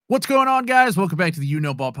What's going on, guys? Welcome back to the You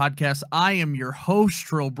Know Ball podcast. I am your host,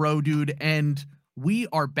 Trill Bro Dude, and we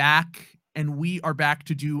are back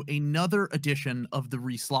to do another edition of the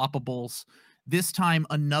Reslopables. This time,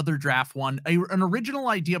 another draft one, an original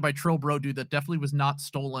idea by Trill Bro Dude that definitely was not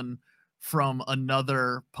stolen from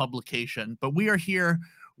another publication. But we are here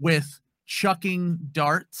with Chuck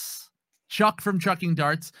from Chucking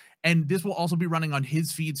Darts. And this will also be running on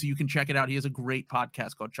his feed, so you can check it out. He has a great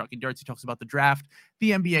podcast called Chucking Darts. He talks about the draft,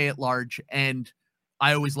 the NBA at large, and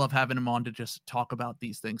I always love having him on to just talk about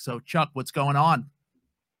these things. So, Chuck, what's going on?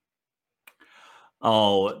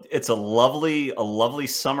 Oh, it's a lovely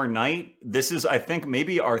summer night. This is, I think,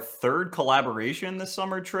 maybe our third collaboration this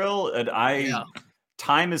summer, Trill. And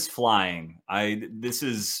time is flying. This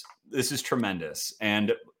is tremendous,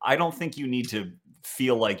 and I don't think you need to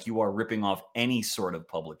feel like you are ripping off any sort of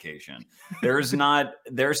publication. There's not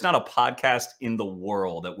a podcast in the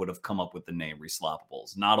world that would have come up with the name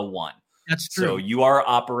Reslopables. Not a one. That's true. So you are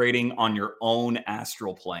operating on your own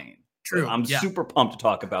astral plane. True. I'm super pumped to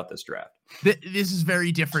talk about this draft. This is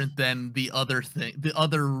very different than the other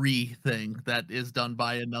thing that is done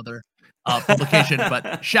by another publication.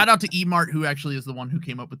 But shout out to eMart, who actually is the one who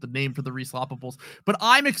came up with the name for the Reslopables. But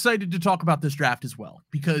I'm excited to talk about this draft as well,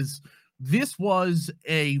 because this was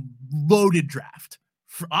a loaded draft.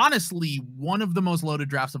 Honestly, one of the most loaded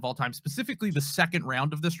drafts of all time. Specifically, the second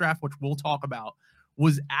round of this draft, which we'll talk about,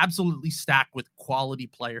 was absolutely stacked with quality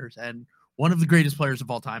players and one of the greatest players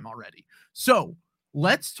of all time already. So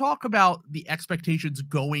let's talk about the expectations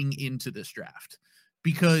going into this draft,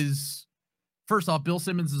 because first off, Bill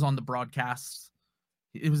Simmons is on the broadcast.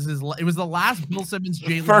 It was the last Bill Simmons,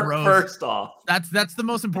 Jalen Rose. First off, that's the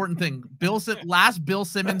most important thing. Last Bill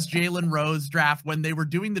Simmons, Jalen Rose draft, when they were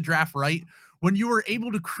doing the draft right, when you were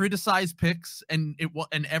able to criticize picks and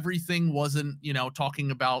everything wasn't,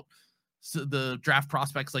 talking about the draft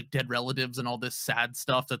prospects like dead relatives and all this sad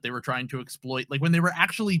stuff that they were trying to exploit, like when they were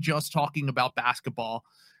actually just talking about basketball.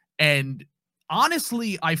 And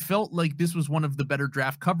honestly, I felt like this was one of the better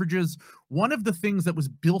draft coverages. One of the things that was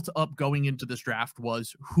built up going into this draft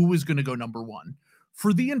was who was going to go number one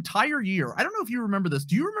for the entire year. I don't know if you remember this.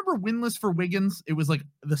 Do you remember winless for Wiggins? It was like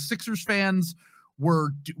the Sixers fans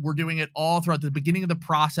were doing it all throughout the beginning of the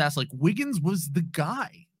process. Like Wiggins was the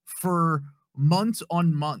guy for months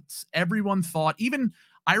on months. Everyone thought, even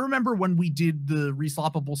I remember when we did the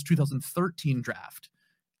Reslopables 2013 draft,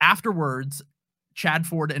 afterwards, Chad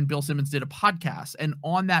Ford and Bill Simmons did a podcast, and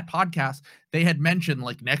on that podcast, they had mentioned,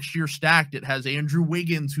 like, next year stacked, it has Andrew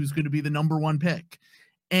Wiggins, who's going to be the number one pick.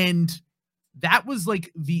 And that was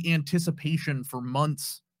like the anticipation for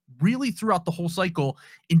months, really throughout the whole cycle,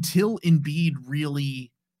 until Embiid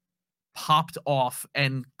really popped off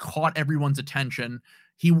and caught everyone's attention.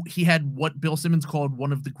 He had what Bill Simmons called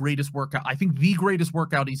one of the greatest workout, I think the greatest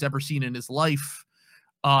workout he's ever seen in his life.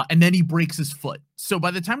 And then he breaks his foot. So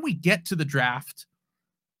by the time we get to the draft,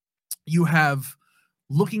 you have,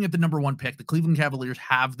 looking at the number one pick, the Cleveland Cavaliers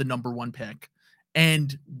have the number one pick.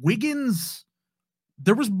 And Wiggins,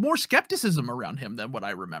 there was more skepticism around him than what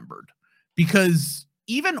I remembered. Because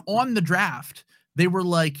even on the draft, they were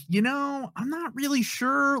like, I'm not really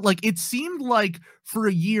sure. Like, it seemed like for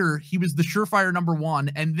a year, he was the surefire number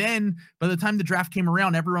one. And then by the time the draft came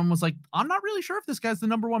around, everyone was like, I'm not really sure if this guy's the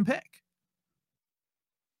number one pick.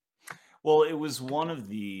 Well, it was one of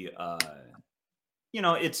the,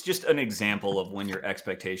 it's just an example of when your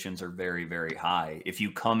expectations are very, very high. If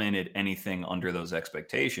you come in at anything under those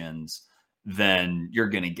expectations, then you're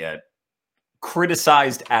going to get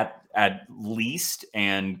criticized at least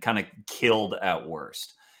and kind of killed at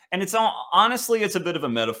worst. And honestly, it's a bit of a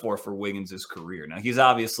metaphor for Wiggins' career. Now, he's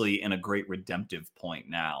obviously in a great redemptive point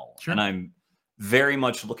now. Sure. And I'm very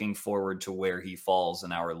much looking forward to where he falls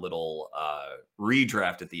in our little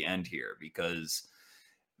redraft at the end here, because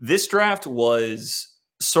this draft was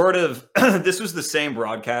sort of, this was the same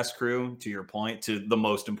broadcast crew, to your point, to the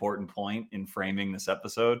most important point in framing this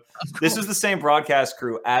episode. This is the same broadcast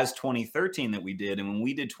crew as 2013 that we did. And when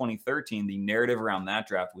we did 2013, the narrative around that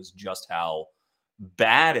draft was just how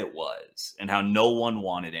bad it was and how no one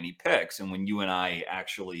wanted any picks. And when you and I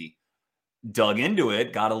actually dug into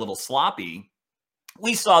it, got a little sloppy,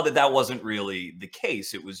 we saw that that wasn't really the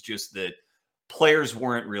case. It was just that players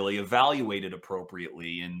weren't really evaluated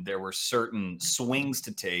appropriately, and there were certain swings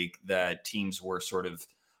to take that teams were sort of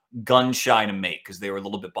gun shy to make because they were a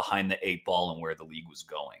little bit behind the eight ball and where the league was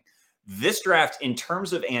going. This draft, in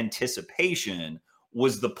terms of anticipation,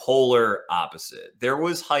 was the polar opposite. There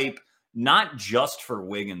was hype not just for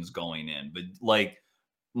Wiggins going in, but like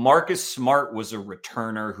Marcus Smart was a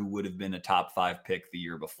returner who would have been a top 5 pick the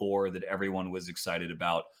year before that everyone was excited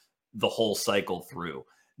about the whole cycle through.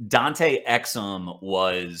 Dante Exum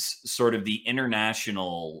was sort of the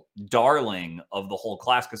international darling of the whole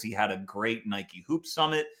class because he had a great Nike Hoop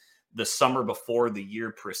Summit the summer before the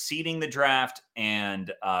year preceding the draft,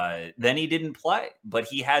 and then he didn't play. But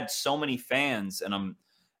he had so many fans, and I'm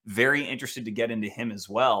very interested to get into him as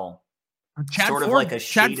well. Sort of like a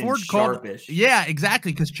Shaedon Sharpish. Yeah,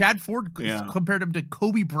 exactly, because Chad Ford compared him to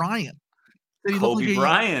Kobe Bryant. Kobe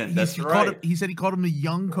Bryant, that's right. He said he called him the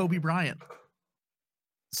young Kobe Bryant.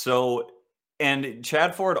 So, and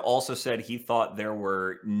Chad Ford also said he thought there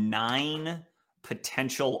were 9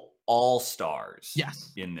 potential all-stars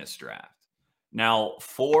in this draft. Now,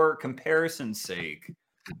 for comparison's sake,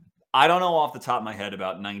 I don't know off the top of my head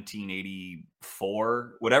about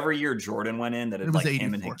 1984, whatever year Jordan went in, that had like 84.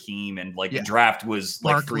 Him and Hakeem, and like the draft was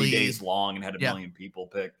like Barkley. 3 days long and had a million people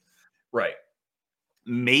picked. Right.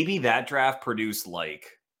 Maybe that draft produced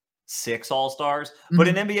like 6 all-stars, but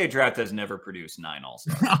an NBA draft has never produced 9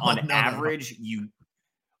 all-stars. On average, you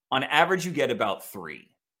get about 3,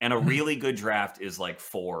 and a really good draft is like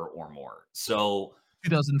 4 or more. So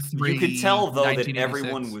 2003, you could tell though that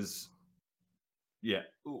everyone was. Yeah,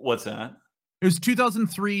 what's that? It was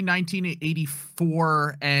 2003,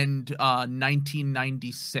 1984, and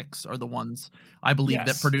 1996 are the ones I believe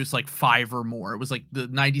that produced like 5 or more. It was like the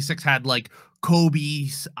 96 had like Kobe,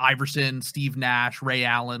 Iverson, Steve Nash, Ray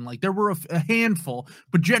Allen. Like there were a handful,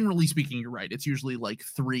 but generally speaking, you're right. It's usually like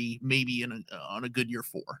 3, maybe on a good year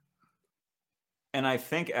 4. And I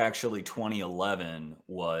think actually 2011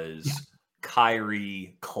 was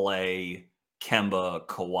Kyrie, Clay, Kemba,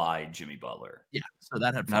 Kawhi, Jimmy Butler. Yeah, so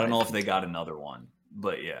that had 5. I don't know if they got another one,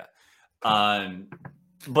 but yeah.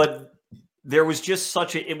 But there was just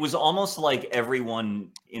it was almost like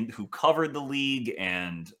everyone who covered the league,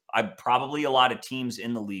 and probably a lot of teams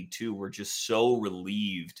in the league too, were just so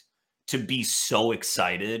relieved to be so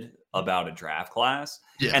excited about a draft class.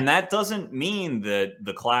 Yeah. And that doesn't mean that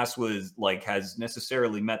the class has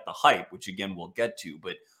necessarily met the hype, which again, we'll get to,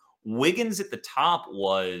 but Wiggins at the top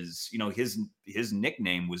was, his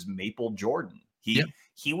nickname was Maple Jordan.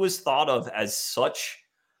 He was thought of as such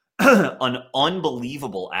an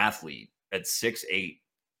unbelievable athlete at 6'8",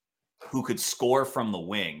 who could score from the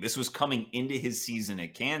wing. This was coming into his season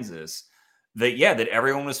at Kansas that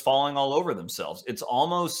everyone was falling all over themselves. It's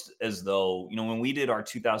almost as though, when we did our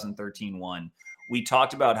 2013 one, we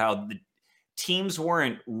talked about how the teams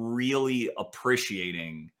weren't really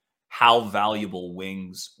appreciating how valuable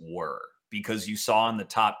wings were, because you saw in the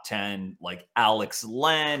top 10, like Alex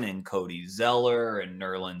Len and Cody Zeller and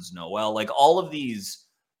Nerlens Noel, like all of these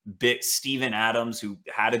big Steven Adams, who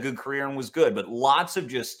had a good career and was good, but lots of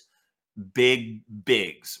just big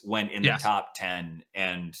bigs went in the top 10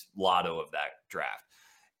 and lotto of that draft.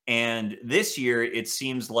 And this year, it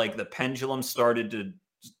seems like the pendulum started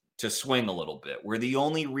to swing a little bit, where the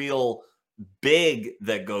only real big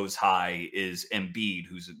that goes high is Embiid,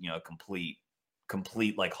 who's a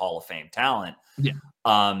complete like Hall of Fame talent. Yeah.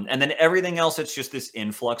 And then everything else, it's just this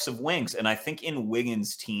influx of wings. And I think in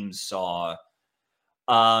Wiggins' team saw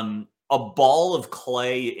a ball of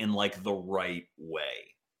clay in like the right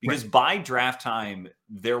way, because by draft time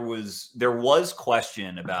there was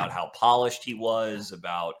question about how polished he was,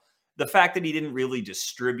 about the fact that he didn't really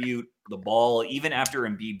distribute the ball. Even after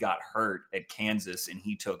Embiid got hurt at Kansas and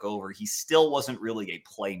he took over, he still wasn't really a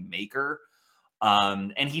playmaker.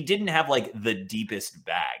 And he didn't have like the deepest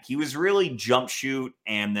bag. He was really jump shoot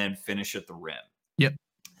and then finish at the rim. Yep.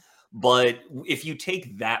 But if you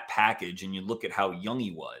take that package and you look at how young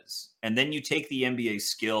he was, and then you take the NBA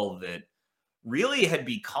skill that really had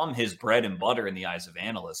become his bread and butter in the eyes of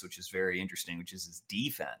analysts, which is very interesting, which is his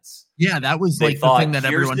defense. Yeah, that was like the thing that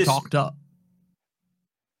everyone talked up.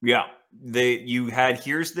 Yeah.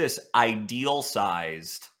 Here's this ideal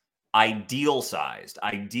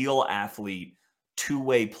athlete,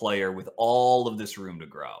 two-way player with all of this room to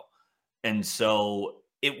grow. And so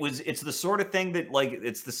it's the sort of thing that, like,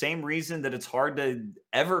 it's the same reason that it's hard to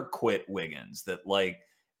ever quit Wiggins, that like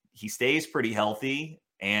he stays pretty healthy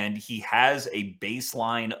and he has a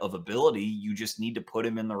baseline of ability. You just need to put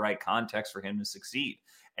him in the right context for him to succeed.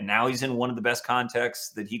 And now he's in one of the best contexts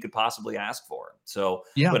that he could possibly ask for. So,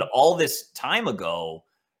 but all this time ago,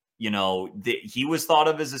 he was thought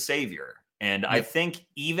of as a savior. And I think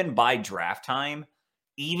even by draft time,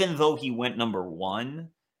 even though he went number 1,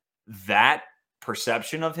 that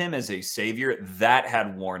perception of him as a savior, that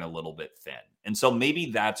had worn a little bit thin. And so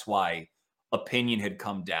maybe that's why opinion had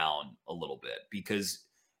come down a little bit, because,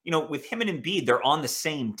 with him and Embiid, they're on the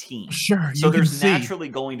same team. Sure. So there's naturally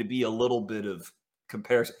going to be a little bit of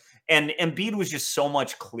comparison. And Embiid was just so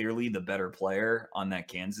much clearly the better player on that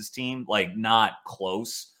Kansas team, like not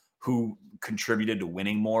close who contributed to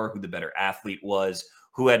winning more, who the better athlete was,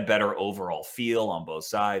 who had better overall feel on both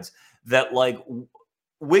sides, that like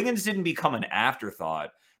Wiggins didn't become an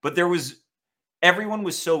afterthought, but everyone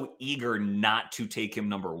was so eager not to take him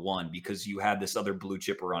number one because you had this other blue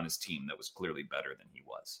chipper on his team that was clearly better than he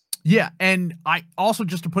was. Yeah, and I also,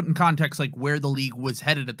 just to put in context, like where the league was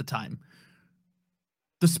headed at the time,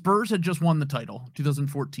 the Spurs had just won the title,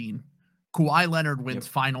 2014. Kawhi Leonard wins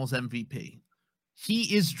Finals MVP.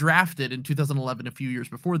 He is drafted in 2011, a few years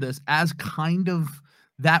before this, as kind of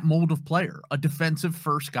that mold of player, a defensive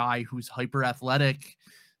first guy who's hyper athletic,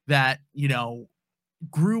 that, you know,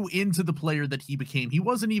 grew into the player that he became. He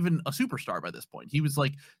wasn't even a superstar by this point. He was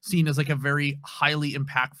like seen as like a very highly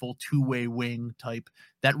impactful two-way wing type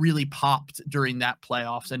that really popped during that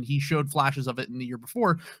playoffs. And he showed flashes of it in the year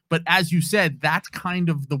before. But as you said, that's kind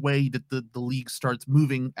of the way that the league starts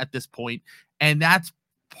moving at this point. And that's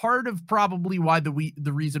part of probably why the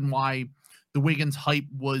reason why the Wiggins hype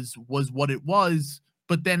was what it was.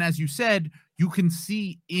 But then, as you said, you can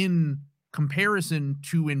see in comparison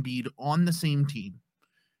to Embiid on the same team,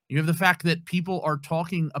 you have the fact that people are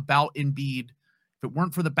talking about Embiid. If it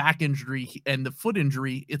weren't for the back injury and the foot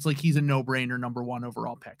injury, it's like he's a no-brainer number one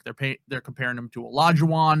overall pick. They're comparing him to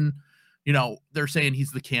Olajuwon. You know, they're saying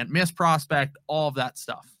he's the can't-miss prospect, all of that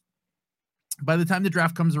stuff. By the time the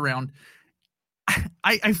draft comes around,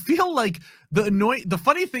 I feel like the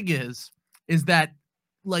funny thing is that,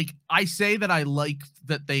 like, I say that I like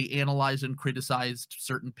that they analyzed and criticized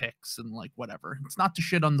certain picks and like whatever. It's not to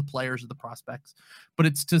shit on the players or the prospects, but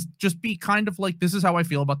it's to just be kind of like, this is how I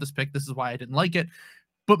feel about this pick. This is why I didn't like it.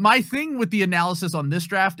 But my thing with the analysis on this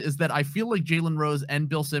draft is that I feel like Jalen Rose and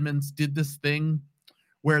Bill Simmons did this thing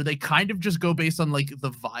where they kind of just go based on like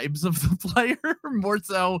the vibes of the player more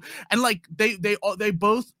so. And like they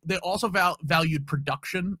also valued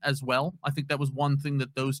production as well. I think that was one thing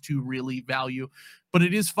that those two really value. But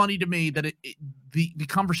it is funny to me that the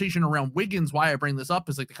conversation around Wiggins, why I bring this up,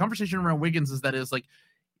 is like the conversation around Wiggins is that is like,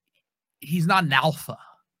 he's not an alpha.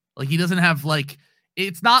 Like he doesn't have like,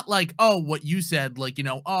 it's not like, oh, what you said, like, you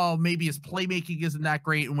know, oh, maybe his playmaking isn't that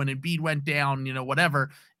great. And when Embiid went down, you know,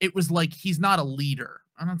 whatever, it was like, he's not a leader.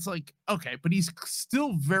 And it's like, okay, but he's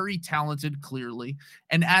still very talented, clearly.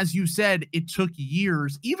 And as you said, it took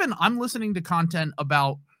years. Even I'm listening to content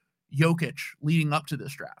about Jokic leading up to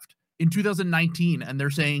this draft in 2019, and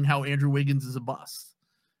they're saying how Andrew Wiggins is a bust.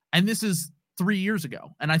 And this is 3 years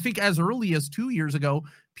ago. And I think as early as 2 years ago,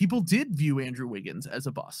 people did view Andrew Wiggins as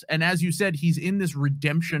a bust. And as you said, he's in this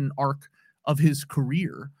redemption arc of his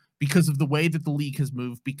career because of the way that the league has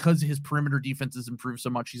moved, because his perimeter defense has improved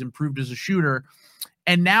so much. He's improved as a shooter.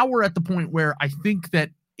 And now we're at the point where I think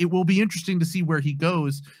that it will be interesting to see where he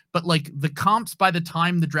goes. But like the comps by the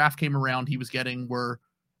time the draft came around, he was getting were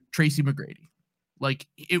Tracy McGrady. Like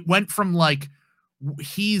it went from like,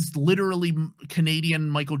 he's literally Canadian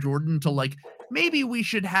Michael Jordan to like, maybe we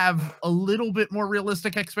should have a little bit more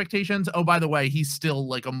realistic expectations. Oh, by the way, he's still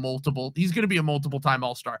like he's going to be a multiple time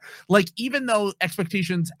All-Star. Like, even though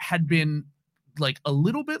expectations had been like a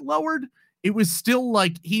little bit lowered, it was still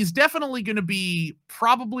like, he's definitely going to be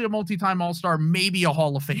probably a multi-time All-Star, maybe a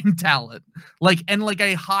Hall of Fame talent, like, and like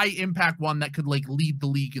a high impact one that could like lead the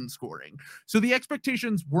league in scoring. So the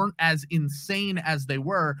expectations weren't as insane as they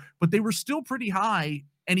were, but they were still pretty high.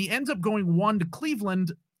 And he ends up going 1 to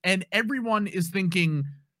Cleveland, and everyone is thinking,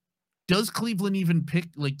 does Cleveland even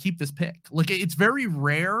keep this pick? Like, it's very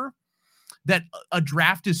rare that a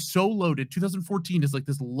draft is so loaded. 2014 is like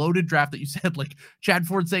this loaded draft that you said, like Chad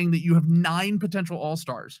Ford saying that you have 9 potential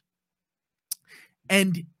All-Stars.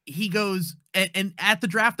 And he goes, and at the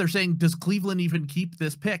draft, they're saying, does Cleveland even keep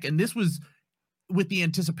this pick? And this was with the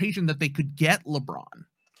anticipation that they could get LeBron.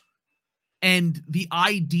 And the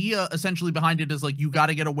idea essentially behind it is like, you got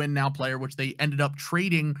to get a win now player, which they ended up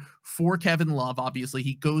trading for Kevin Love. Obviously,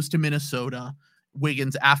 he goes to Minnesota,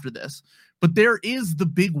 Wiggins after this. But there is the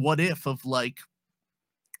big what if of like,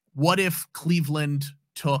 what if Cleveland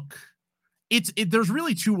took there's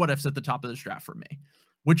really 2 what ifs at the top of this draft for me,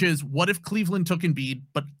 which is what if Cleveland took Embiid,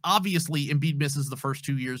 but obviously Embiid misses the first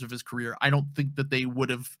 2 years of his career. I don't think that they would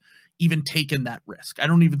have even taken that risk. I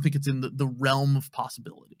don't even think it's in the realm of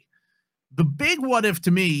possibility. The big what if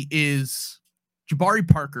to me is Jabari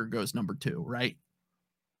Parker goes number 2, right?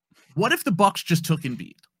 What if the Bucks just took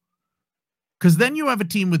Embiid? Because then you have a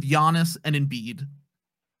team with Giannis and Embiid,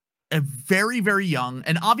 a very, very young,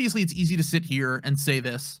 and obviously it's easy to sit here and say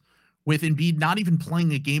this with Embiid not even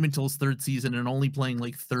playing a game until his 3rd season and only playing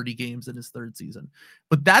like 30 games in his 3rd season.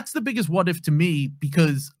 But that's the biggest what if to me,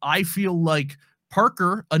 because I feel like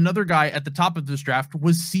Parker, another guy at the top of this draft,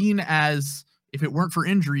 was seen as if it weren't for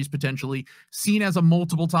injuries, potentially seen as a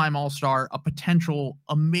multiple-time All-Star, a potential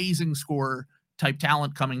amazing scorer type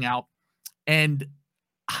talent coming out. And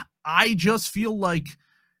I just feel like,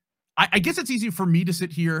 I guess it's easy for me to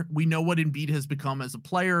sit here. We know what Embiid has become as a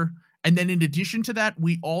player. And then in addition to that,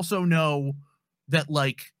 we also know that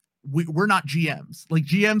like we're not GMs. Like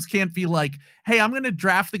GMs can't feel like, hey, I'm going to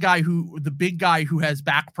draft the big guy who has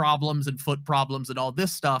back problems and foot problems and all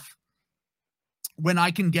this stuff, when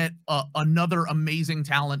I can get another amazing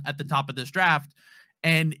talent at the top of this draft.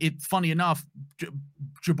 And it's funny enough,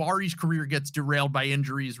 Jabari's career gets derailed by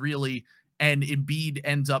injuries, really, and Embiid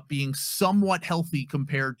ends up being somewhat healthy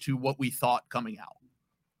compared to what we thought coming out.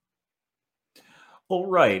 Well,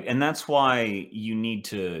 right. And that's why you need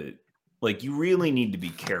to, like, you really need to be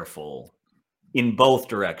careful in both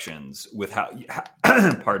directions with how,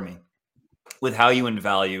 pardon me, with how you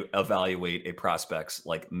evaluate a prospect's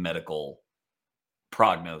like medical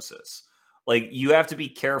prognosis. Like, you have to be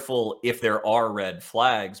careful if there are red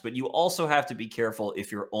flags, but you also have to be careful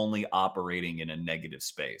if you're only operating in a negative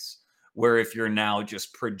space, where if you're now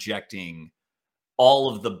just projecting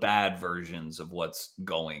all of the bad versions of what's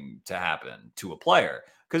going to happen to a player,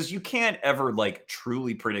 because you can't ever like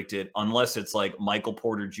truly predict it unless it's like Michael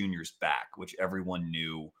Porter Jr.'s back, which everyone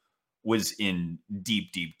knew was in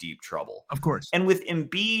deep, deep, deep trouble. Of course. And with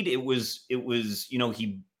Embiid, it was, you know,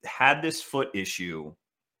 he had this foot issue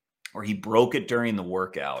or he broke it during the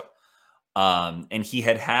workout. And he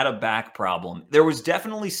had a back problem. There was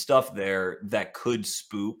definitely stuff there that could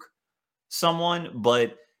spook someone,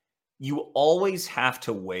 but you always have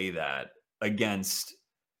to weigh that against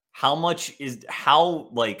how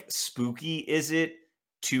like spooky is it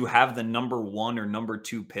to have the number 1 or number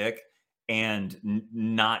 2 pick and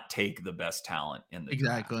not take the best talent in the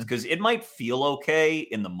draft. Because it might feel okay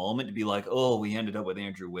in the moment to be like, oh, we ended up with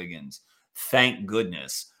Andrew Wiggins. Thank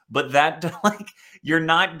goodness. But that, like, you're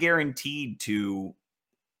not guaranteed to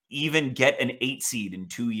even get an 8 seed in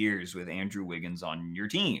 2 years with Andrew Wiggins on your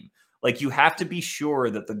team. Like, you have to be sure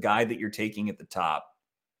that the guy that you're taking at the top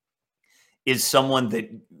is someone that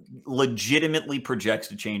legitimately projects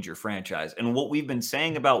to change your franchise. And what we've been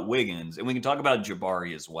saying about Wiggins, and we can talk about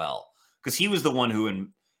Jabari as well, because he was the one who,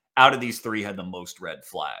 out of these 3, had the most red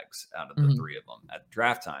flags out of the 3 of them at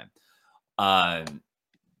draft time.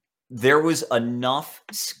 There was enough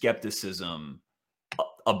skepticism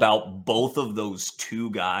about both of those 2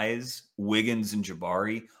 guys, Wiggins and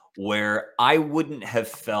Jabari, where I wouldn't have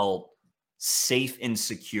felt safe and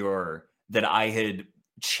secure that I had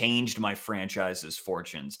changed my franchise's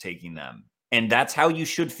fortunes taking them. And that's how you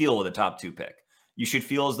should feel with a top 2 pick. You should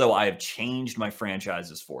feel as though I have changed my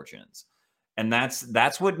franchise's fortunes. And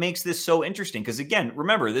that's what makes this so interesting. Because again,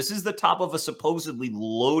 remember, this is the top of a supposedly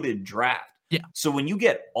loaded draft. Yeah. So when you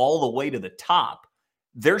get all the way to the top,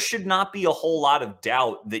 there should not be a whole lot of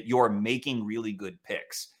doubt that you're making really good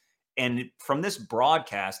picks. And from this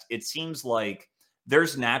broadcast, it seems like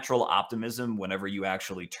there's natural optimism whenever you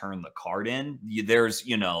actually turn the card in. There's,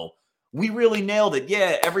 you know, we really nailed it.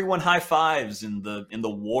 Yeah, everyone high fives in the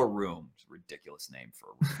war room. It's a ridiculous name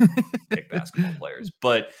for pick basketball players.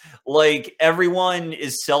 But like, everyone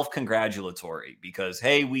is self-congratulatory because,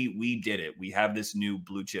 hey, we did it. We have this new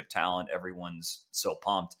blue chip talent. Everyone's so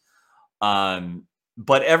pumped.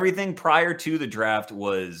 But everything prior to the draft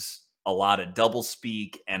was a lot of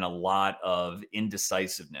doublespeak and a lot of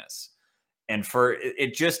indecisiveness. And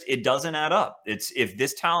it doesn't add up. If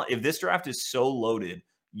this draft is so loaded,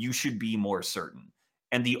 you should be more certain.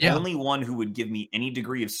 And the only one who would give me any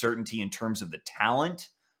degree of certainty in terms of the talent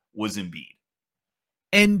was Embiid.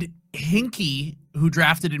 And Hinkie, who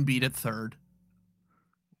drafted Embiid at 3rd,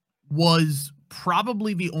 was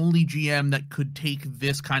probably the only GM that could take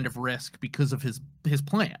this kind of risk because of his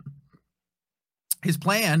plan. His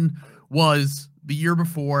plan was the year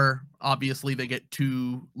before, obviously they get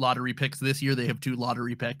 2 lottery picks. This year they have 2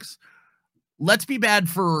 lottery picks. Let's be bad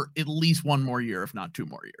for at least 1 more year, if not 2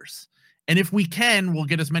 more years. And if we can, we'll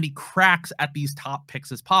get as many cracks at these top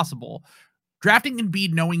picks as possible. Drafting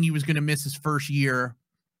Embiid knowing he was going to miss his first year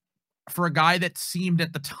for a guy that seemed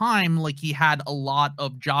at the time like he had a lot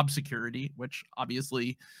of job security, which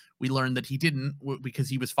obviously we learned that he didn't because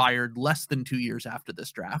he was fired less than 2 years after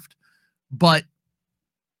this draft. But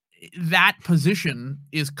that position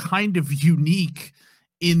is kind of unique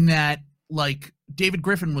in that, like, David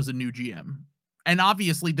Griffin was a new GM. And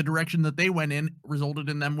obviously the direction that they went in resulted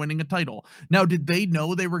in them winning a title. Now, did they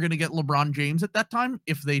know they were going to get LeBron James at that time?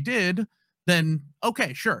 If they did, then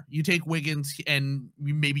okay, sure. You take Wiggins, and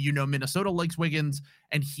maybe Minnesota likes Wiggins,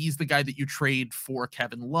 and he's the guy that you trade for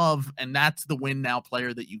Kevin Love, and that's the win now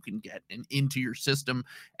player that you can get into your system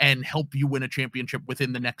and help you win a championship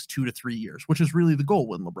within the next 2 to 3 years, which is really the goal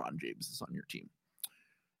when LeBron James is on your team.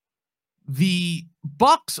 The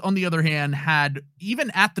Bucks, on the other hand, had,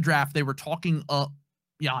 even at the draft, they were talking up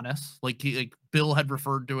Giannis. Like Bill had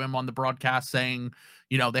referred to him on the broadcast saying,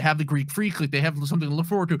 they have the Greek freak, like they have something to look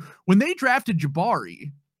forward to. When they drafted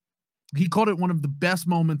Jabari, he called it one of the best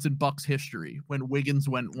moments in Bucks history when Wiggins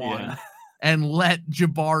went 1 and let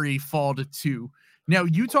Jabari fall to 2. Now,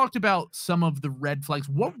 you talked about some of the red flags.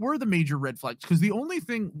 What were the major red flags? Because the only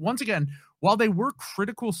thing, once again, while they were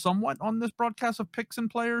critical somewhat on this broadcast of picks and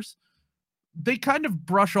players, they kind of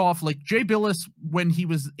brush off, like Jay Billis, when he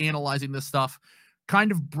was analyzing this stuff,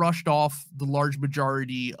 kind of brushed off the large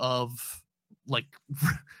majority of, like,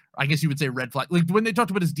 I guess you would say red flag. Like when they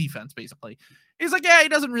talked about his defense, basically, he's like, yeah, he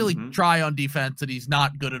doesn't really try on defense and he's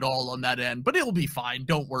not good at all on that end, but it'll be fine.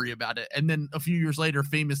 Don't worry about it. And then a few years later,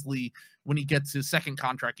 famously, when he gets his second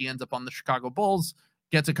contract, he ends up on the Chicago Bulls,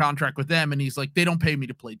 gets a contract with them. And he's like, they don't pay me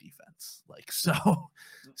to play defense. Like,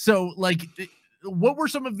 so like, what were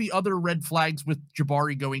some of the other red flags with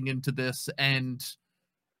Jabari going into this, and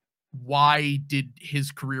why did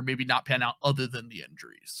his career maybe not pan out other than the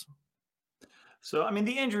injuries? So, I mean,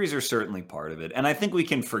 the injuries are certainly part of it. And I think we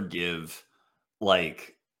can forgive,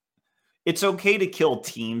 like, it's okay to kill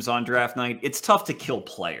teams on draft night. It's tough to kill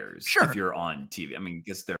players if you're on TV. I mean,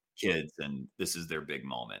 because they're kids and this is their big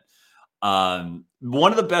moment.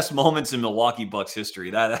 One of the best moments in Milwaukee Bucks history.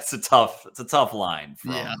 That's a tough line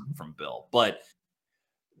from Bill. But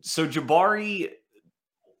so Jabari,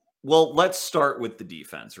 well, let's start with the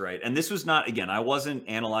defense, right? And this was not, again, I wasn't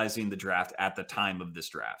analyzing the draft at the time of this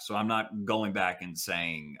draft, so I'm not going back and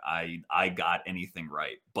saying I got anything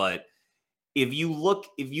right. But if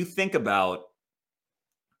you think about,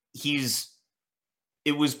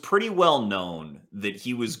 it was pretty well known that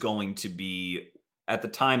he was going to be, at the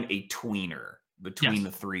time, a tweener between the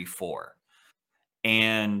 3-4.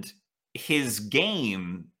 And his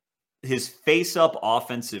game, his face-up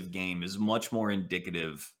offensive game is much more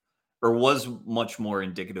indicative, or was much more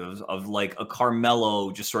indicative of like a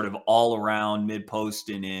Carmelo, just sort of all around mid-post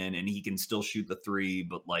and in, and he can still shoot the 3,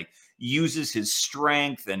 but like uses his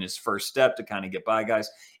strength and his first step to kind of get by guys.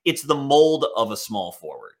 It's the mold of a small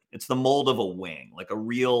forward. It's the mold of a wing, like a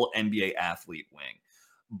real NBA athlete wing.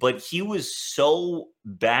 But he was so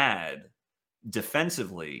bad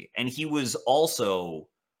defensively, and he was also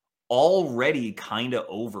already kind of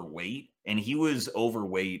overweight, and he was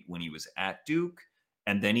overweight when he was at Duke,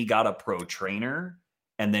 and then he got a pro trainer,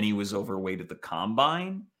 and then he was overweight at the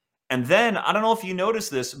combine. And then, I don't know if you noticed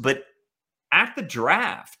this, but at the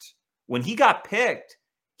draft, when he got picked,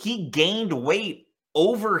 he gained weight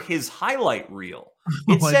over his highlight reel.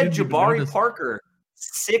 It said Jabari Parker,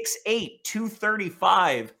 6'8",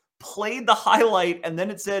 235, played the highlight, and then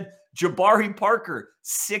it said Jabari Parker,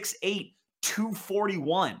 6'8",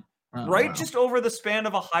 241. Just over the span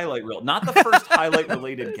of a highlight reel. Not the first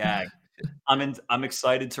highlight-related gag I'm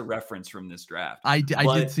excited to reference from this draft. I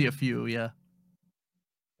did see a few, yeah.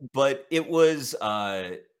 But it was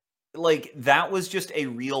like, that was just a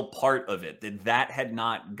real part of it, that had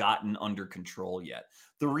not gotten under control yet.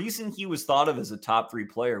 The reason he was thought of as a top 3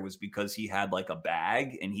 player was because he had like a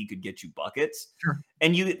bag and he could get you buckets. Sure.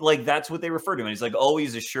 And you, like, that's what they refer to him. He's like,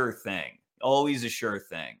 always a sure thing. Always a sure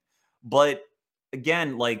thing. But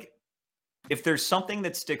again, like, if there's something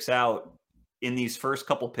that sticks out in these first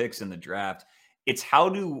couple picks in the draft, it's how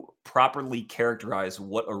to properly characterize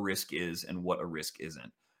what a risk is and what a risk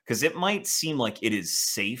isn't. Because it might seem like it is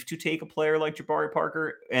safe to take a player like Jabari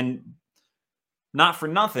Parker, and not for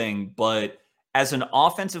nothing, but as an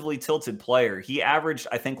offensively tilted player, he averaged,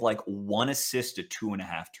 I think, like 1 assist to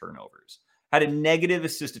 2.5 turnovers, had a negative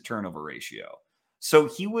assist to turnover ratio. So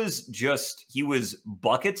he was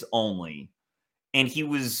buckets only, and he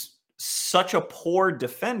was such a poor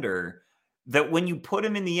defender that when you put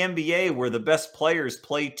him in the NBA where the best players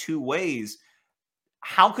play 2 ways,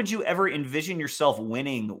 how could you ever envision yourself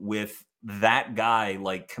winning with that guy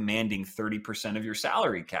like commanding 30% of your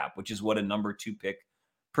salary cap, which is what a number 2 pick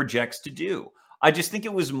projects to do? I just think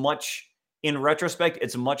it was in retrospect,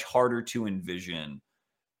 it's much harder to envision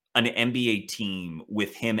an NBA team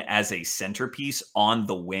with him as a centerpiece on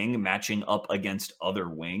the wing matching up against other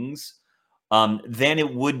wings than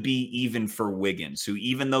it would be even for Wiggins, who,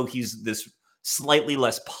 even though he's this slightly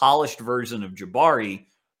less polished version of Jabari,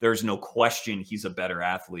 there's no question he's a better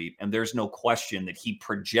athlete, and there's no question that he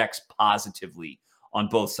projects positively on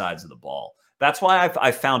both sides of the ball. That's why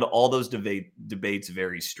I found all those debates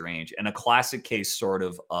very strange, and a classic case sort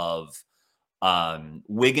of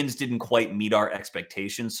Wiggins didn't quite meet our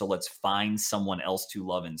expectations, so let's find someone else to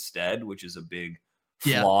love instead, which is a big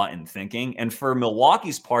flaw in thinking. And for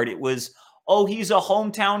Milwaukee's part, it was, oh, he's a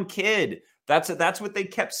hometown kid. That's what they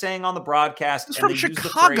kept saying on the broadcast. He's and from they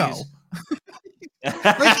Chicago. Used the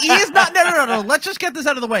phrase, like, he is not. No. Let's just get this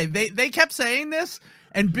out of the way. They kept saying this,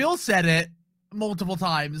 and Bill said it multiple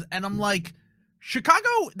times, and I'm like, Chicago.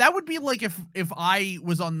 That would be like if I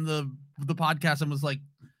was on the podcast and was like,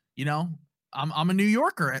 you know, I'm a New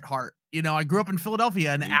Yorker at heart. You know, I grew up in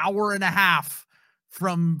Philadelphia, an hour and a half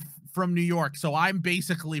from New York, so I'm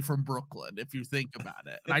basically from Brooklyn, if you think about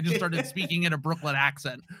it. And I just started speaking in a Brooklyn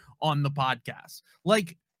accent on the podcast.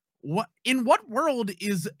 Like, what world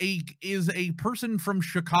is a person from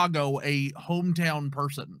Chicago a hometown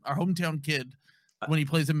person, a hometown kid when he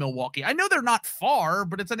plays in Milwaukee? I know they're not far,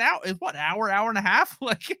 but it's an hour. It's what, hour and a half?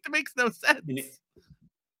 Like, it makes no sense.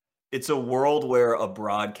 It's a world where a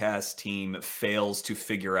broadcast team fails to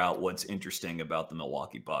figure out what's interesting about the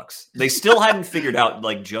Milwaukee Bucks. They still hadn't figured out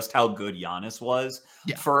like just how good Giannis was.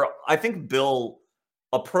 Yeah. I think Bill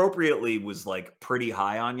appropriately was like pretty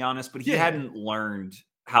high on Giannis, but he hadn't learned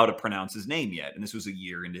how to pronounce his name yet. And this was a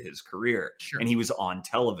year into his career, and he was on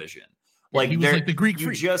television. Like, he was like the Greek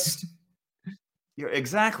freak.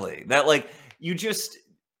 Exactly that. Like,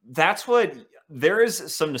 that's what. There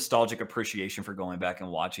is some nostalgic appreciation for going back and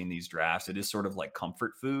watching these drafts. It is sort of like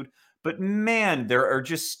comfort food, but man, there are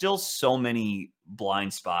just still so many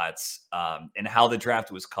blind spots in how the draft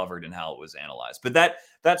was covered and how it was analyzed. But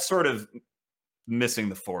that's sort of missing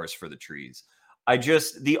the forest for the trees.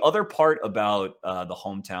 The other part about the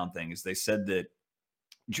hometown thing is they said that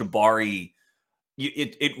Jabari,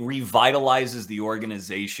 it revitalizes the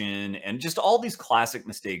organization, and just all these classic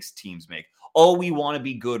mistakes teams make. Oh, we want to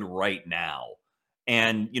be good right now.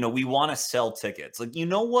 And, we want to sell tickets. Like, you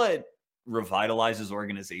know what revitalizes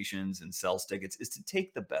organizations and sells tickets is to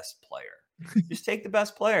take the best player. Just take the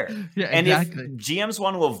best player. And exactly. If GMs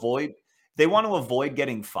want to avoid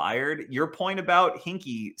getting fired, your point about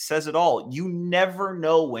Hinkie says it all. You never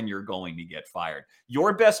know when you're going to get fired.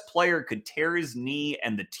 Your best player could tear his knee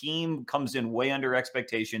and the team comes in way under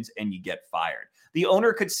expectations and you get fired. The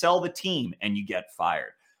owner could sell the team and you get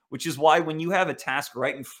fired. Which is why when you have a task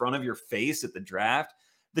right in front of your face at the draft,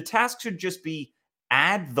 the task should just be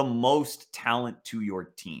add the most talent to your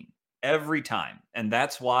team every time. And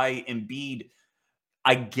that's why Embiid,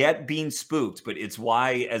 I get being spooked, but it's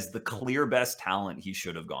why as the clear best talent, he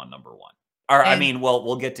should have gone number one.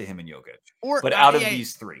 We'll get to him and Jokic. But out of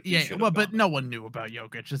these three, but no one knew about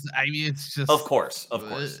Jokic. It's just of course.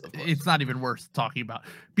 It's not even worth talking about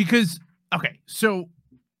because so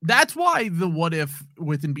that's why the what if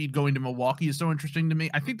with Embiid going to Milwaukee is so interesting to me.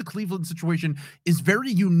 I think the Cleveland situation is very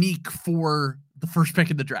unique for the first pick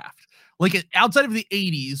in the draft. Like, outside of the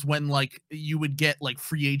 80s when like you would get like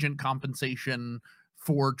free agent compensation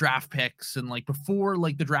for draft picks and like before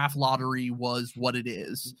like the draft lottery was what it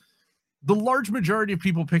is, the large majority of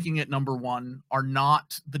people picking at number one are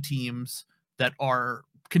not the teams that are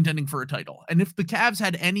contending for a title. And if the Cavs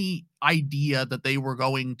had any idea that they were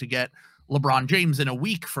going to get LeBron James in a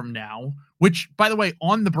week from now, which, by the way,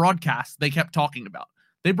 on the broadcast, they kept talking about.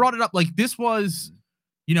 They brought it up like this was,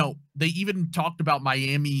 they even talked about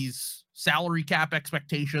Miami's salary cap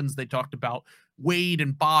expectations. They talked about Wade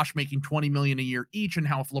and Bosh making $20 million a year each, and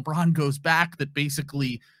how if LeBron goes back, that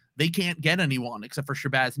basically they can't get anyone except for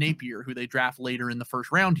Shabazz Napier, who they draft later in the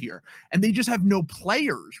first round here. And they just have no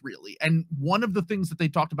players, really. And one of the things that they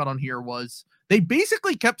talked about on here was they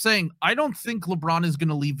basically kept saying, I don't think LeBron is going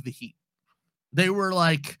to leave the Heat. They were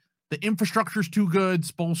like, the infrastructure's too good.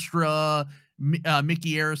 Spoelstra,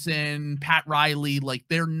 Mickey Arison, Pat Riley, like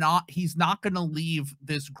he's not going to leave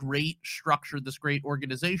this great structure, this great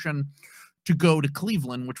organization to go to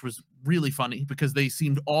Cleveland, which was really funny because they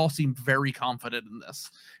all seemed very confident in this.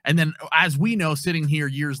 And then, as we know, sitting here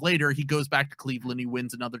years later, he goes back to Cleveland, he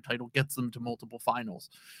wins another title, gets them to multiple finals.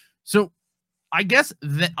 So I guess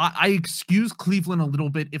that I excuse Cleveland a little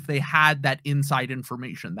bit if they had that inside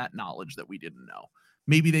information, that knowledge that we didn't know.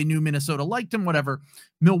 Maybe they knew Minnesota liked him, whatever.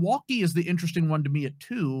 Milwaukee is the interesting one to me at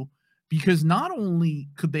 2, because not only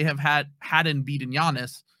could they have had Embiid and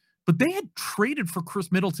Giannis, but they had traded for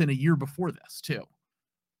Chris Middleton a year before this too.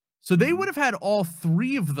 So they would have had all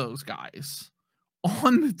 3 of those guys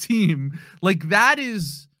on the team. Like, that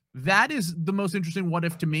is the most interesting what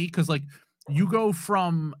if to me, because like, you go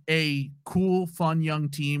from a cool, fun, young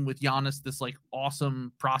team with Giannis, this like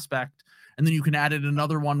awesome prospect, and then you can add in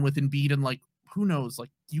another one with Embiid, and like, who knows? Like,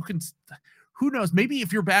 who knows? Maybe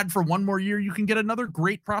if you're bad for one more year, you can get another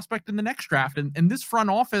great prospect in the next draft. And this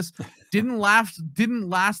front office didn't last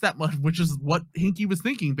that much, which is what Hinkie was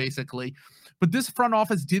thinking basically. But this front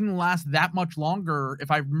office didn't last that much longer.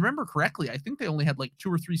 If I remember correctly, I think they only had like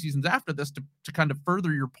 2 or 3 seasons after this to kind of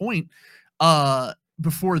further your point.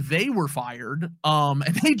 Before they were fired, and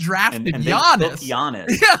they drafted and Giannis. They took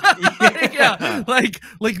Giannis. Yeah.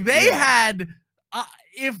 Like they had.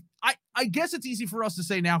 I guess it's easy for us to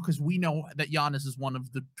say now because we know that Giannis is one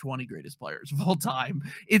of the 20 greatest players of all time.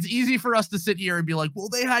 It's easy for us to sit here and be like, well,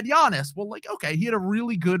 they had Giannis. Well, like, okay, he had a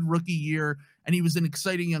really good rookie year and he was an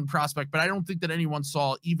exciting young prospect, but I don't think that anyone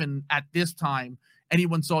saw, even at this time,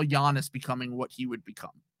 anyone saw Giannis becoming what he would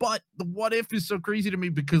become. But the what if is so crazy to me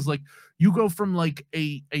because like you go from like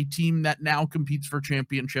a team that now competes for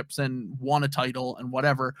championships and won a title and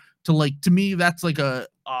whatever to like, to me, that's like a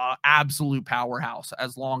absolute powerhouse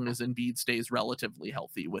as long as Embiid stays relatively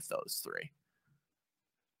healthy with those 3.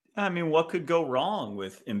 I mean, what could go wrong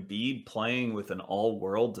with Embiid playing with an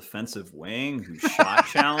all-world defensive wing who's shot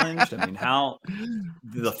challenged? I mean, how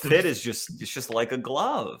the fit is just like a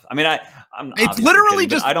glove. I mean, it's literally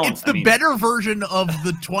kidding, just it's the better version of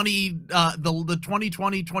the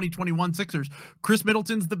 2020 2021 Sixers. Chris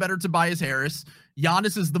Middleton's the better Tobias Harris.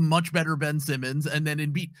 Giannis is the much better Ben Simmons, and then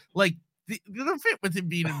Embiid, like the fit with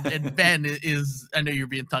Embiid and Ben is, I know you're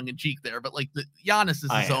being tongue in cheek there, but like Giannis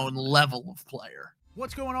is his own level of player.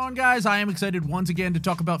 What's going on, guys? I am excited once again to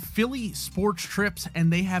talk about Philly sports trips, and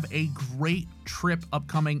they have a great trip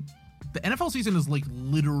upcoming. The NFL season is like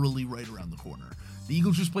literally right around the corner. The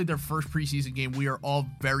Eagles just played their first preseason game. We are all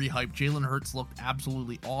very hyped. Jalen Hurts looked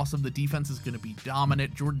absolutely awesome. The defense is going to be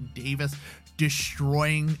dominant. Jordan Davis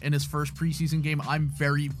destroying in his first preseason game. I'm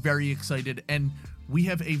very, very excited. And we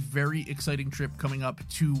have a very exciting trip coming up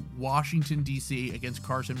to Washington, D.C. against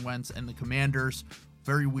Carson Wentz and the Commanders.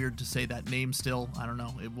 Very weird to say that name still. I don't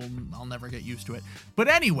know. I'll never get used to it. But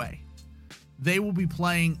anyway, they will be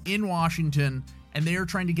playing in Washington, and they are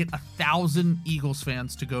trying to get 1,000 Eagles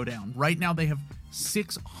fans to go down. Right now, they have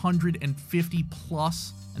 650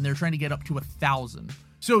 plus, and they're trying to get up to 1,000.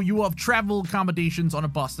 So you will have travel accommodations on a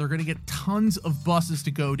bus. They're going to get tons of buses to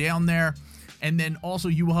go down there. And then also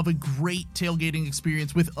you will have a great tailgating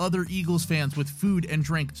experience with other Eagles fans with food and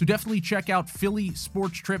drink. So definitely check out Philly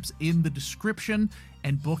Sports Trips in the description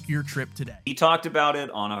and book your trip today. We talked about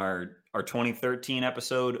it on our 2013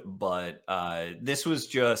 episode, but this was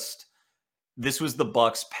the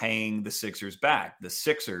Bucks paying the Sixers back. The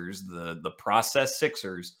Sixers, the process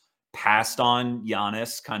Sixers, passed on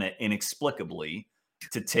Giannis kind of inexplicably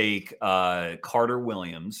to take Carter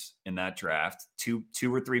Williams in that draft, two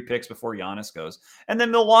or three picks before Giannis goes. And then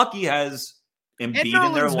Milwaukee has Embiid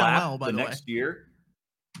in their lap the next year.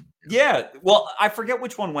 Yeah. Well, I forget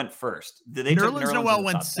which one went first. Nerlens Noel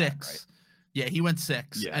went 6. 10, right? Yeah, he went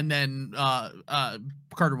 6. Yeah. And then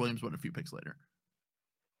Carter Williams went a few picks later.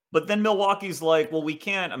 But then Milwaukee's like, well, we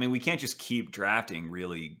can't just keep drafting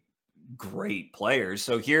really great players.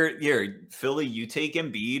 So here, Philly, you take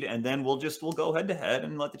Embiid, and then we'll go head to head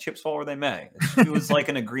and let the chips fall where they may. It was like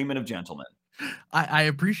an agreement of gentlemen. I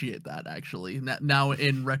appreciate that, actually. Now,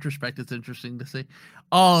 in retrospect, it's interesting to see.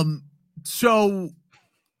 So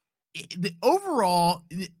overall,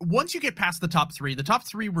 once you get past the top 3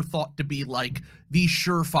 were thought to be like the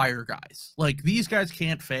surefire guys. Like, these guys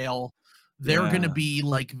can't fail. They're going to be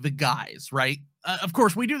like the guys, right? Of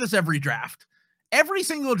course, we do this every draft. Every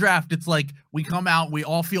single draft, it's like we come out, we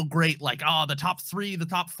all feel great, like, oh, the top 3, the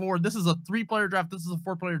top 4. This is a 3-player draft. This is a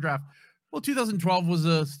 4-player draft. Well, 2012 was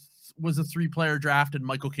a 3-player draft, and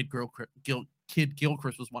Michael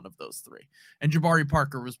Kidd-Gilchrist was one of those 3, and Jabari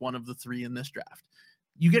Parker was one of the 3 in this draft.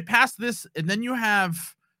 You get past this, and then you have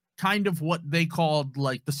kind of what they called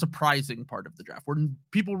like the surprising part of the draft, where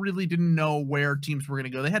people really didn't know where teams were going to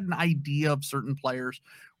go. They had an idea of certain players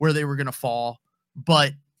where they were going to fall,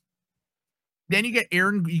 but then you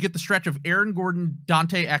get the stretch of Aaron Gordon,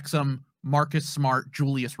 Dante Exum, Marcus Smart,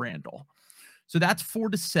 Julius Randle. So that's 4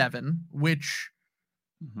 to 7, which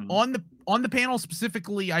on the panel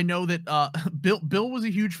specifically, I know that Bill was a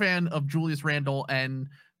huge fan of Julius Randle and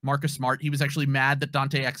Marcus Smart. He was actually mad that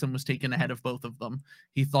Dante Exum was taken ahead of both of them.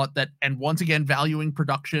 He thought that, and once again, valuing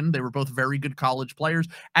production, they were both very good college players.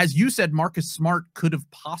 As you said, Marcus Smart could have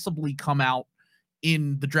possibly come out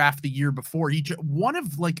in the draft the year before. I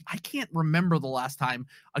can't remember the last time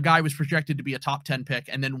a guy was projected to be a top 10 pick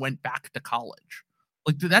and then went back to college.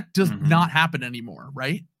 Like, that does not happen anymore,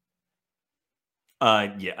 right?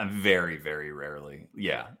 Yeah, very, very rarely.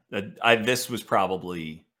 Yeah. This was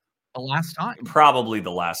probably The last time. Probably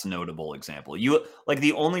the last notable example. You like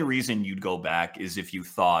the only reason you'd go back is if you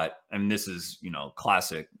thought, and this is,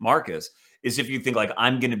 classic Marcus, is if you think like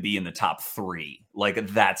I'm going to be in the top 3, like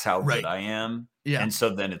that's how Right. good I am. Yeah. And so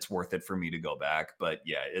then it's worth it for me to go back. But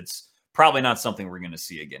yeah, it's probably not something we're going to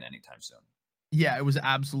see again anytime soon. Yeah, it was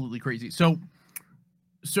absolutely crazy. So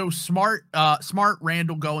Smart,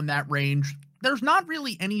 Randall go in that range. There's not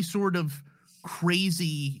really any sort of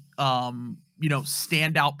crazy,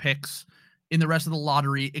 standout picks in the rest of the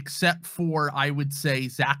lottery, except for, I would say,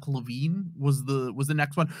 Zach LaVine was the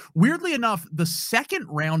next one. Weirdly enough, the second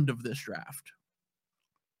round of this draft,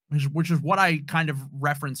 which is what I kind of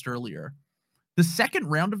referenced earlier, the second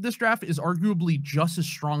round of this draft is arguably just as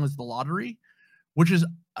strong as the lottery, which is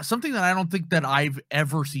something that I don't think that I've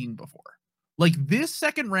ever seen before. Like, this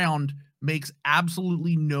second round makes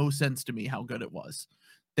absolutely no sense to me how good it was.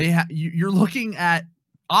 You're looking at,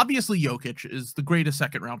 obviously Jokic is the greatest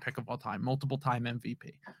second round pick of all time, multiple time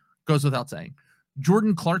MVP. Goes without saying.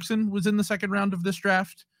 Jordan Clarkson was in the second round of this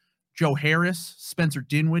draft. Joe Harris, Spencer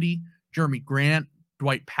Dinwiddie, Jeremy Grant,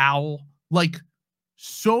 Dwight Powell. Like,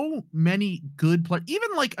 so many good players. Even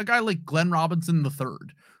like a guy like Glenn Robinson III,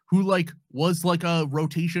 who like was like a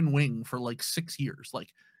rotation wing for like 6 years.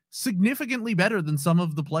 Like, significantly better than some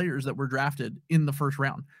of the players that were drafted in the first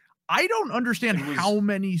round. I don't understand how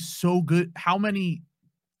many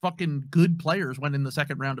fucking good players went in the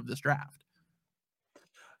second round of this draft.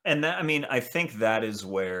 And that, I mean, I think that is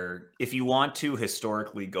where, if you want to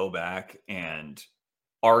historically go back and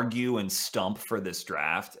argue and stump for this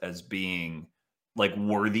draft as being like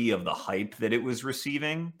worthy of the hype that it was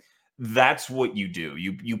receiving, that's what you do.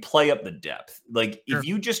 You play up the depth. Like, Sure. if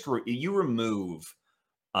you just you remove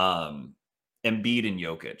Embiid and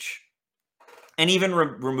Jokic, and even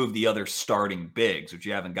remove the other starting bigs, which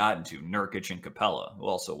you haven't gotten to, Nurkic and Capella, who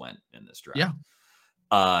also went in this draft.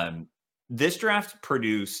 Yeah. This draft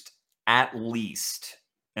produced at least,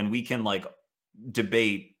 and we can like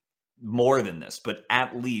debate more than this, but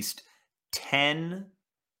at least 10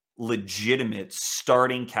 legitimate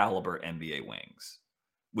starting caliber NBA wings,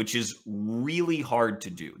 which is really hard to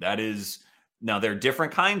do. That is, now there are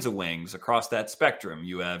different kinds of wings across that spectrum.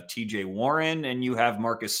 You have TJ Warren and you have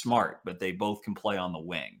Marcus Smart, but they both can play on the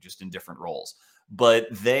wing, just in different roles.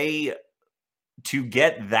 But to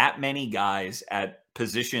get that many guys at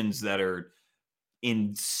positions that are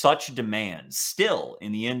in such demand still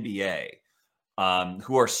in the NBA,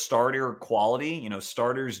 who are starter quality,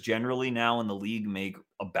 starters generally now in the league make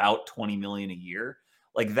about $20 million a year.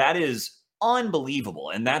 Like, that is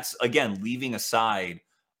unbelievable. And that's, again, leaving aside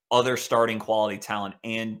other starting quality talent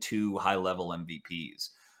and 2 high-level MVPs.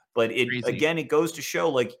 But it goes to show,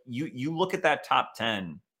 like, you look at that top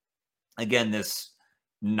 10, again, this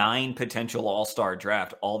 9 potential all-star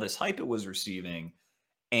draft, all this hype it was receiving,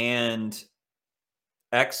 and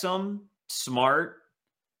Exum, Smart,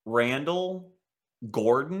 Randall,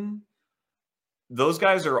 Gordon, those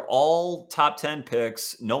guys are all top 10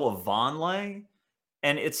 picks. Noah Vonleh.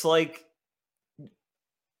 And it's like,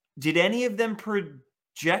 did any of them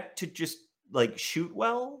project to just like shoot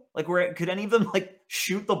well? Like, could any of them like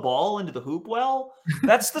shoot the ball into the hoop well?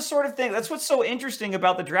 That's the sort of thing. That's what's so interesting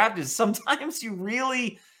about the draft, is sometimes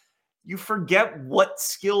you forget what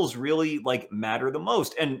skills really like matter the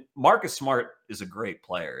most. And Marcus Smart is a great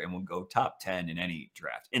player and will go top 10 in any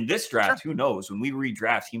draft. In this draft, Who knows? When we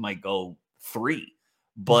redraft, he might go 3.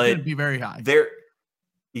 But he's going to be very high.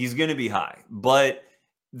 He's going to be high. But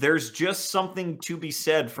there's just something to be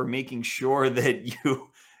said for making sure that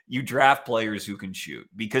you draft players who can shoot.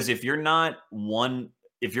 Because if you're not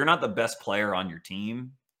the best player on your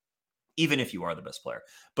team, even if you are the best player,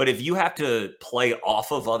 but if you have to play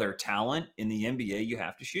off of other talent in the NBA, you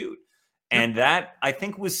have to shoot. And that, I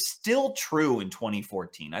think, was still true in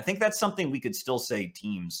 2014. I think that's something we could still say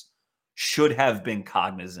teams should have been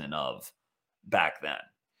cognizant of back then.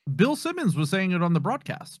 Bill Simmons was saying it on the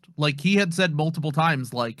broadcast. Like, he had said multiple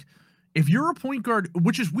times, like, if you're a point guard,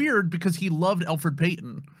 which is weird because he loved Elfrid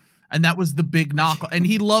Payton, and that was the big knock, and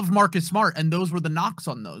he loved Marcus Smart, and those were the knocks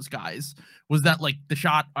on those guys, was that like the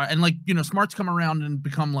shot, and like, Smart's come around and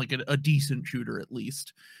become like a decent shooter, at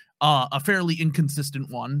least, a fairly inconsistent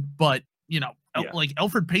one, but like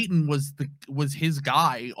Elfrid Payton was his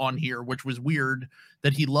guy on here, which was weird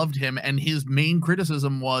that he loved him. And his main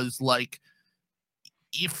criticism was like,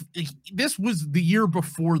 if this was the year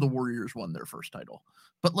before the Warriors won their first title,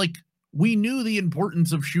 but like, we knew the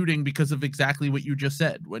importance of shooting because of exactly what you just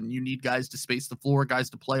said. When you need guys to space the floor, guys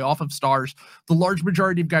to play off of stars, the large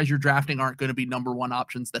majority of guys you're drafting aren't going to be number 1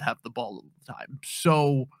 options that have the ball all the time.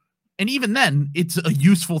 So, and even then, it's a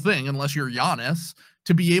useful thing unless you're Giannis,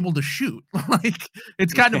 to be able to shoot. Like,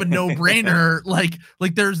 it's kind of a no-brainer.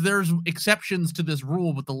 Like there's exceptions to this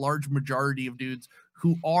rule, but the large majority of dudes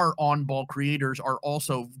who are on-ball creators are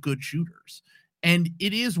also good shooters. And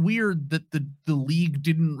it is weird that the league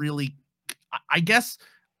didn't really, I guess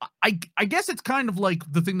it's kind of like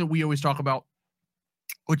the thing that we always talk about,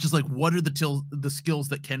 which is like, what are the skills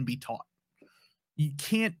that can be taught? You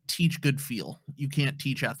can't teach good feel. You can't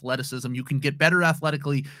teach athleticism. You can get better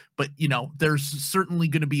athletically, but there's certainly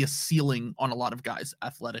going to be a ceiling on a lot of guys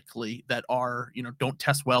athletically that are, don't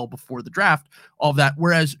test well before the draft, all of that.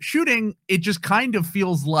 Whereas shooting, it just kind of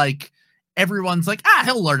feels like everyone's like,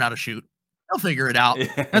 he'll learn how to shoot. He'll figure it out.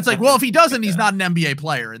 And it's like, well, if he doesn't, he's not an NBA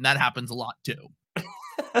player. And that happens a lot too.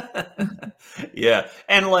 Yeah.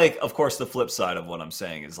 And like, of course, the flip side of what I'm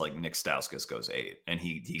saying is like Nick Stauskas goes 8 and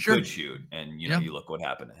he Sure. could shoot. And you look what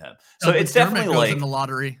happened to him. So Doug it's McDermott definitely goes like in the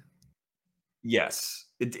lottery. Yes.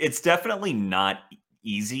 It's definitely not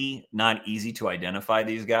easy to identify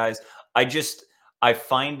these guys. I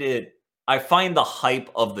find the hype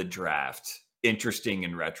of the draft interesting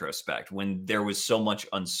in retrospect when there was so much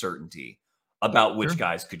uncertainty about which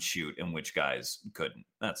guys could shoot and which guys couldn't.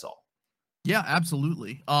 That's all. Yeah,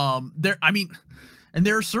 absolutely. There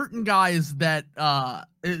are certain guys that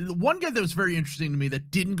one guy that was very interesting to me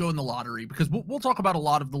that didn't go in the lottery, because we'll talk about a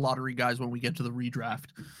lot of the lottery guys when we get to the redraft.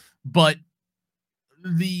 But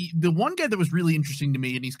the one guy that was really interesting to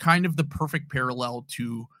me, and he's kind of the perfect parallel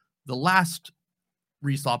to the last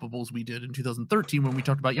Reslopables we did in 2013 when we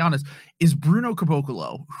talked about Giannis, is Bruno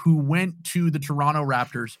Caboclo, who went to the Toronto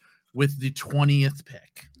Raptors with the 20th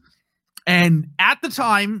pick. And at the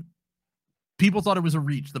time, people thought it was a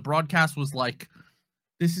reach. The broadcast was like,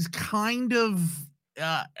 this is kind of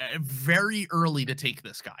very early to take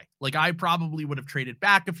this guy. Like, I probably would have traded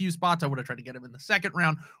back a few spots. I would have tried to get him in the second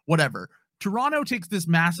round, whatever. Toronto takes this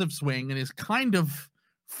massive swing and is kind of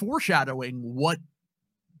foreshadowing what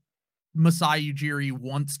Masai Ujiri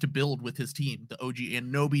wants to build with his team. The OG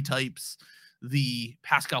Anunoby types, the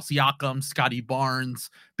Pascal Siakam, Scotty Barnes,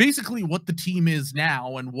 basically what the team is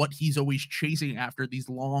now and what he's always chasing after, these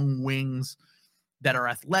long wings that are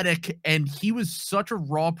athletic. And he was such a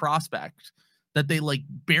raw prospect that they like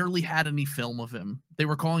barely had any film of him. They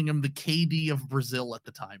were calling him the KD of Brazil at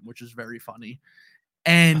the time, which is very funny.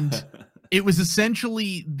 And it was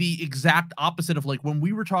essentially the exact opposite of like when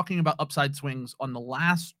we were talking about upside swings on the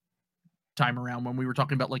last time around, when we were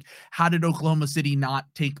talking about like, how did Oklahoma City not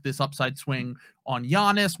take this upside swing on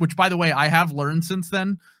Giannis, which by the way, I have learned since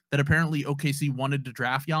then that apparently OKC wanted to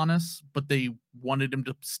draft Giannis, but they wanted him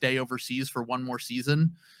to stay overseas for one more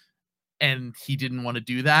season, and he didn't want to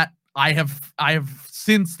do that. I have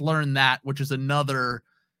since learned that, which is another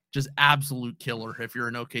just absolute killer if you're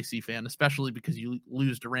an OKC fan, especially because you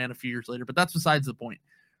lose Durant a few years later. But that's besides the point.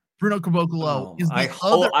 Bruno Caboclo is I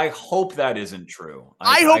hope that isn't true.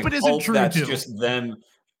 I hope it isn't true that's too. Just them.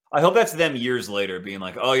 I hope that's them years later being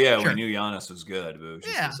like, oh yeah, Sure. we knew Giannis was good, but it was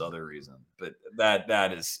just this other reason. But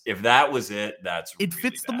that is, if that was it, it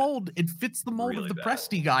fits the mold. It fits the mold really of the bad.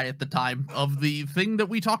 Presti guy at the time, of the thing that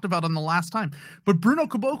we talked about on the last time. But Bruno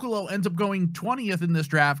Caboclo ends up going 20th in this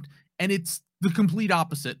draft, and it's the complete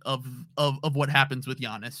opposite of what happens with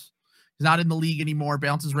Giannis. He's not in the league anymore,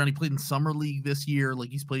 bounces around. He played in Summer League this year. Like,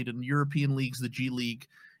 he's played in European leagues, the G League.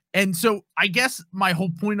 And so I guess my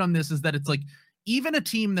whole point on this is that it's like, even a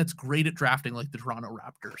team that's great at drafting, like the Toronto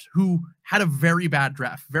Raptors, who had a very bad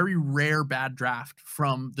draft, very rare bad draft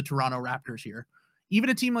from the Toronto Raptors here, even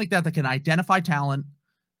a team like that can identify talent,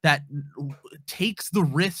 that takes the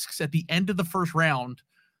risks at the end of the first round,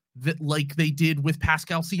 that like they did with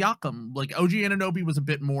Pascal Siakam. Like, OG Anunoby was a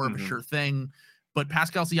bit more of a sure thing, but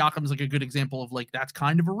Pascal Siakam is like a good example of like, that's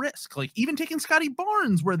kind of a risk. Like, even taking Scotty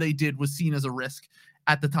Barnes where they did was seen as a risk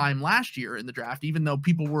at the time last year in the draft, even though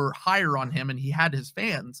people were higher on him and he had his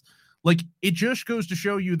fans. Like, it just goes to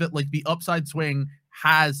show you that like the upside swing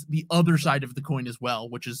has the other side of the coin as well,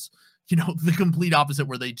 which is, the complete opposite,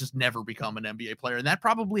 where they just never become an NBA player. And that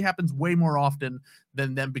probably happens way more often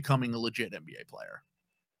than them becoming a legit NBA player.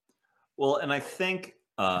 Well, and I think,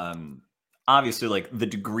 obviously, like, the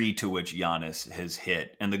degree to which Giannis has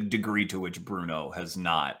hit and the degree to which Bruno has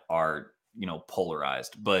not are,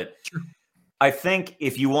 polarized. But sure. I think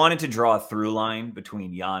if you wanted to draw a through line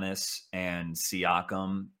between Giannis and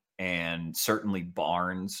Siakam, and certainly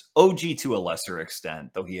Barnes, OG to a lesser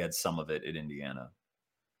extent, though he had some of it at Indiana,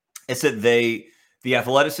 it's that the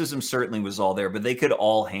athleticism certainly was all there, but they could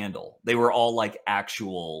all handle. They were all like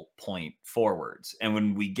actual point forwards. And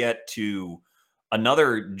when we get to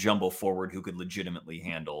another jumbo forward who could legitimately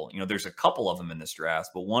handle, there's a couple of them in this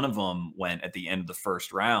draft, but one of them went at the end of the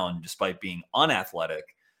first round, despite being unathletic,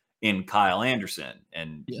 in Kyle Anderson,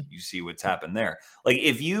 and Yeah. you see what's happened there. Like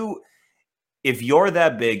if you're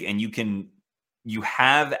that big and you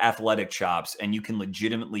have athletic chops and you can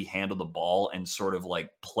legitimately handle the ball and sort of like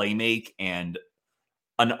play make, and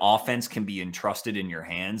an offense can be entrusted in your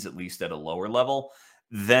hands, at least at a lower level,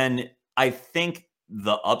 then I think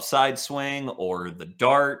the upside swing or the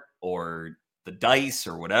dart or the dice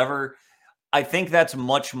or whatever, I think that's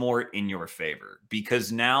much more in your favor,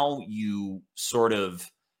 because now you're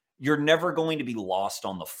never going to be lost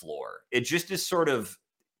on the floor. It just is sort of,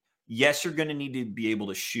 yes, you're going to need to be able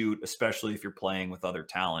to shoot, especially if you're playing with other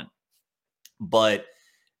talent, but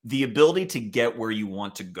the ability to get where you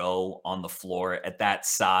want to go on the floor at that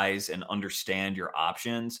size and understand your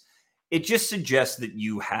options, it just suggests that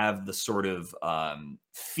you have the sort of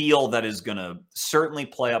feel that is going to certainly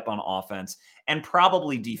play up on offense and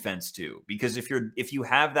probably defense too. Because if you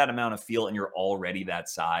have that amount of feel and you're already that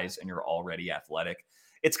size and you're already athletic,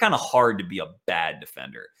 it's kind of hard to be a bad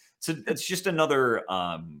defender. So it's just another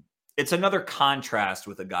it's another contrast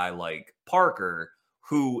with a guy like Parker,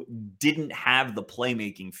 who didn't have the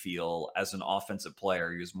playmaking feel as an offensive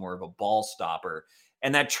player. He was more of a ball stopper.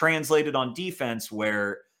 And that translated on defense,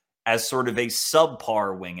 where as sort of a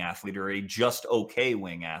subpar wing athlete or a just okay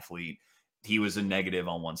wing athlete, he was a negative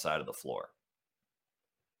on one side of the floor.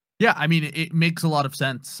 Yeah, I mean, it makes a lot of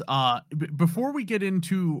sense. Before we get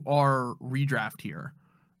into our redraft here,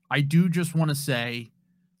 I do just want to say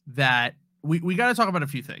that we got to talk about a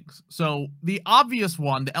few things. So the obvious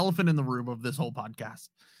one, the elephant in the room of this whole podcast,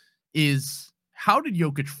 is how did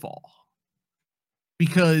Jokic fall?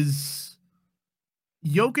 Because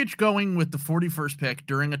Jokic going with the 41st pick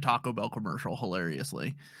during a Taco Bell commercial,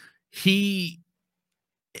 hilariously,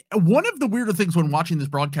 one of the weirder things when watching this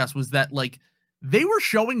broadcast was that like they were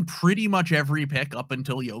showing pretty much every pick up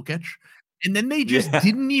until Jokic, and then they just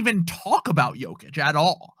didn't even talk about Jokic at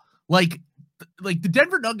all. Like the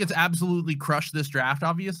Denver Nuggets absolutely crushed this draft.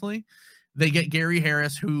 Obviously, they get Gary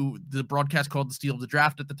Harris, who the broadcast called the steal of the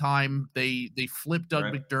draft at the time. They flipped Doug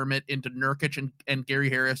McDermott into Nurkic and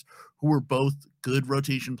Gary Harris, who were both good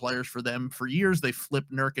rotation players for them for years. They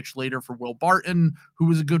flipped Nurkic later for Will Barton, who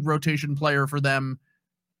was a good rotation player for them.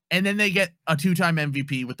 And then they get a 2-time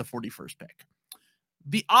MVP with the 41st pick.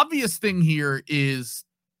 The obvious thing here is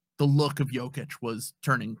the look of Jokic was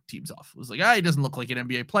turning teams off. It was like, he doesn't look like an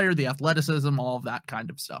NBA player, the athleticism, all of that kind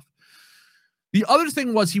of stuff. The other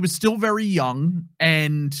thing was he was still very young,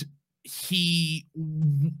 and he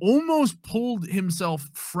almost pulled himself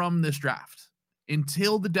from this draft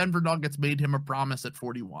until the Denver Nuggets made him a promise at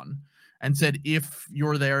 41 and said, if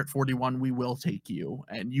you're there at 41, we will take you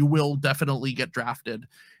and you will definitely get drafted.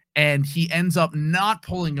 And he ends up not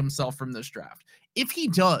pulling himself from this draft. If he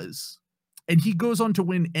does, and he goes on to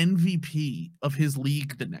win MVP of his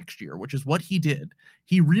league the next year, which is what he did,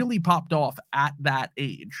 he really popped off at that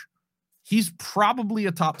age. He's probably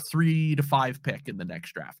a top 3 to 5 pick in the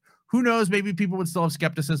next draft. Who knows? Maybe people would still have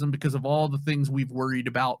skepticism because of all the things we've worried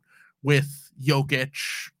about with Jokic,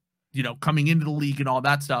 coming into the league and all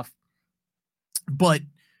that stuff. But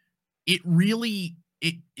it really,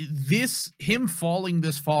 him falling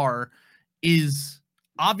this far is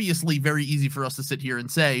obviously very easy for us to sit here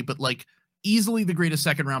and say, but like easily the greatest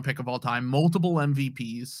second round pick of all time, multiple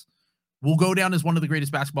MVPs, will go down as one of the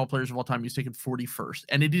greatest basketball players of all time. He's taken 41st.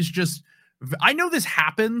 And it is just, I know this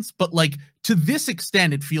happens, but like to this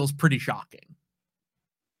extent, it feels pretty shocking.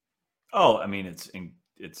 Oh, I mean, it's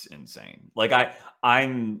insane. Like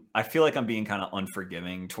I feel like I'm being kind of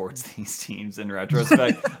unforgiving towards these teams in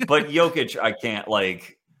retrospect, but Jokic, I can't,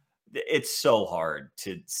 like, it's so hard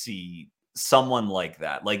to see someone like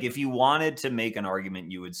that. Like if you wanted to make an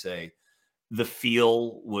argument, you would say the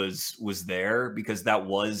feel was there because that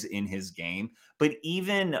was in his game. But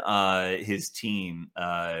even his team,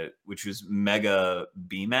 which was Mega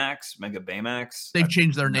Baymax. They've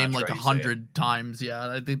changed their name like 100 times. Yeah,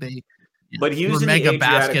 I think they. But he was in Mega the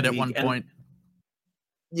Basket at one point.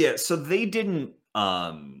 Yeah, so they didn't.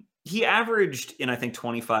 He averaged in, I think,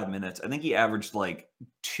 25 minutes. I think he averaged like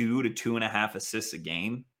 2 to 2.5 assists a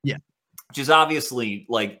game. Yeah. Which is obviously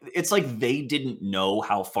like, it's like they didn't know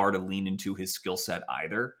how far to lean into his skill set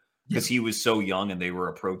either, because he was so young and they were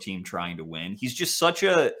a pro team trying to win. He's just such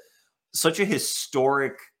a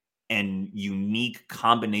historic and unique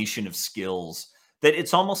combination of skills that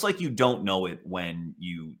it's almost like you don't know it when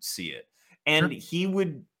you see it. And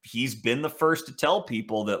he's been the first to tell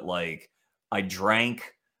people that, like, I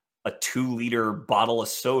drank a 2-liter bottle of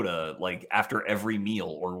soda like after every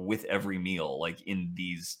meal or with every meal, like in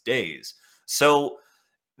these days. So,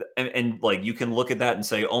 and like, you can look at that and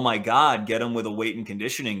say, oh my God, get him with a weight and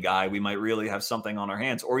conditioning guy. We might really have something on our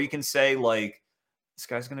hands. Or you can say, like, this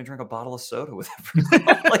guy's going to drink a bottle of soda with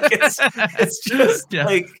everyone. Like it's just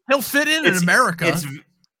like he'll fit in America.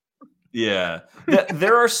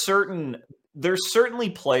 There's certainly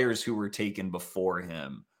players who were taken before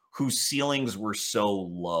him whose ceilings were so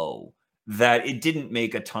low that it didn't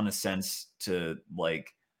make a ton of sense to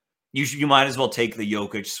like. You might as well take the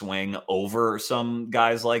Jokic swing over some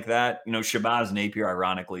guys like that. You know, Shabazz Napier,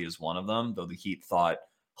 ironically, is one of them, though the Heat thought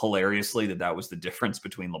hilariously that was the difference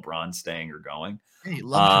between LeBron staying or going. Hey,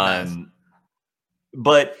 love Shabazz.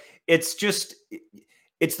 But it's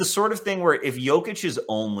the sort of thing where if Jokic is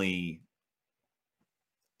only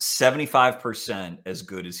 75% as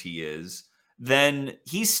good as he is, then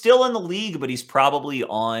he's still in the league, but he's probably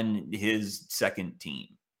on his second team.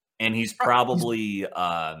 And he's probably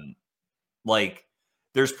like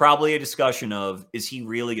there's probably a discussion of, is he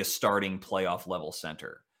really a starting playoff level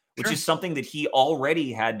center, which is something that he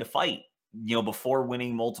already had to fight, you know, before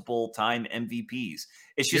winning multiple time MVPs.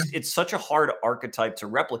 It's just, it's such a hard archetype to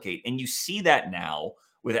replicate. And you see that now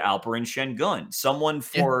with Alperen Şengün, someone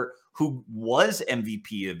who was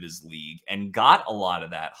MVP of his league and got a lot of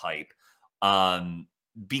that hype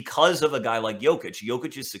because of a guy like Jokic.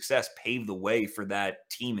 Jokic's success paved the way for that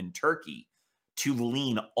team in Turkey to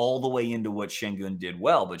lean all the way into what Şengün did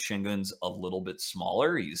well. But Şengün's a little bit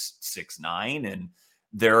smaller. He's 6'9", and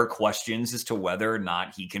there are questions as to whether or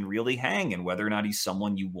not he can really hang and whether or not he's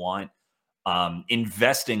someone you want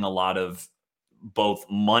investing a lot of both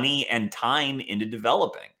money and time into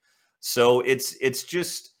developing. So it's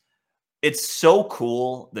so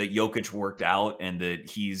cool that Jokic worked out and that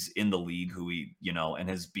he's in the league who he, you know, and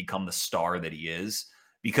has become the star that he is,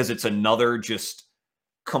 because it's another just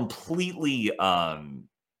completely, I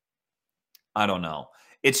don't know.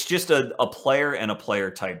 It's just a player and a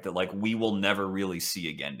player type that like we will never really see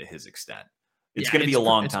again to his extent. It's going to be a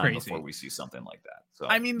long time before we see something like that. So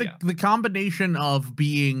I mean, the combination of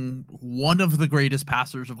being one of the greatest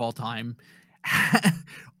passers of all time,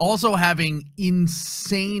 also having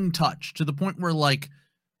insane touch to the point where like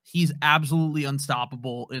he's absolutely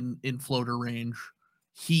unstoppable in floater range.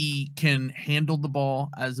 He can handle the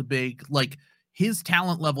ball as a big, like his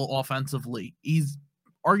talent level offensively, he's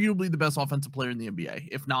arguably the best offensive player in the NBA.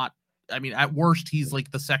 If not, I mean, at worst, he's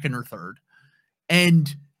like the second or third.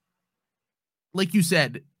 And like you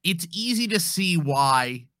said, it's easy to see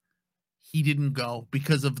why he didn't go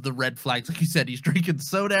because of the red flags. Like you said, he's drinking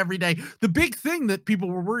soda every day. The big thing that people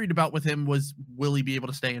were worried about with him was, will he be able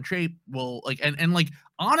to stay in shape? Will like, and like,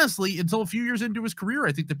 honestly, until a few years into his career,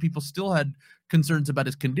 I think that people still had concerns about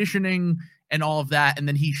his conditioning and all of that. And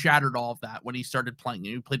then he shattered all of that when he started playing.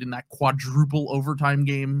 He played in that quadruple overtime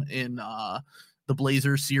game in the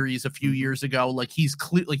Blazers series a few years ago. Like he's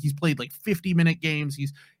played like 50-minute games.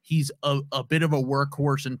 He's a bit of a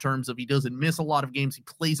workhorse in terms of he doesn't miss a lot of games. He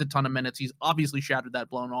plays a ton of minutes. He's obviously shattered that,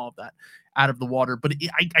 blown all of that out of the water. But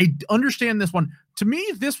I understand this one. To me,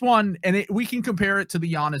 this one, and we can compare it to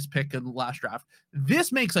the Giannis pick in the last draft.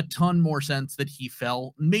 This makes a ton more sense that he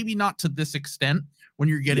fell. Maybe not to this extent when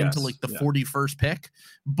you're getting to like the 41st pick,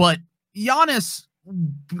 but Giannis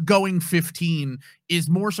going 15 is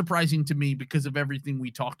more surprising to me because of everything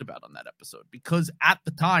we talked about on that episode. Because at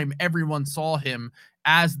the time, everyone saw him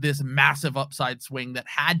as this massive upside swing that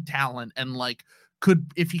had talent and like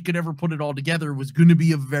could, if he could ever put it all together, was going to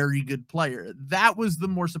be a very good player. That was the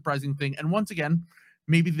more surprising thing. And once again,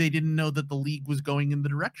 maybe they didn't know that the league was going in the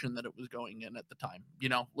direction that it was going in at the time. You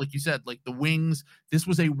know, like you said, like the wings, this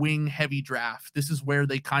was a wing heavy draft. This is where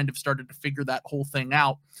they kind of started to figure that whole thing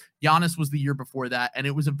out. Giannis was the year before that, and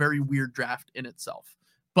it was a very weird draft in itself.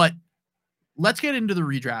 But let's get into the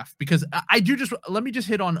redraft, because let me just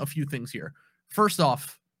hit on a few things here. First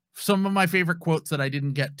off, some of my favorite quotes that I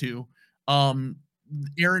didn't get to,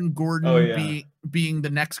 Aaron Gordon being the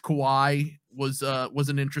next Kawhi was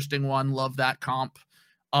an interesting one. Love that comp.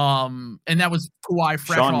 And that was Kawhi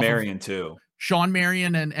fresh Sean Marion too. Sean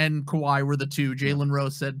Marion and Kawhi were the two. Jalen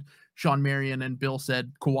Rose said Sean Marion and Bill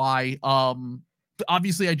said Kawhi.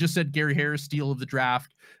 Obviously I just said Gary Harris steal of the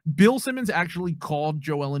draft. Bill Simmons actually called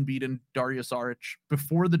Joel Embiid and Dario Saric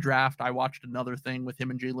before the draft. I watched another thing with him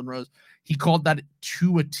and Jalen Rose. He called that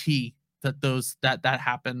to a T that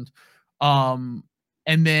happened. And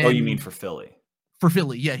then, oh, you mean for Philly? For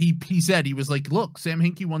Philly, yeah. He said, he was like, look, Sam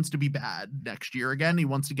Hinkie wants to be bad next year again. He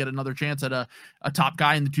wants to get another chance at a top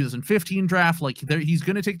guy in the 2015 draft. Like he's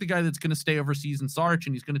going to take the guy that's going to stay overseas in Saric,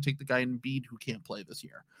 and he's going to take the guy in Embiid who can't play this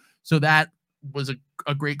year. So that was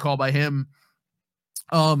a great call by him.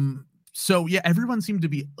 So yeah, everyone seemed to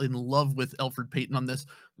be in love with Elfrid Payton on this.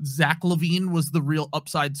 Zach LaVine was the real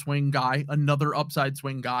upside swing guy, another upside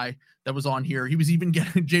swing guy that was on here. He was even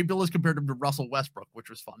getting Jay Billis compared him to Russell Westbrook, which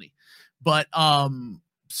was funny. But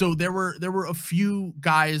so there were a few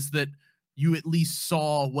guys that you at least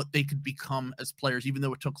saw what they could become as players, even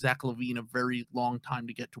though it took Zach LaVine a very long time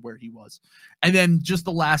to get to where he was. And then just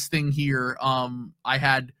the last thing here, I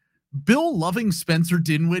had Bill loving Spencer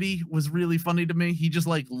Dinwiddie was really funny to me. He just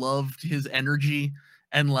like loved his energy,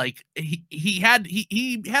 and like he had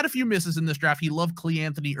a few misses in this draft. He loved Cle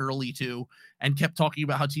Anthony early too, and kept talking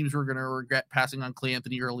about how teams were going to regret passing on Cle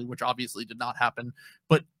Anthony early, which obviously did not happen.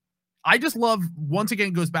 But I just love, once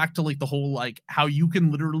again, goes back to like the whole, like how you can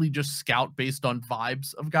literally just scout based on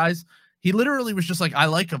vibes of guys. He literally was just like, I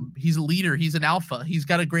like him. He's a leader. He's an alpha. He's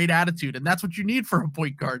got a great attitude. And that's what you need for a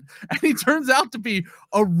point guard. And he turns out to be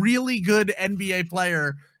a really good NBA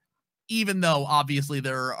player, even though obviously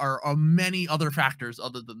there are many other factors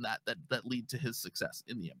other than that lead to his success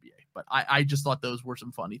in the NBA. But I just thought those were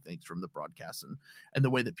some funny things from the broadcast and the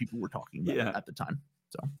way that people were talking about it at the time.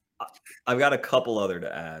 So I've got a couple others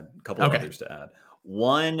to add.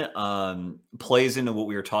 One plays into what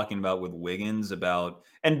we were talking about with Wiggins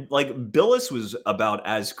and like Billis was about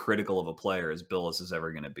as critical of a player as Billis is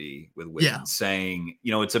ever going to be with Wiggins, saying,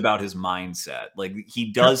 it's about his mindset. Like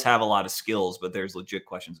he does have a lot of skills, but there's legit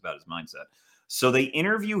questions about his mindset. So they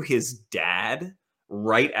interview his dad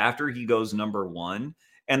right after he goes number one.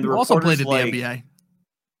 And the reporter's also played in like, the NBA.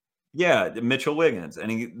 Yeah, Mitchell Wiggins.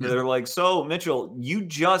 And they're like, so Mitchell, you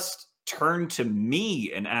just turned to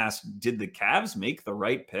me and asked, did the Cavs make the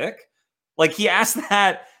right pick? Like he asked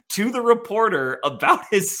that to the reporter about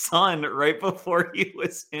his son right before he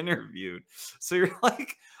was interviewed. So you're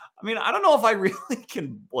like, I mean, I don't know if I really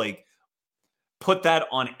can like put that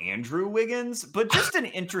on Andrew Wiggins, but just an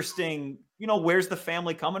interesting, where's the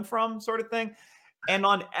family coming from sort of thing. And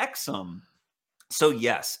on Exum, so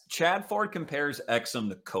yes, Chad Ford compares Exum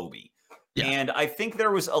to Kobe. Yeah. And I think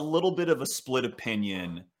there was a little bit of a split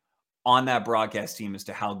opinion on that broadcast team as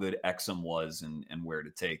to how good Exum was and where to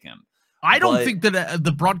take him. I don't think that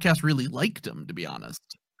the broadcast really liked him, to be honest.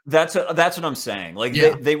 That's what I'm saying. Like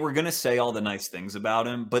they were going to say all the nice things about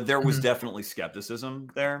him, but there was definitely skepticism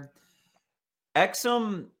there.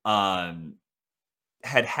 Exum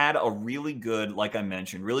had a really good, like I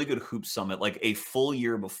mentioned, really good hoop summit, like a full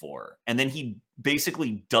year before. And then he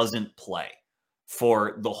basically doesn't play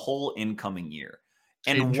for the whole incoming year.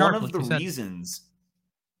 And one of the reasons,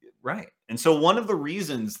 right. And so one of the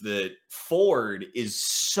reasons that Ford is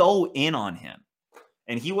so in on him,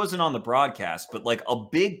 and he wasn't on the broadcast, but like a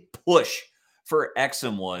big push for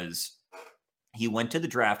Exum was he went to the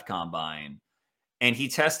draft combine and he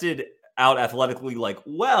tested out athletically, like,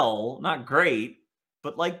 well, not great,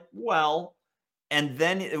 but like, well, and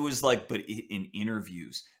then it was like, but in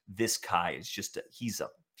interviews, this guy is just he's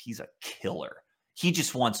a killer. He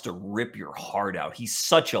just wants to rip your heart out. He's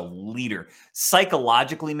such a leader.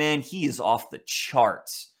 Psychologically, man, he is off the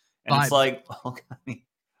charts. And it's like, okay, I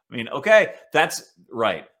mean, okay, that's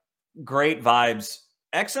right. Great vibes.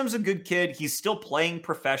 Exum's a good kid. He's still playing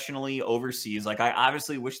professionally overseas. Like, I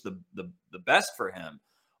obviously wish the best for him.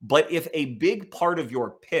 But if a big part of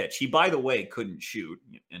your pitch, he, by the way, couldn't shoot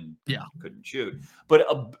and couldn't shoot. But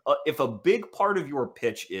if a big part of your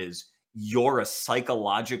pitch is you're a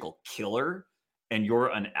psychological killer and you're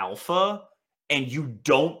an alpha and you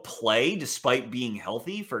don't play despite being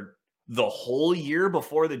healthy for the whole year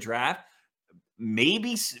before the draft,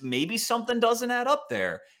 maybe something doesn't add up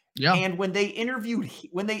there. Yeah. And when they interviewed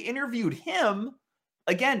him,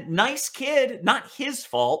 again, nice kid, not his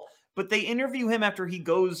fault, but they interview him after he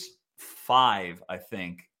goes 5, I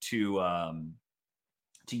think, to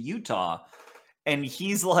Utah. And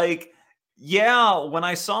he's like, yeah, when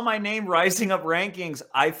I saw my name rising up rankings,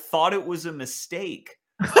 I thought it was a mistake.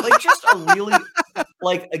 Like, just a really,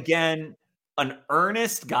 like, again, an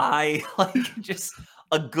earnest guy, like, just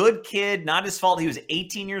a good kid, not his fault. He was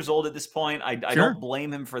 18 years old at this point. I don't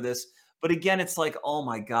blame him for this. But again, it's like, oh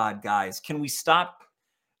my God, guys, can we stop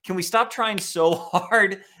trying so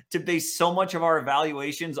hard to base so much of our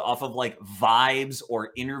evaluations off of like vibes or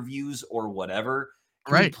interviews or whatever?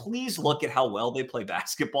 Can we please look at how well they play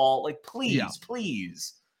basketball? Like, please. Yeah.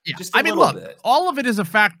 Just a little bit. All of it is a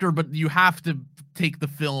factor, but you have to take the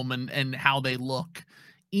film and how they look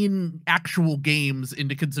in actual games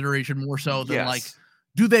into consideration more so than like,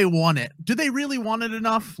 do they want it? Do they really want it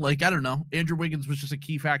enough? Like, I don't know. Andrew Wiggins was just a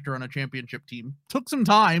key factor on a championship team. Took some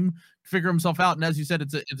time to figure himself out. And as you said,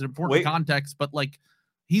 it's an important context, but like,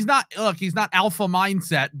 he's not alpha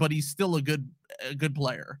mindset, but he's still a good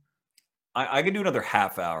player. I could do another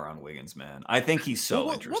half hour on Wiggins, man. I think he's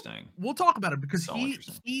so interesting. We'll talk about it because So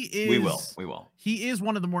he is. We will. He is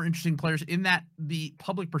one of the more interesting players in that the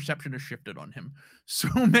public perception has shifted on him so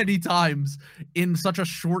many times in such a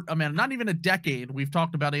short amount, not even a decade. We've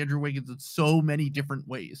talked about Andrew Wiggins in so many different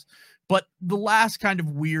ways, but the last kind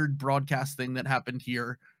of weird broadcast thing that happened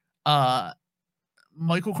here,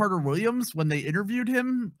 Michael Carter Williams, when they interviewed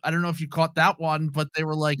him, I don't know if you caught that one, but they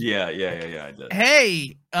were like, yeah, I did.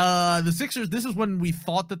 Hey, the Sixers, this is when we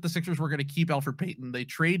thought that the Sixers were going to keep Elfrid Payton. They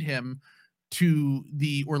trade him to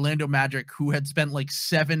the Orlando Magic, who had spent like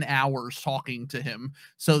 7 hours talking to him.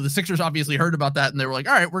 So the Sixers obviously heard about that and they were like,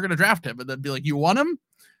 all right, we're going to draft him. And then be like, you want him?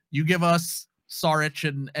 You give us Saric,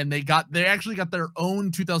 and they actually got their own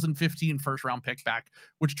 2015 first round pick back,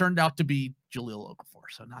 which turned out to be Jahlil Okafor,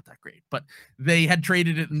 so not that great. But they had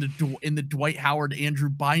traded it in the Dwight Howard Andrew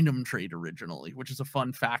Bynum trade originally, which is a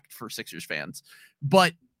fun fact for Sixers fans.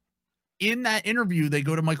 But in that interview, they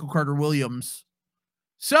go to Michael Carter Williams.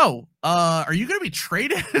 So, are you going to be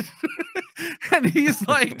traded? And he's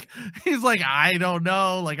like, I don't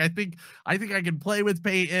know. Like, I think I can play with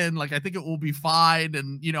Peyton. Like, I think it will be fine.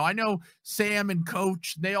 And, I know Sam and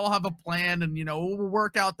Coach, they all have a plan and, we'll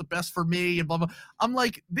work out the best for me and blah, blah. I'm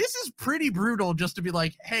like, this is pretty brutal just to be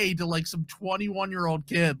like, hey, to like some 21-year-old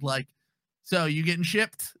kid, like, so you getting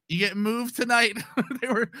shipped? You getting moved tonight?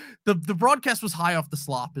 The broadcast was high off the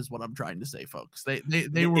slop, is what I'm trying to say, folks. They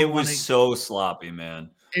were. It was so sloppy, man.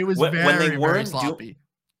 It was very sloppy.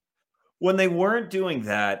 When they weren't doing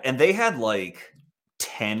that, and they had like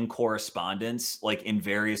 10 correspondents, like in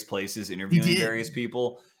various places, interviewing various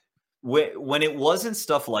people. When it wasn't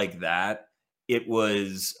stuff like that, it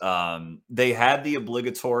was they had the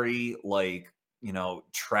obligatory like,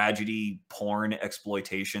 tragedy porn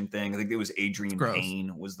exploitation thing. I think it was Adrian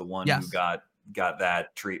Payne was the one who got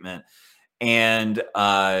that treatment. And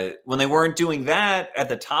when they weren't doing that at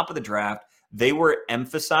the top of the draft, they were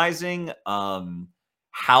emphasizing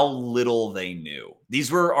how little they knew.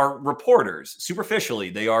 These were our reporters. Superficially,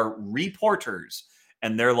 they are reporters.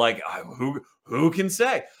 And they're like, who can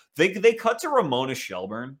say? They cut to Ramona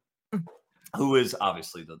Shelburne, who is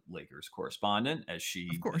obviously the Lakers correspondent, as she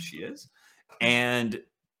is. And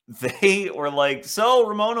they were like, so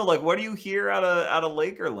Ramona, like, what do you hear out of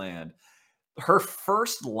Lakerland? Her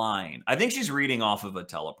first line, I think she's reading off of a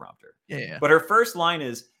teleprompter. Yeah. But her first line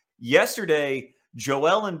is, yesterday,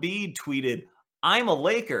 Joel Embiid tweeted, I'm a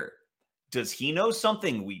Laker. Does he know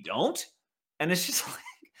something we don't? And it's just like,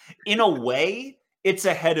 in a way, it's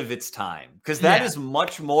ahead of its time. Because that is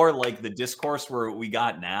much more like the discourse where we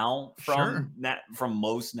got now from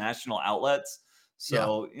most national outlets.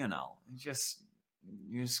 So, you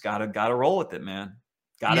just gotta roll with it, man.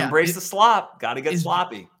 Gotta embrace the slop. Gotta get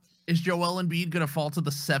sloppy. Is Joel Embiid gonna fall to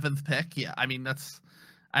the 7th pick? Yeah, I mean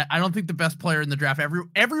I don't think the best player in the draft.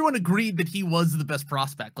 Everyone agreed that he was the best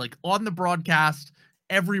prospect. Like on the broadcast,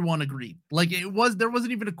 everyone agreed. Like there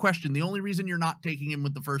wasn't even a question. The only reason you're not taking him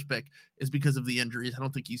with the first pick is because of the injuries. I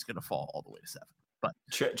don't think he's gonna fall all the way to 7. But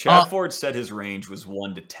Chad Ford said his range was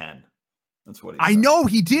 1 to 10. That's what he said. I know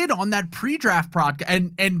he did on that pre-draft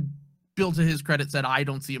podcast, and Bill, to his credit, said, I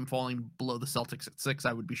don't see him falling below the Celtics at 6.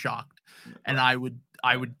 I would be shocked. And I would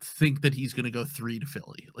think that he's going to go 3 to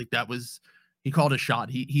Philly. Like he called a shot.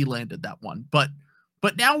 He landed that one. But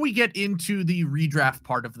now we get into the redraft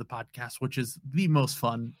part of the podcast, which is the most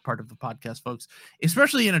fun part of the podcast, folks,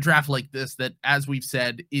 especially in a draft like this, that, as we've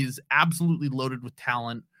said, is absolutely loaded with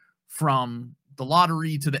talent from the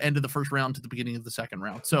lottery to the end of the first round to the beginning of the second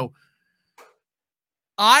round. So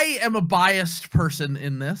I am a biased person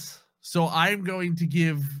in this. So I'm going to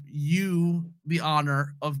give you the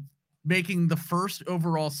honor of making the first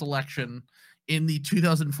overall selection in the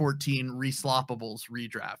 2014 Reslopables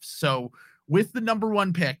redraft. So with the number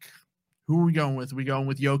 1 pick, who are we going with? Are we going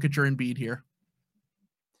with Jokic or Embiid here?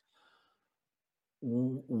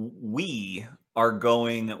 We are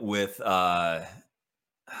going with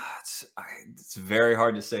it's very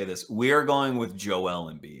hard to say this. We are going with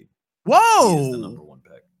Joel Embiid. Whoa! He is the number 1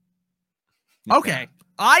 pick. Okay.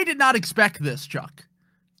 I did not expect this, Chuck.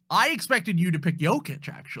 I expected you to pick Jokic,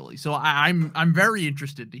 actually. So I'm very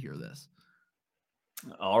interested to hear this.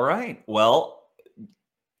 All right. Well,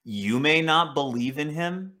 you may not believe in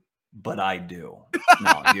him, but I do.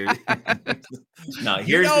 No,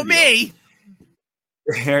 here's the me.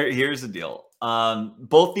 Here's the deal.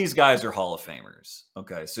 Both these guys are Hall of Famers.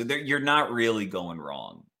 Okay, so you're not really going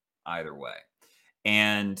wrong either way.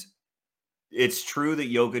 And it's true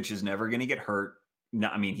that Jokic is never going to get hurt. No,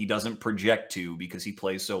 I mean, he doesn't project to, because he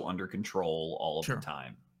plays so under control all of the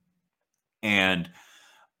time. And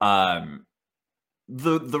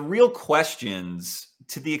the real questions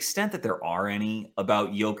to the extent that there are any,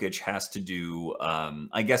 about Jokic has to do,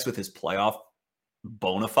 I guess, with his playoff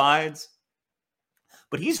bona fides.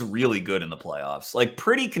 But he's really good in the playoffs. Like,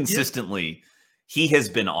 pretty consistently, he has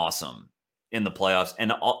been awesome in the playoffs.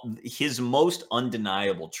 And his most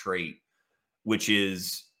undeniable trait, which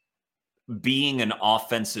is being an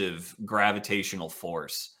offensive gravitational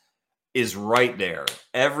force, is right there.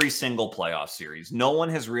 Every single playoff series. No one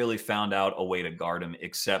has really found out a way to guard him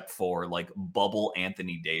except for like bubble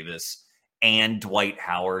Anthony Davis and Dwight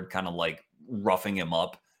Howard kind of like roughing him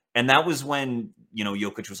up. And that was when,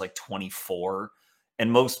 Jokic was like 24.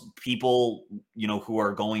 And most people, who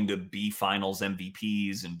are going to be finals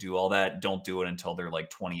MVPs and do all that don't do it until they're like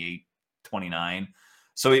 28, 29.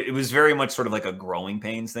 So it was very much sort of like a growing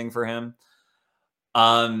pains thing for him.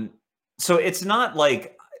 So it's not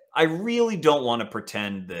like, I really don't want to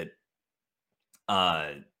pretend that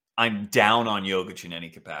I'm down on Jokic in any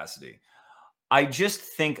capacity. I just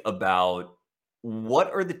think about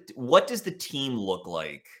what does the team look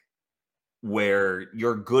like where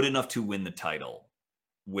you're good enough to win the title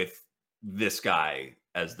with this guy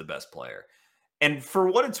as the best player. And for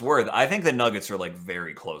what it's worth, I think the Nuggets are like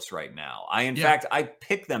very close right now. In fact, I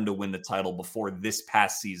picked them to win the title before this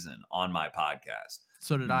past season on my podcast.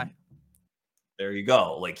 So did I. There you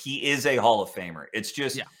go. Like, he is a Hall of Famer. It's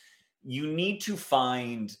just, you need to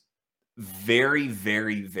find very,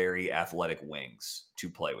 very, very athletic wings to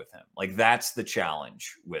play with him. Like, that's the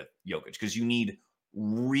challenge with Jokic, because you need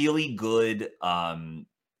really good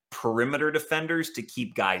perimeter defenders to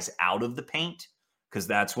keep guys out of the paint, because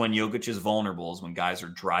that's when Jokic is vulnerable, is when guys are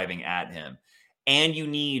driving at him. And you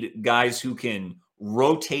need guys who can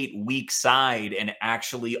rotate weak side and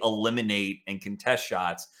actually eliminate and contest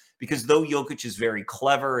shots. Because though Jokic is very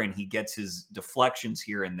clever and he gets his deflections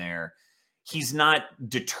here and there, he's not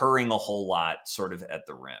deterring a whole lot sort of at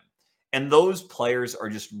the rim. And those players are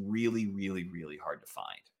just really, really, really hard to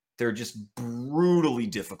find. They're just brutally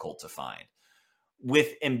difficult to find.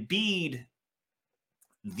 With Embiid,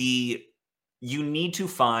 you need to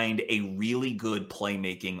find a really good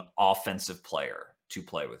playmaking offensive player to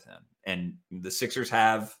play with him. And the Sixers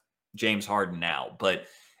have James Harden now, but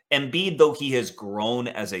Embiid, though he has grown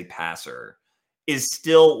as a passer, is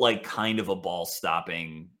still like kind of a ball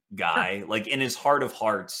stopping guy. Sure. Like, in his heart of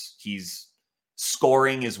hearts,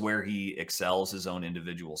 scoring is where he excels, his own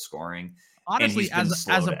individual scoring. Honestly,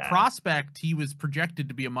 as a prospect, he was projected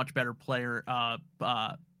to be a much better player,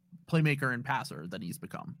 playmaker and passer than he's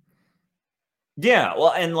become. Yeah,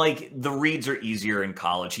 well, and like the reads are easier in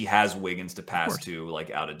college. He has Wiggins to pass to,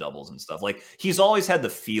 like out of doubles and stuff. Like, he's always had the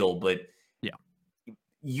feel, but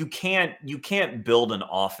you can't build an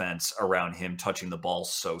offense around him touching the ball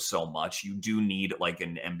so much. You do need like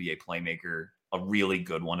an NBA playmaker, a really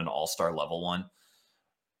good one, an all-star level one.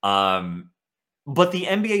 But the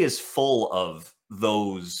NBA is full of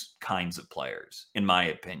those kinds of players, in my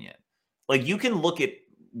opinion. Like, you can look at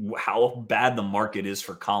how bad the market is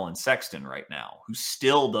for Colin Sexton right now, who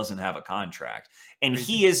still doesn't have a contract. And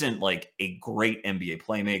he isn't like a great NBA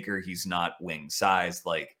playmaker. He's not wing sized.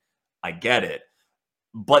 Like, I get it.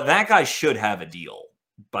 But that guy should have a deal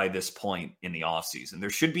by this point in the offseason. There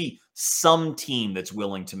should be some team that's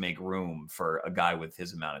willing to make room for a guy with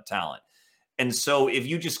his amount of talent. And so if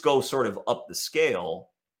you just go sort of up the scale,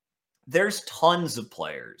 there's tons of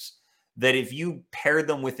players that if you pair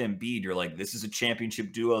them with Embiid, you're like, this is a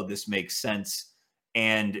championship duo. This makes sense.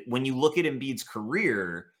 And when you look at Embiid's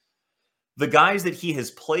career, the guys that he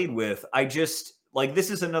has played with, like, this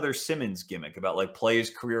is another Simmons gimmick about like play his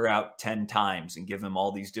career out 10 times and give him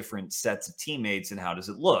all these different sets of teammates. And how does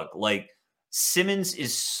it look? Like, Simmons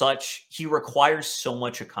he requires so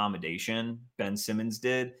much accommodation. Ben Simmons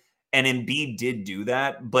did. And Embiid did do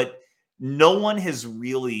that. But no one has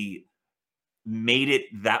really made it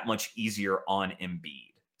that much easier on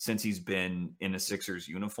Embiid since he's been in a Sixers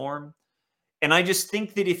uniform. And I just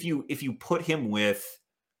think that if you put him with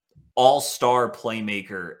all-star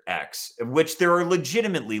playmaker X, which there are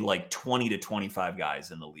legitimately like 20 to 25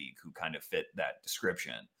 guys in the league who kind of fit that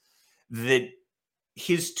description, that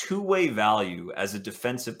his two-way value as a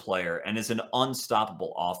defensive player and as an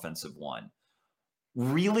unstoppable offensive one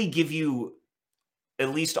really give you,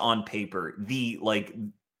 at least on paper, the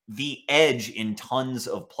edge in tons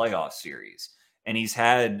of playoff series. And he's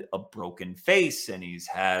had a broken face and he's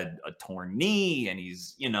had a torn knee and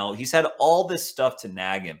he's had all this stuff to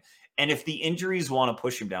nag him. And if the injuries want to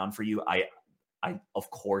push him down for you, I of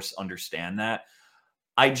course understand that.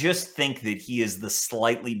 I just think that he is the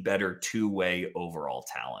slightly better two-way overall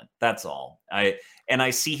talent. That's all. I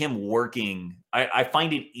see him working. I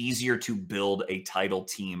find it easier to build a title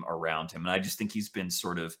team around him. And I just think he's been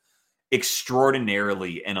sort of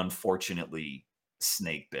extraordinarily and unfortunately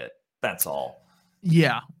snake bit. That's all.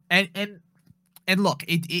 Yeah. And look,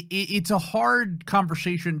 it's a hard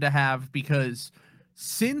conversation to have because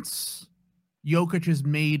since Jokic has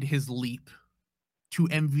made his leap to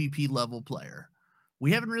MVP level player,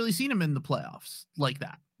 we haven't really seen him in the playoffs like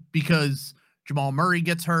that because Jamal Murray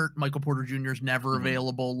gets hurt. Michael Porter Jr. is never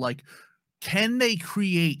available. Like, can they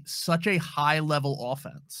create such a high level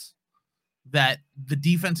offense that the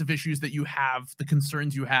defensive issues that you have, the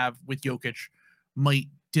concerns you have with Jokic might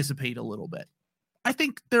dissipate a little bit? I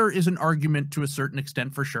think there is an argument to a certain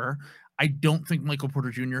extent for sure. I don't think Michael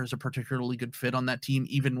Porter Jr. is a particularly good fit on that team,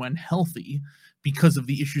 even when healthy, because of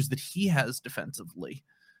the issues that he has defensively.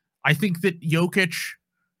 I think that Jokic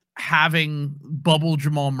having bubble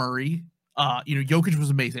Jamal Murray, Jokic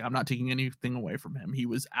was amazing. I'm not taking anything away from him. He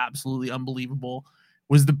was absolutely unbelievable.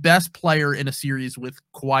 Was the best player in a series with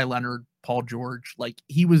Kawhi Leonard, Paul George. Like,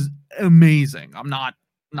 he was amazing. I'm not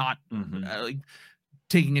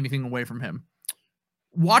taking anything away from him.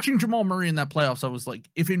 Watching Jamal Murray in that playoffs, I was like,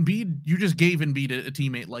 if Embiid, you just gave Embiid a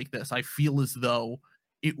teammate like this, I feel as though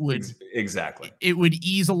it would it would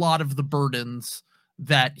ease a lot of the burdens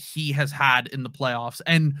that he has had in the playoffs.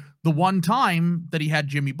 And the one time that he had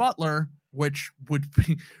Jimmy Butler, which would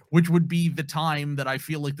be the time that I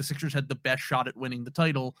feel like the Sixers had the best shot at winning the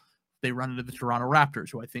title, they run into the Toronto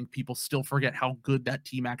Raptors, who I think people still forget how good that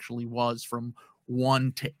team actually was. From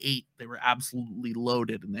 1 to 8, they were absolutely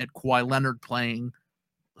loaded, and they had Kawhi Leonard playing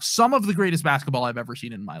some of the greatest basketball I've ever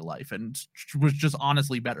seen in my life, and was just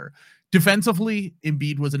honestly better. Defensively,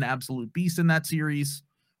 Embiid was an absolute beast in that series.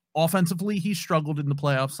 Offensively, he struggled in the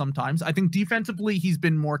playoffs sometimes. I think defensively, he's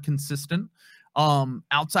been more consistent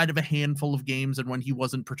outside of a handful of games, and when he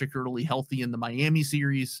wasn't particularly healthy in the Miami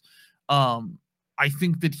series. I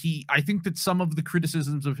think that some of the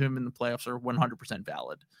criticisms of him in the playoffs are 100%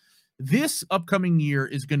 valid. This upcoming year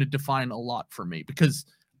is going to define a lot for me because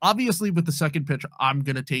obviously, with the second pitch, I'm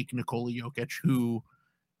going to take Nikola Jokic, who,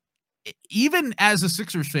 even as a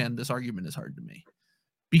Sixers fan, this argument is hard to me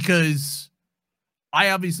because I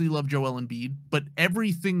obviously love Joel Embiid, but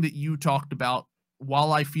everything that you talked about,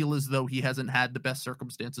 while I feel as though he hasn't had the best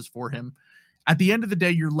circumstances for him, at the end of the day,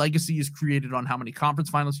 your legacy is created on how many conference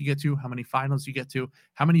finals you get to, how many finals you get to,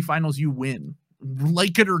 how many finals you win,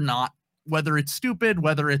 like it or not. Whether it's stupid,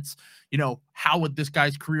 whether it's, how would this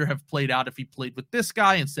guy's career have played out if he played with this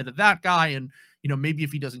guy instead of that guy? And, maybe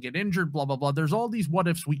if he doesn't get injured, blah, blah, blah. There's all these what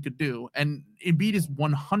ifs we could do. And Embiid is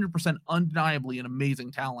 100% undeniably an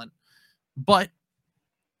amazing talent. But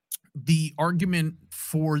the argument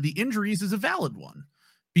for the injuries is a valid one.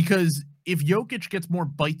 Because if Jokic gets more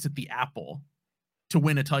bites at the apple to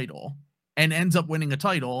win a title and ends up winning a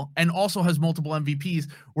title and also has multiple MVPs,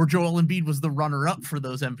 where Joel Embiid was the runner-up for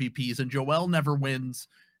those MVPs, and Joel never wins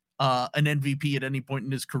an MVP at any point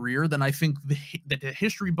in his career, then I think that the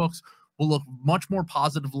history books will look much more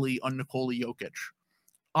positively on Nikola Jokic.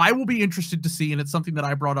 I will be interested to see, and it's something that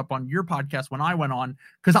I brought up on your podcast when I went on,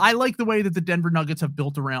 because I like the way that the Denver Nuggets have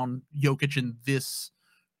built around Jokic in this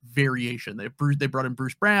variation. They brought in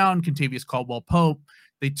Bruce Brown, Kentavious Caldwell-Pope.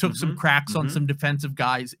 They took some cracks on some defensive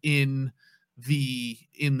guys in the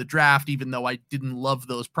draft, even though I didn't love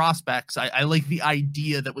those prospects. I like the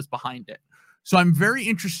idea that was behind it. So I'm very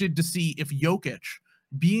interested to see if Jokic,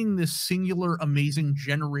 being this singular, amazing,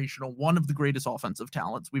 generational, one of the greatest offensive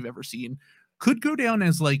talents we've ever seen, could go down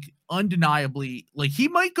as, like, undeniably, like, he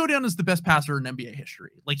might go down as the best passer in NBA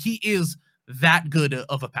history. Like, he is that good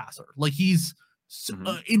of a passer. Like, he's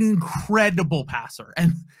an incredible passer.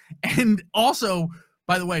 And also,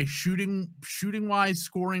 by the way, shooting wise,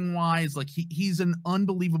 scoring wise, like, he's an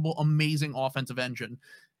unbelievable, amazing offensive engine.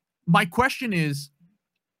 My question is,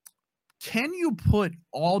 can you put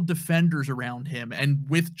all defenders around him and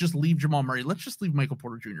just leave Jamal Murray? Let's just leave Michael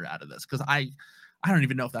Porter Jr. out of this, because I don't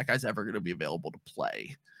even know if that guy's ever going to be available to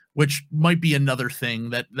play, which might be another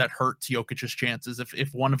thing that hurts Jokic's chances.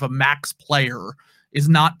 If one of a max player is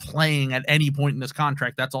not playing at any point in this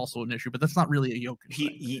contract, that's also an issue, but that's not really a Jokic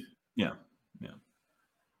thing. Yeah.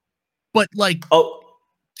 But, like,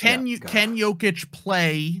 can Jokic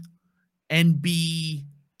play and be?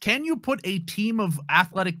 Can you put a team of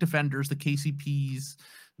athletic defenders, the KCPs,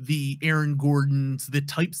 the Aaron Gordons, the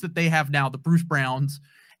types that they have now, the Bruce Browns,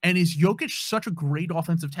 and is Jokic such a great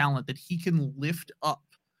offensive talent that he can lift up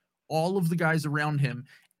all of the guys around him?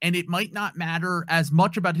 And it might not matter as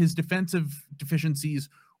much about his defensive deficiencies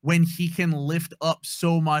when he can lift up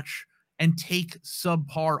so much and take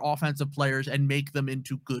subpar offensive players and make them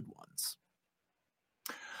into good ones.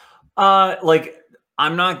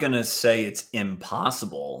 I'm not going to say it's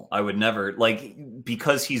impossible. I would never,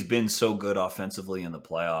 because he's been so good offensively in the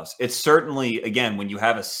playoffs. It's certainly, again, when you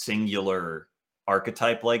have a singular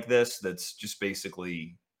archetype like this that's just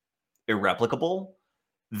basically irreplicable,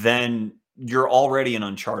 then you're already in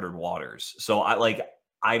uncharted waters. So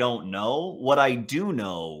I don't know. What I do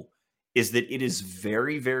know is that it is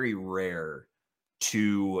very, very rare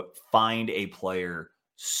to find a player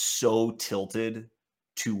so tilted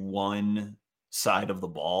to one side of the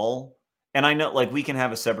ball. And I know, we can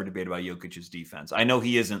have a separate debate about Jokic's defense. I know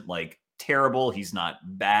he isn't terrible. He's not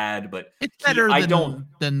bad, but it's better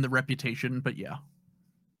than the reputation. But yeah.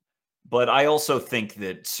 But I also think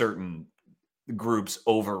that certain groups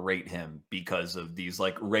overrate him because of these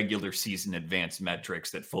regular season advanced metrics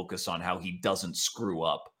that focus on how he doesn't screw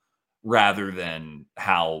up rather than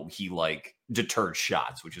how he deters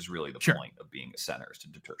shots, which is really the point of being a center, is to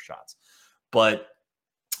deter shots. But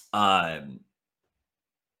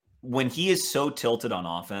when he is so tilted on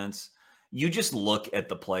offense, you just look at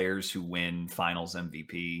the players who win finals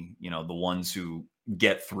MVP, the ones who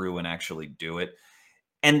get through and actually do it.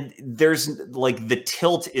 And there's the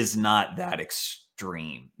tilt is not that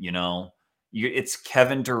extreme, it's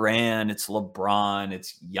Kevin Durant, it's LeBron,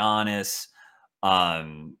 it's Giannis.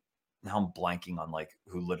 Now I'm blanking on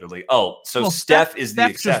who literally. Steph is the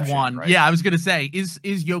exception. Just one. Right? Yeah, I was gonna say, is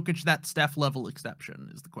Jokic that Steph level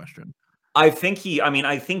exception? Is the question. I think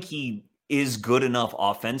he is good enough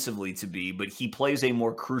offensively to be, but he plays a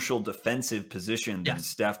more crucial defensive position than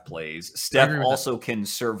Steph plays. Steph also can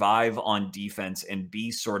survive on defense and be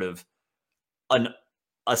sort of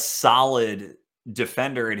a solid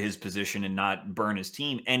defender at his position and not burn his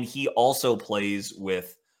team. And he also plays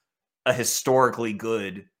with a historically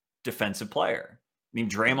good defensive player. I mean,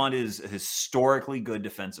 Draymond is a historically good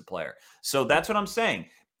defensive player. So that's what I'm saying.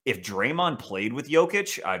 If Draymond played with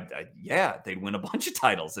Jokic, they'd win a bunch of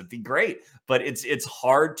titles. It'd be great. But it's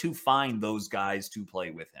hard to find those guys to play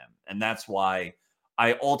with him. And that's why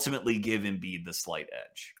I ultimately give Embiid the slight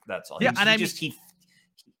edge. That's all. Yeah,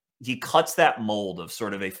 he cuts that mold of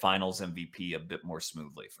sort of a finals MVP a bit more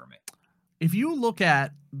smoothly for me. If you look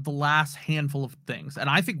at the last handful of things, and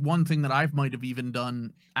I think one thing that I might have even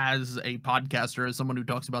done as a podcaster, as someone who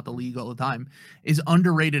talks about the league all the time, is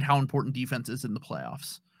underrated how important defense is in the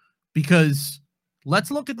playoffs. Because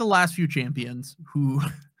let's look at the last few champions who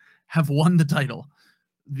have won the title.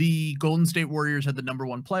 The Golden State Warriors had the number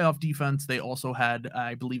one playoff defense. They also had,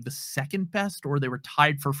 I believe, the second best, or they were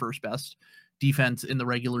tied for first best defense in the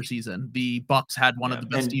regular season. The Bucks had one of the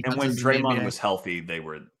best defenses. And when Draymond was healthy, they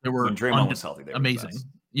were amazing.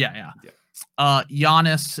 Yeah.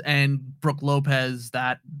 Giannis and Brook Lopez,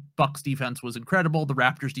 that Bucks defense was incredible. The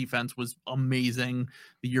Raptors defense was amazing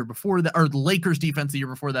the year before that, or the Lakers defense the year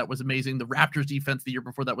before that was amazing. The Raptors defense the year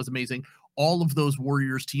before that was amazing. All of those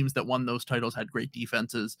Warriors teams that won those titles had great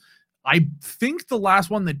defenses. I think the last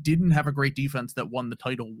one that didn't have a great defense that won the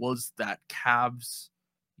title was that Cavs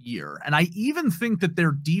year. And I even think that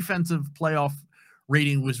their defensive playoff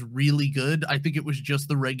rating was really good. I think it was just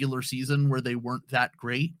the regular season where they weren't that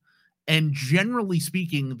great. And generally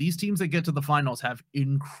speaking, these teams that get to the finals have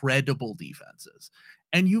incredible defenses.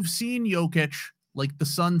 And you've seen Jokic, like the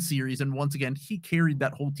Suns series, and once again, he carried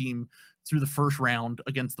that whole team through the first round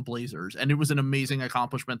against the Blazers. And it was an amazing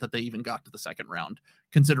accomplishment that they even got to the second round,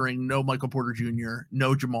 considering no Michael Porter Jr.,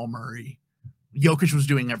 no Jamal Murray. Jokic was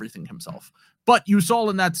doing everything himself. But you saw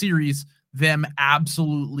in that series them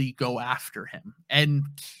absolutely go after him and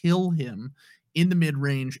kill him in the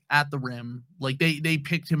mid-range at the rim. Like they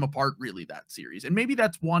picked him apart really that series. And maybe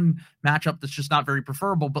that's one matchup that's just not very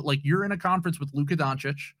preferable, but like you're in a conference with Luka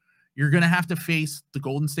Doncic, you're going to have to face the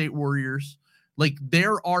Golden State Warriors. Like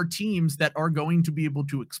there are teams that are going to be able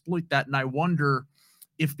to exploit that. And I wonder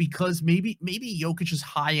if because maybe Jokic's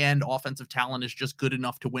high-end offensive talent is just good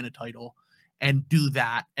enough to win a title and do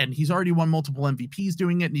that. And he's already won multiple MVPs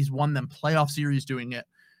doing it, and he's won them playoff series doing it,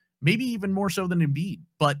 maybe even more so than Embiid.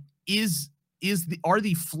 But are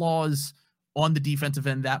the flaws on the defensive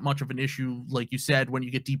end that much of an issue, like you said, when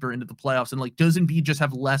you get deeper into the playoffs? And like, does Embiid just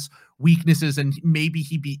have less weaknesses, and maybe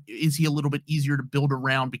is he a little bit easier to build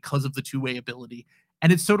around because of the two-way ability?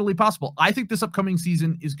 And it's totally possible. I think this upcoming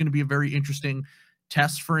season is going to be a very interesting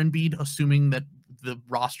test for Embiid, assuming that the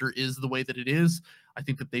roster is the way that it is. I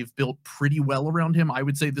think that they've built pretty well around him. I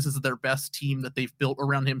would say this is their best team that they've built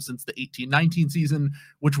around him since the 18-19 season,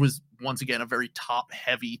 which was, once again, a very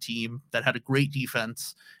top-heavy team that had a great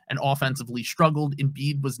defense and offensively struggled.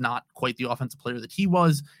 Embiid was not quite the offensive player that he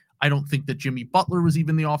was. I don't think that Jimmy Butler was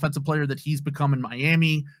even the offensive player that he's become in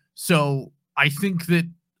Miami. So I think that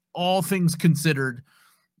all things considered,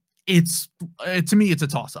 it's to me, it's a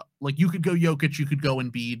toss up. Like you could go Jokic, you could go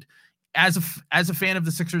Embiid. As a fan of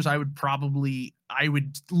the Sixers, I would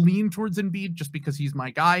lean towards Embiid just because he's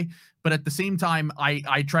my guy. But at the same time,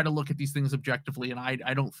 I try to look at these things objectively, and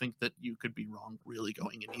I don't think that you could be wrong really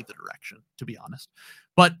going in either direction, to be honest.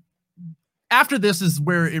 But after this is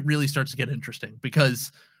where it really starts to get interesting,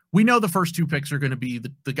 because we know the first two picks are going to be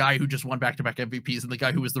the guy who just won back-to-back MVPs and the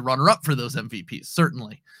guy who was the runner-up for those MVPs,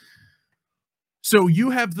 certainly. So you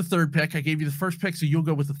have the third pick. I gave you the first pick, so you'll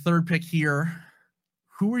go with the third pick here.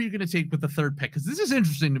 Who are you going to take with the third pick? Because this is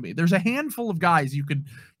interesting to me. There's a handful of guys you could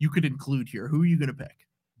include here. Who are you going to pick?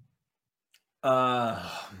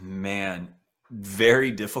 Man,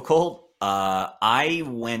 very difficult. I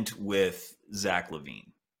went with Zach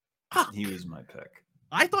LaVine. He was my pick.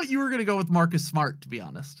 I thought you were going to go with Marcus Smart, to be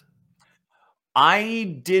honest.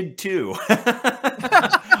 I did too.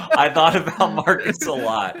 I thought about Marcus a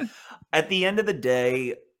lot. At the end of the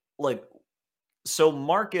day, like, so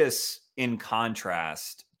Marcus, in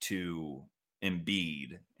contrast to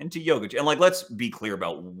Embiid and to Jokic, and like, let's be clear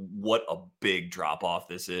about what a big drop off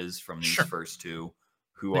this is from these first two,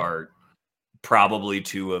 who are probably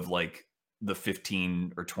two of like the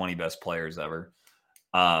 15 or 20 best players ever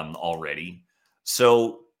already.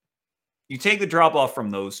 So you take the drop off from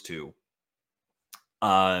those two.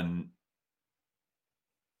 Embiid,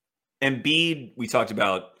 we talked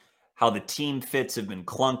about how the team fits have been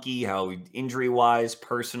clunky, how injury-wise,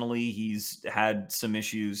 personally, he's had some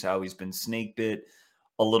issues, how he's been snake bit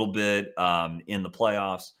a little bit in the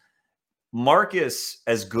playoffs. Marcus,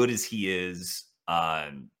 as good as he is, I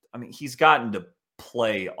mean, he's gotten to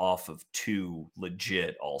play off of two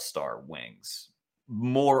legit all-star wings,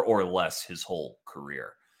 more or less his whole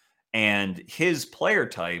career. And his player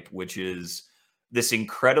type, which is this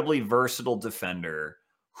incredibly versatile defender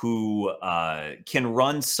who can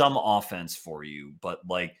run some offense for you, but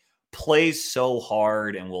like plays so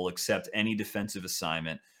hard and will accept any defensive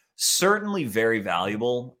assignment, certainly very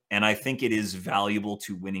valuable. And I think it is valuable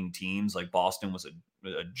to winning teams. Like Boston was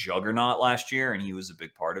a juggernaut last year, and he was a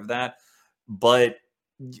big part of that. But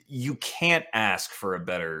you can't ask for a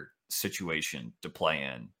better situation to play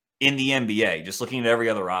in the NBA, just looking at every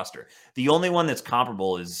other roster. The only one that's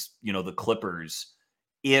comparable is, you know, the Clippers,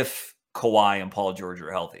 if Kawhi and Paul George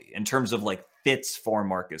are healthy, in terms of like fits for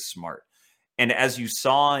Marcus Smart. And as you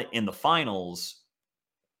saw in the finals,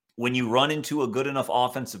 when you run into a good enough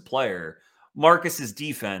offensive player, Marcus's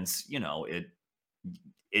defense, you know,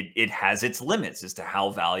 it has its limits as to how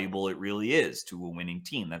valuable it really is to a winning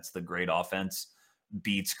team. That's the great offense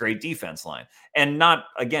beats great defense line. And not,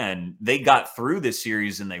 again, they got through this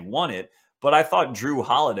series and they won it, but I thought Drew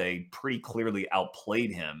Holiday pretty clearly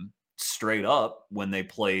outplayed him straight up when they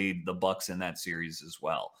played the Bucks in that series as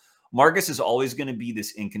well. Marcus is always going to be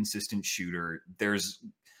this inconsistent shooter.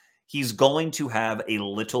 He's going to have a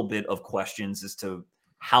little bit of questions as to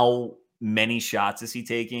how many shots is he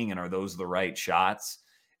taking and are those the right shots?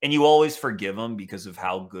 And you always forgive him because of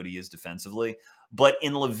how good he is defensively. But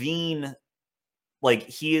in LaVine, like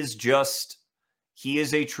he is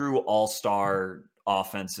a true all-star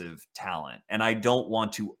offensive talent. And I don't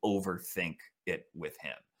want to overthink it with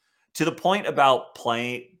him. To the point about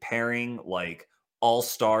pairing like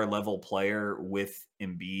all-star level player with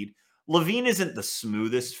Embiid, LaVine isn't the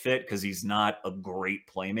smoothest fit because he's not a great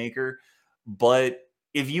playmaker. But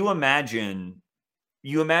if you imagine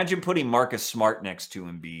putting Marcus Smart next to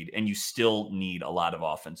Embiid and you still need a lot of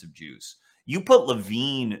offensive juice. You put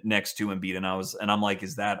LaVine next to Embiid and I'm like,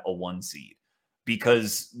 is that a one seed?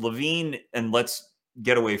 Because LaVine, and let's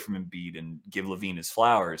get away from Embiid and give LaVine his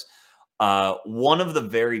flowers. One of the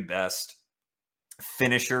very best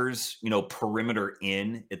finishers, you know, perimeter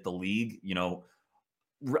in at the league. You know,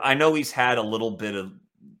 I know he's had a little bit of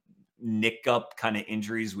nick up kind of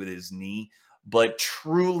injuries with his knee, but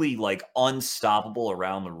truly like unstoppable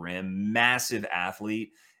around the rim, massive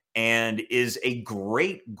athlete, and is a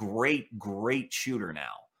great shooter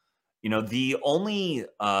now. You know, the only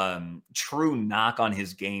true knock on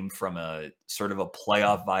his game from a sort of a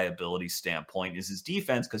playoff viability standpoint is his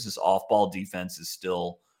defense, because his off-ball defense is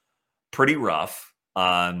still pretty rough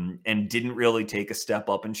and didn't really take a step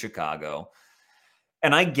up in Chicago.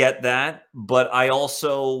 And I get that, but I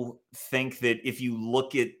also think that if you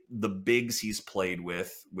look at the bigs he's played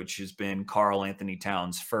with, which has been Karl Anthony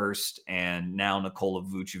Towns first and now Nikola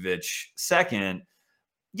Vucevic second,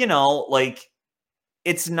 you know, like,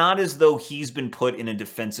 it's not as though he's been put in a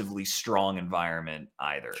defensively strong environment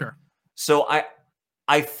either. Sure. So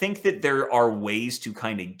I think that there are ways to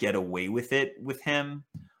kind of get away with it with him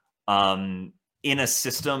in a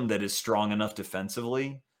system that is strong enough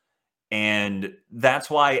defensively. And that's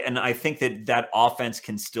why, and I think that offense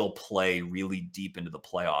can still play really deep into the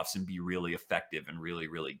playoffs and be really effective and really,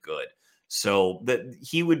 really good. So that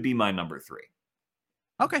he would be my number 3.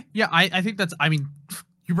 Okay. Yeah, I think that's, I mean,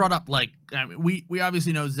 you brought up we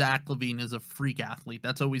obviously know Zach LaVine is a freak athlete.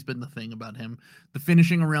 That's always been the thing about him. The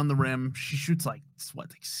finishing around the rim, she shoots like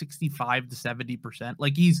 65 to 70%.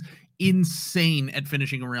 Like he's insane at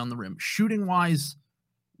finishing around the rim. Shooting wise,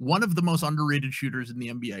 one of the most underrated shooters in the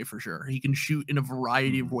NBA for sure. He can shoot in a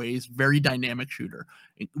variety of ways. Very dynamic shooter.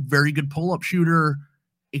 Very good pull-up shooter.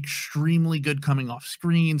 Extremely good coming off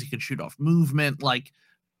screens. He can shoot off movement. Like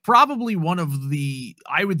probably one of the,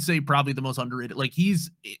 I would say probably the most underrated. Like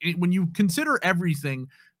when you consider everything,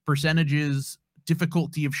 percentages,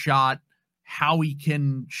 difficulty of shot, how he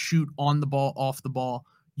can shoot on the ball, off the ball,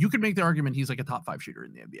 you could make the argument he's like a top 5 shooter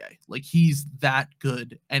in the NBA. Like he's that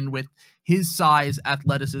good. And with his size,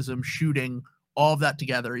 athleticism, shooting, all of that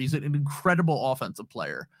together, he's an incredible offensive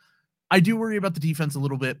player. I do worry about the defense a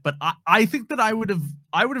little bit, but I think that I would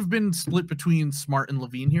have been split between Smart and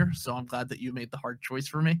LaVine here. So I'm glad that you made the hard choice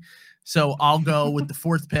for me. So I'll go with the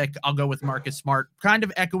 4th pick. I'll go with Marcus Smart, kind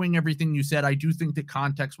of echoing everything you said. I do think that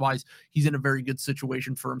context wise, he's in a very good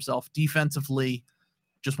situation for himself. Defensively,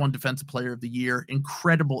 just won Defensive Player of the Year.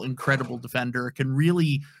 Incredible defender. Can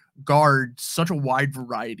really guard such a wide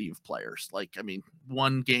variety of players. Like, I mean,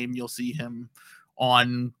 one game you'll see him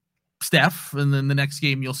on Steph, and then the next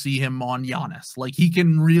game you'll see him on Giannis. Like he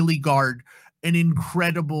can really guard an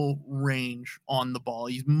incredible range on the ball.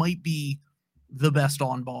 He might be the best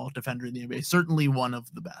on-ball defender in the NBA, certainly one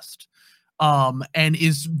of the best, and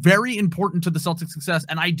is very important to the Celtics' success.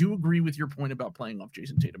 And I do agree with your point about playing off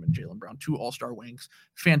Jason Tatum and Jaylen Brown, 2 all-star wings.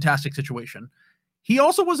 Fantastic situation. He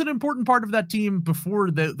also was an important part of that team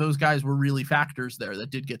before those guys were really factors there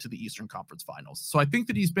that did get to the Eastern Conference Finals. So I think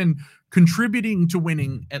that he's been contributing to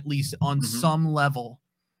winning at least on some level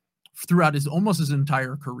throughout almost his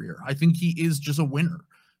entire career. I think he is just a winner,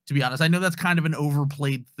 to be honest. I know that's kind of an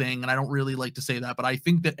overplayed thing, and I don't really like to say that, but I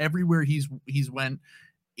think that everywhere he's went,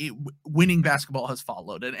 winning basketball has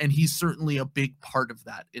followed, and he's certainly a big part of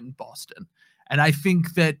that in Boston. And I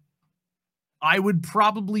think that I would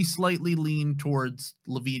probably slightly lean towards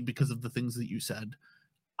LaVine because of the things that you said.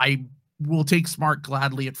 I will take Smart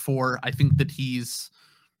gladly at 4. I think that he's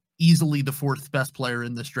easily the 4th best player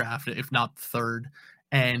in this draft, if not 3rd.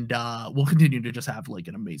 And we'll continue to just have like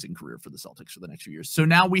an amazing career for the Celtics for the next few years. So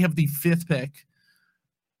now we have the 5th pick,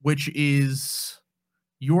 which is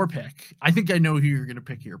your pick. I think I know who you're going to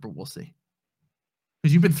pick here, but we'll see.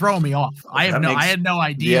 Because you've been throwing me off. I had no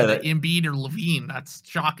idea that Embiid or LaVine. That's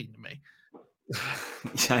shocking to me.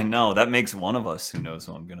 Yeah, I know. That makes one of us who knows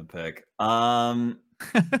who I'm going to pick.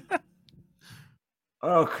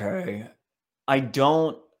 Okay. I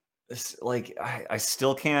don't like, I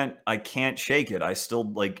still can't shake it. I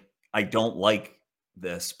still I don't like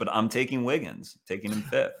this, but I'm taking Wiggins, taking him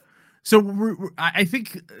 5th. So I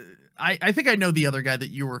think I know the other guy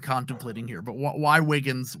that you were contemplating here, but why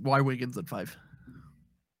Wiggins? Why Wiggins at 5?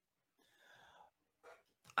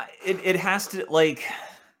 It has to,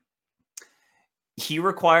 he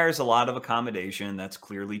requires a lot of accommodation. That's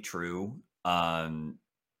clearly true. But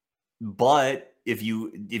if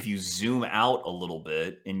you zoom out a little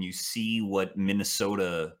bit and you see what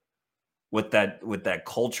Minnesota, what that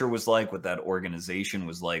culture was like, what that organization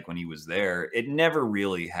was like when he was there, it never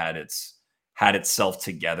really had itself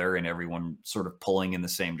together and everyone sort of pulling in the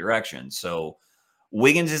same direction. So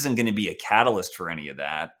Wiggins isn't going to be a catalyst for any of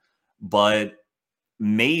that, but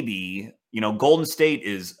maybe, Golden State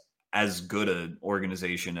is as good an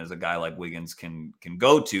organization as a guy like Wiggins can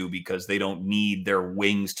go to, because they don't need their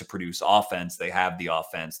wings to produce offense. They have the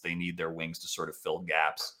offense. They need their wings to sort of fill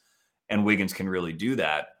gaps, and Wiggins can really do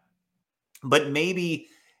that. But maybe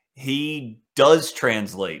he does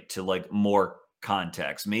translate to more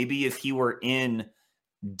context. Maybe if he were in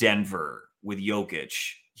Denver with Jokic,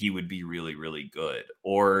 he would be really, really good.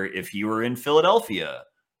 Or if he were in Philadelphia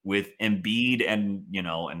with Embiid and,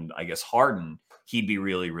 and I guess Harden, he'd be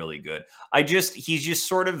really, really good. He's just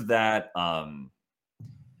sort of that,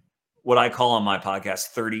 what I call on my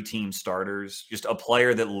podcast, 30-team starters, just a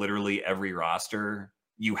player that literally every roster,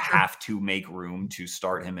 you have to make room to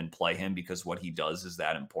start him and play him because what he does is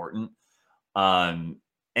that important. And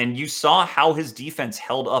you saw how his defense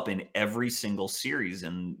held up in every single series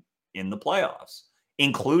in the playoffs,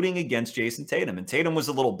 including against Jason Tatum. And Tatum was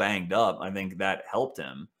a little banged up. I think that helped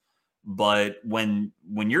him. But when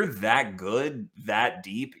you're that good, that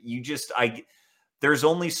deep, there's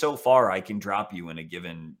only so far I can drop you in a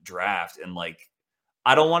given draft. And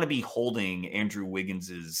I don't want to be holding Andrew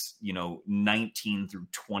Wiggins's, 19 through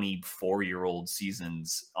 24-year-old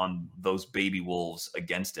seasons on those baby wolves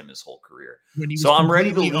against him his whole career. When he was So I'm ready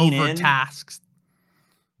to completely lean in. overtasked.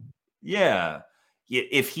 Yeah.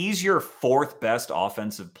 If he's your fourth best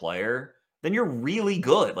offensive player, then you're really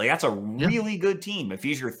good. Like, that's a really good team. If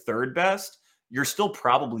he's your third best, you're still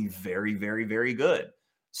probably very, very, very good.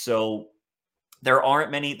 So there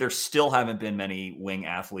still haven't been many wing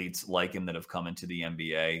athletes like him that have come into the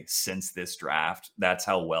NBA since this draft. That's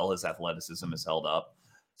how well his athleticism has held up.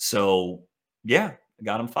 So yeah, I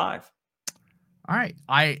got him 5. All right.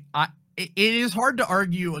 It is hard to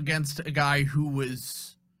argue against a guy who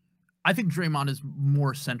was, I think Draymond is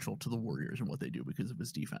more central to the Warriors and what they do because of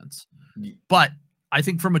his defense. But I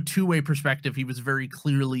think from a two-way perspective, he was very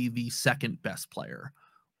clearly the second best player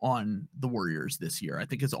on the Warriors this year. I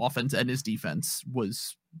think his offense and his defense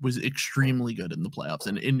was extremely good in the playoffs,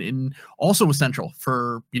 and in also essential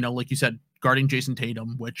for, like you said, guarding Jason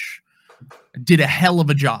Tatum, which did a hell of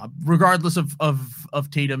a job, regardless of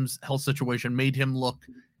Tatum's health situation, made him look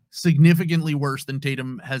significantly worse than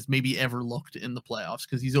Tatum has maybe ever looked in the playoffs,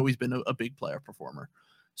 because he's always been a big player performer.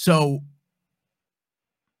 So,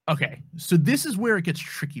 okay, so this is where it gets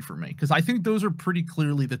tricky for me, because I think those are pretty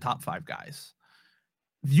clearly the top 5 guys.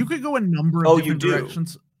 You could go a number of different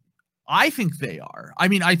directions. I think they are. I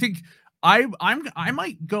mean, I think I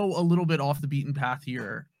might go a little bit off the beaten path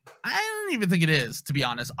here. I don't even think it is, to be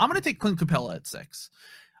honest. I'm going to take Clint Capella at 6.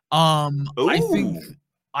 I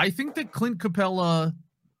think that Clint Capella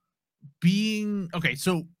being okay.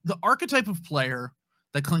 So the archetype of player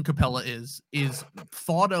that Clint Capella is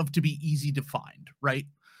thought of to be easy to find, right?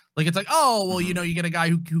 Like, it's like, oh, well, you get a guy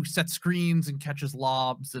who sets screens and catches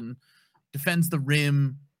lobs and defends the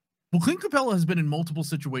rim. Well, Clint Capella has been in multiple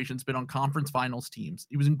situations, been on conference finals teams.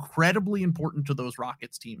 He was incredibly important to those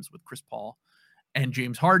Rockets teams with Chris Paul and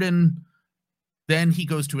James Harden. Then he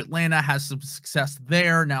goes to Atlanta, has some success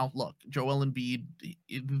there. Now, look, Joel Embiid,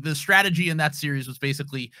 the strategy in that series was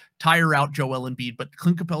basically tire out Joel Embiid, but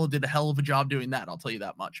Clint Capella did a hell of a job doing that. I'll tell you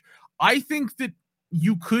that much. I think that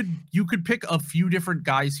you could pick a few different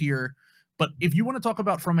guys here, but if you want to talk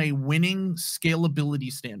about from a winning scalability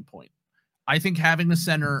standpoint, I think having a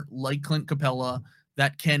center like Clint Capella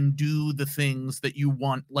that can do the things that you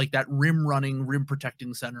want, like that rim running, rim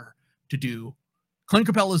protecting center to do, Clint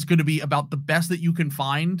Capella is going to be about the best that you can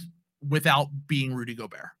find without being Rudy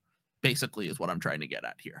Gobert, basically, is what I'm trying to get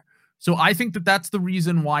at here. So I think that that's the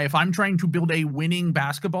reason why, if I'm trying to build a winning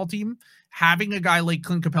basketball team, having a guy like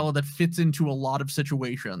Clint Capella that fits into a lot of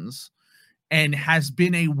situations and has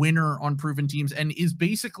been a winner on proven teams and is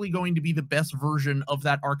basically going to be the best version of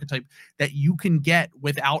that archetype that you can get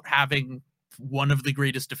without having one of the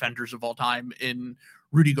greatest defenders of all time in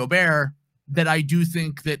Rudy Gobert, that I do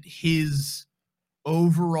think that his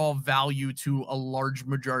overall value to a large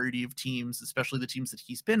majority of teams, especially the teams that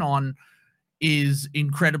he's been on, is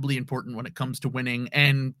incredibly important when it comes to winning.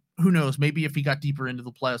 And who knows, maybe if he got deeper into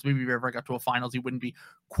the playoffs, maybe if he ever got to a finals, he wouldn't be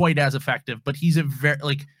quite as effective. But he's a very,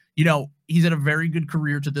 he's had a very good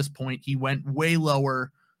career to this point. He went way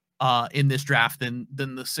lower in this draft than the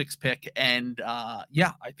 6th pick. And I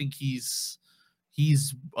think he's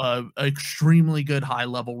an extremely good high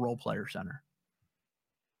level role player center.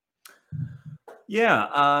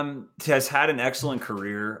 Yeah, has had an excellent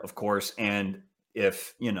career, of course, and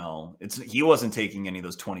if he wasn't taking any of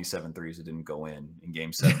those 27 threes that didn't go in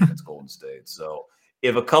Game 7 against Golden State. So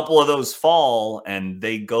if a couple of those fall and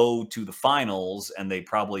they go to the finals and they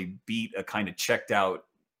probably beat a kind of checked out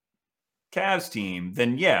Cavs team,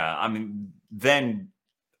 then then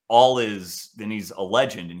he's a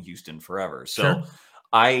legend in Houston forever. So sure.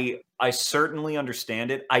 I certainly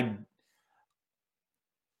understand it.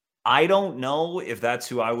 I don't know if that's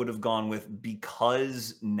who I would have gone with,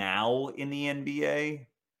 because now in the NBA,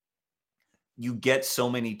 you get so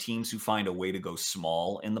many teams who find a way to go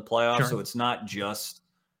small in the playoffs. Sure. So it's not just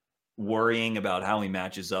worrying about how he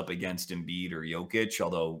matches up against Embiid or Jokic,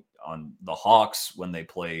 although on the Hawks, when they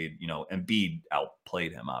played, Embiid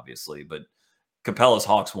outplayed him, obviously, but Capella's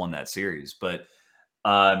Hawks won that series. But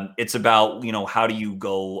it's about, how do you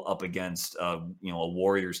go up against, a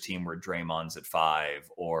Warriors team where Draymond's at 5,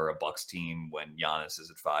 or a Bucks team when Giannis is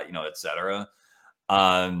at 5, et cetera.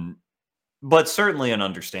 But certainly an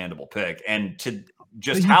understandable pick, and to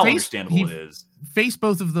just how understandable it is. Faced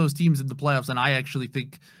both of those teams in the playoffs, and I actually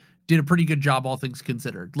think did a pretty good job, all things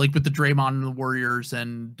considered, like with the Draymond and the Warriors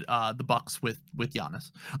and the Bucks with Giannis.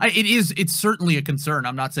 It's certainly a concern.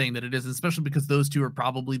 I'm not saying that it is, especially because those two are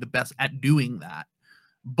probably the best at doing that.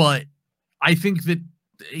 But I think that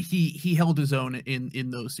he held his own in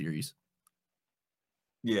those series.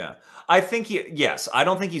 Yeah. I think yes, I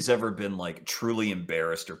don't think he's ever been like truly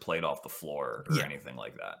embarrassed or played off the floor or Yeah. anything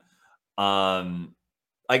like that.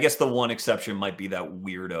 I guess the one exception might be that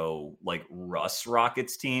weirdo like Russ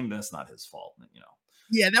Rockets team. That's not his fault, you know.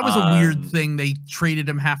 Yeah, that was a weird thing. They traded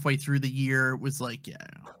him halfway through the year. It was like, yeah.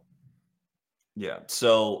 Yeah.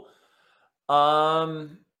 So, oh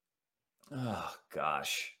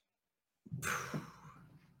gosh.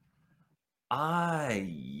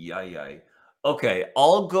 I. Okay,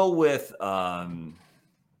 I'll go with yeah,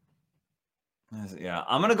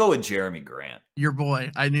 I'm gonna go with Jeremy Grant. Your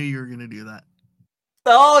boy. I knew you were gonna do that.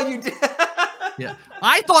 Oh, you did. Yeah.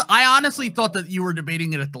 I honestly thought that you were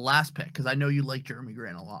debating it at the last pick because I know you like Jeremy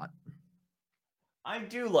Grant a lot. I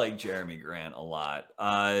do like Jeremy Grant a lot.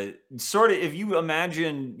 Sort of, if you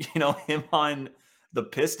imagine, him on the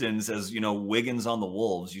Pistons as, Wiggins on the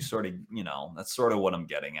Wolves, you sort of, that's sort of what I'm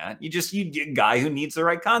getting at. You get a guy who needs the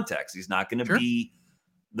right context. He's not going to be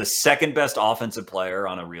the second best offensive player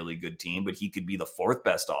on a really good team, but he could be the fourth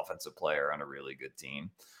best offensive player on a really good team.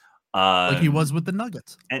 Like he was with the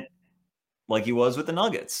Nuggets. And like he was with the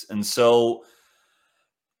Nuggets. And so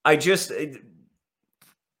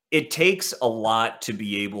it takes a lot to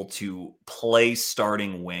be able to play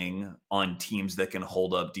starting wing on teams that can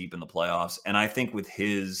hold up deep in the playoffs. And I think with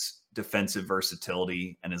his defensive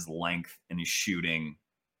versatility and his length and his shooting,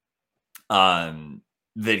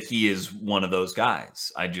 that he is one of those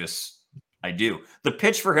guys. I do. The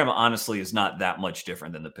pitch for him, honestly, is not that much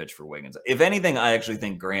different than the pitch for Wiggins. If anything, I actually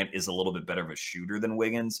think Grant is a little bit better of a shooter than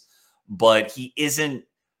Wiggins, but he isn't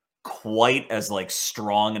quite as like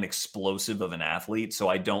strong and explosive of an athlete. So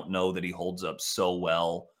I don't know that he holds up so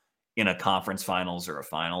well in a conference finals or a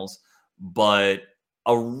finals, but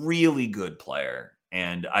a really good player.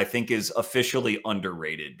 And I think is officially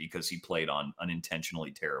underrated because he played on an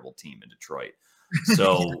intentionally terrible team in Detroit.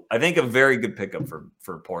 So I think a very good pickup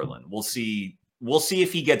for Portland. We'll see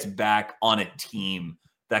if he gets back on a team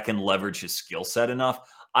that can leverage his skill set enough.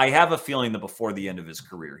 I have a feeling that before the end of his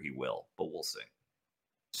career, he will, but we'll see.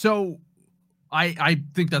 So I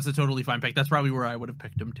think that's a totally fine pick. That's probably where I would have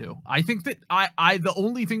picked him too. I think that I the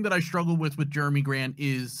only thing that I struggle with Jeremy Grant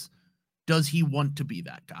is, does he want to be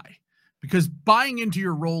that guy? Because buying into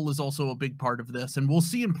your role is also a big part of this. And we'll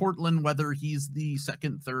see in Portland whether he's the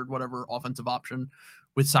second, third, whatever offensive option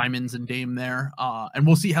with Simons and Dame there. And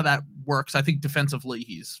we'll see how that works. I think defensively,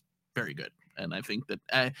 he's very good. And I think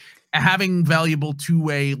that having valuable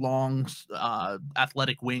two-way long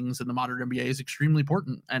athletic wings in the modern NBA is extremely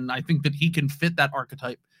important. And I think that he can fit that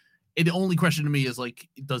archetype. The only question to me is like,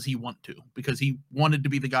 does he want to? Because he wanted to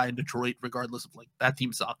be the guy in Detroit, regardless of like that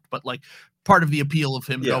team sucked. But like part of the appeal of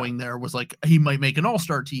him going there was like he might make an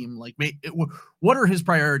all-star team. Like, what are his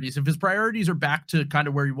priorities? If his priorities are back to kind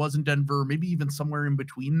of where he was in Denver, maybe even somewhere in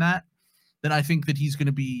between that, then I think that he's going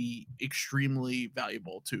to be extremely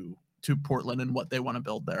valuable to Portland and what they want to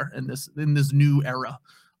build there in this new era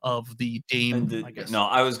of the Dame, I guess. No,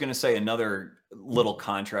 I was going to say another little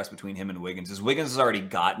contrast between him and Wiggins is Wiggins has already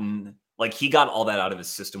gotten, like, he got all that out of his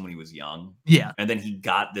system when he was young. Yeah. And then he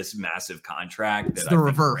got this massive contract that I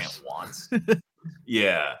think Grant wants.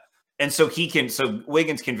 Yeah. And so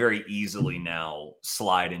Wiggins can very easily now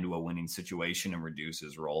slide into a winning situation and reduce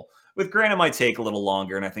his role. With Grant, it might take a little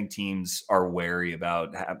longer. And I think teams are wary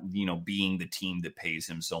about, being the team that pays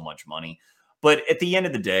him so much money. But at the end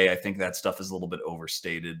of the day, I think that stuff is a little bit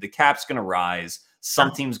overstated. The cap's going to rise.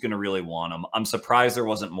 Some team's going to really want him. I'm surprised there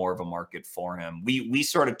wasn't more of a market for him. We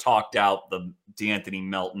sort of talked out the DeAnthony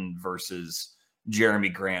Melton versus Jeremy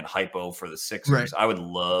Grant hypo for the Sixers. Right. I would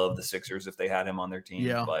love the Sixers if they had him on their team.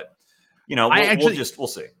 Yeah. But, we'll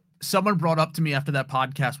see. Someone brought up to me after that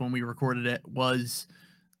podcast when we recorded it was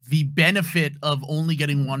the benefit of only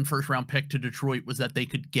getting one first-round pick to Detroit was that they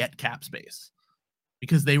could get cap space,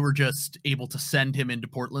 because they were just able to send him into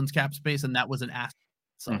Portland's cap space, and that was an asset.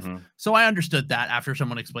 So I understood that after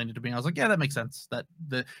someone explained it to me. I was like, yeah, that makes sense.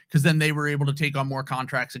 Because then they were able to take on more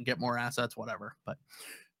contracts and get more assets, whatever. But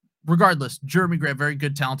regardless, Jeremy Grant, very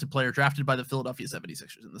good, talented player, drafted by the Philadelphia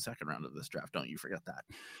 76ers in the second round of this draft. Don't you forget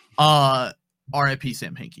that. RIP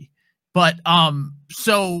Sam Hinkie. But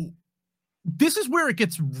so this is where it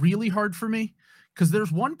gets really hard for me, because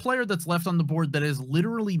there's one player that's left on the board that has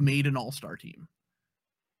literally made an all-star team.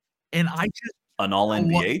 And an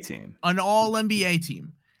all-NBA team. An all-NBA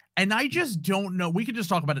team. And I just don't know. We could just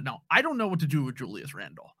talk about it now. I don't know what to do with Julius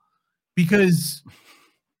Randle, because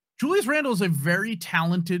Julius Randle is a very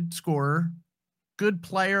talented scorer, good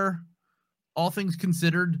player, all things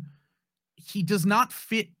considered. He does not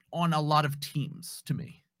fit on a lot of teams to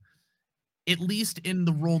me, at least in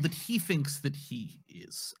the role that he thinks that he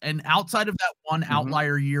is. And outside of that one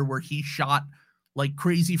outlier year where he shot like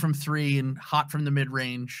crazy from three and hot from the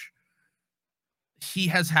mid-range. He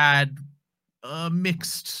has had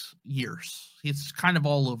mixed years. It's kind of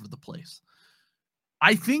all over the place.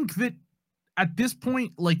 I think that at this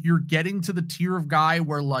point, like, you're getting to the tier of guy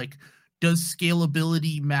where, like, does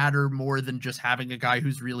scalability matter more than just having a guy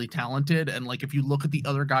who's really talented? And like, if you look at the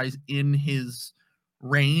other guys in his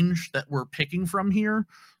range that we're picking from here,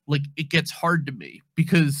 like, it gets hard to me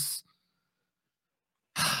because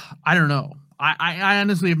I don't know. I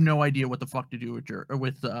honestly have no idea what the fuck to do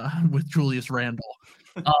with Julius Randle.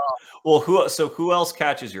 Well, who else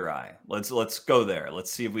catches your eye? Let's go there.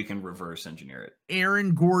 Let's see if we can reverse engineer it.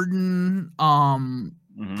 Aaron Gordon,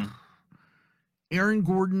 Aaron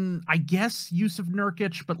Gordon, I guess Yusuf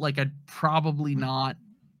Nurkic, but like I'd probably not.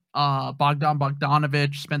 Bogdan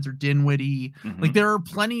Bogdanovic, Spencer Dinwiddie. Like, there are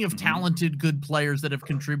plenty of talented, good players that have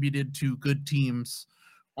contributed to good teams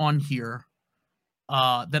on here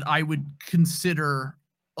that I would consider.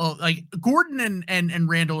 Like, Gordon and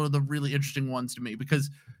Randall are the really interesting ones to me, because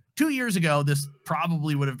 2 years ago, this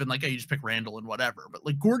probably would have been like, hey, you just pick Randall and whatever. But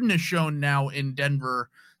like, Gordon has shown now in Denver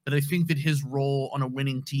that I think that his role on a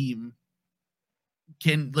winning team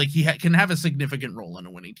can, like, can have a significant role in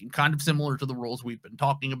a winning team, kind of similar to the roles we've been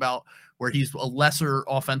talking about, where he's a lesser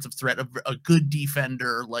offensive threat, a good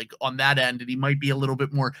defender, like, on that end, and he might be a little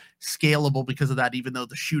bit more scalable because of that, even though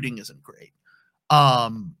the shooting isn't great.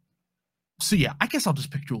 So yeah, I guess I'll just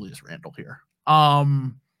pick Julius Randle here.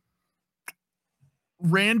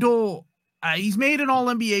 Randle, he's made an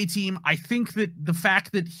All-NBA team. I think that the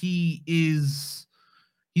fact that he's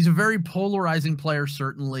a very polarizing player,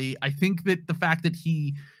 certainly. I think that the fact that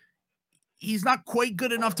he's not quite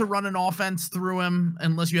good enough to run an offense through him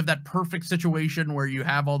unless you have that perfect situation where you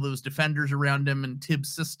have all those defenders around him and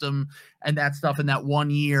Tibbs' system and that stuff in that 1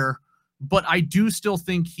 year. But I do still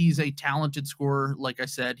think he's a talented scorer. Like I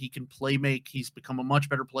said, he can play make. He's become a much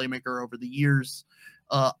better playmaker over the years.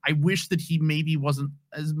 I wish that he maybe wasn't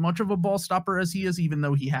as much of a ball stopper as he is, even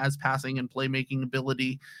though he has passing and playmaking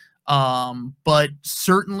ability. But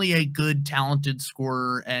certainly a good, talented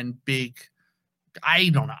scorer and big. I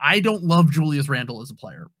don't know. I don't love Julius Randle as a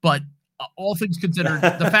player, but all things considered,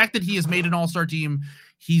 the fact that he has made an all-star team,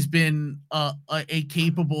 he's been a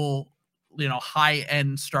capable,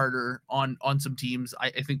 high-end starter on some teams. I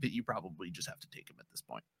think that you probably just have to take him at this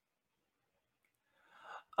point.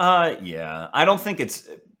 Yeah, I don't think it's.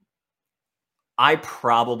 I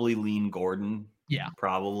probably lean Gordon. Yeah,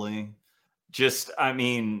 probably. Just, I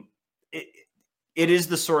mean, it is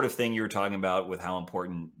the sort of thing you were talking about with how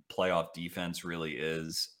important playoff defense really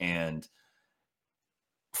is, and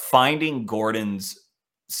finding Gordon's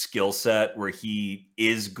skill set where he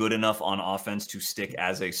is good enough on offense to stick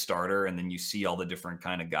as a starter, and then you see all the different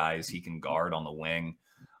kind of guys he can guard on the wing.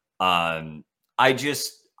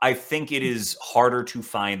 I think it is harder to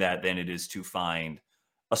find that than it is to find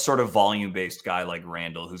a sort of volume-based guy like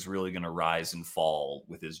Randall who's really going to rise and fall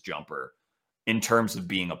with his jumper in terms of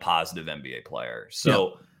being a positive NBA player.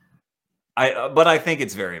 So but I think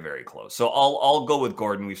it's very, very close. So I'll go with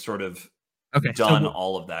Gordon. We've sort of done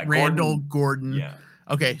all of that. Randall, Gordon. Yeah.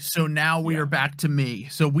 Okay. So now we are back to me.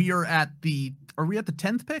 So we are at the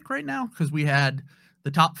 10th pick right now? Because we had the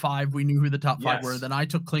top 5. We knew who the top 5 were. Then I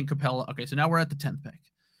took Clint Capella. Okay. So now we're at the 10th pick.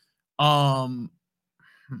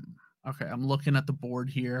 Okay, I'm looking at the board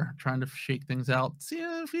here, trying to shake things out. See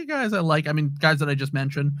a few guys I like. I mean, guys that I just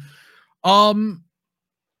mentioned. I'll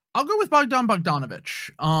go with Bogdan Bogdanovic.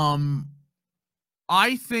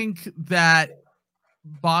 I think that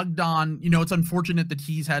Bogdan, it's unfortunate that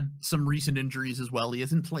he's had some recent injuries as well. He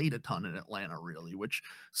hasn't played a ton in Atlanta, really, which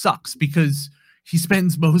sucks because he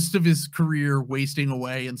spends most of his career wasting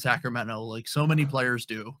away in Sacramento, like so many players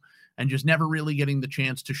do, and just never really getting the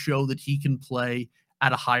chance to show that he can play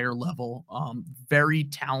at a higher level. Very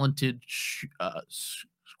talented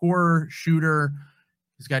scorer, shooter.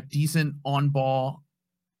 He's got decent on-ball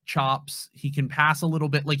chops. He can pass a little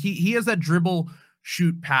bit. Like he has that dribble,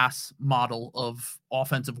 shoot, pass model of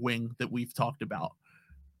offensive wing that we've talked about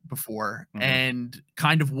before, and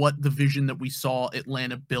kind of what the vision that we saw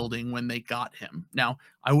Atlanta building when they got him. Now,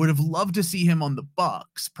 I would have loved to see him on the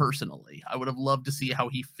Bucks personally. I would have loved to see how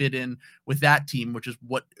he fit in with that team, which is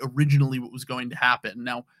what was going to happen.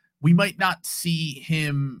 Now, we might not see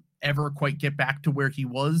him ever quite get back to where he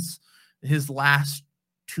was his last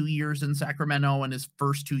 2 years in Sacramento and his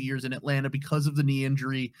first 2 years in Atlanta because of the knee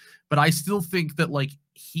injury, but I still think that like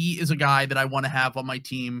he is a guy that I want to have on my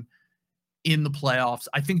team in the playoffs.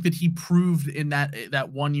 I think that he proved in that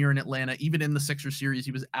 1 year in Atlanta, even in the Sixers series,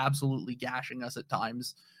 he was absolutely gashing us at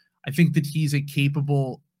times. I think that he's a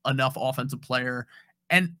capable enough offensive player,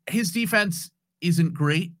 and his defense isn't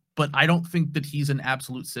great, but I don't think that he's an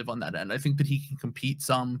absolute sieve on that end. I think that he can compete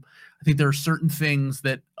some. I think there are certain things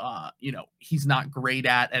that, he's not great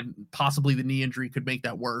at, and possibly the knee injury could make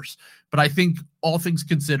that worse. But I think all things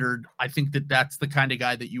considered, I think that that's the kind of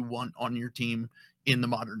guy that you want on your team in the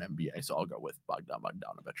modern NBA. So I'll go with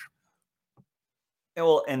Bogdanovic.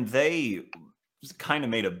 Well, and they kind of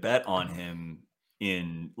made a bet on him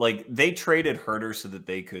they traded Herter so that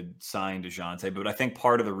they could sign DeJounte. But I think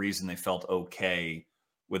part of the reason they felt okay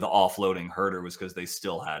with offloading Herter was because they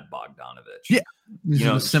still had Bogdanovic. Yeah. He's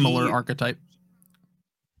a similar archetype.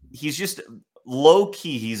 He's just low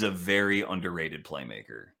key. He's a very underrated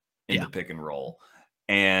playmaker in the pick and roll,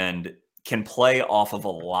 and can play off of a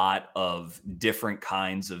lot of different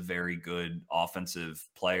kinds of very good offensive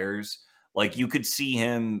players. Like, you could see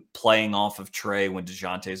him playing off of Trey when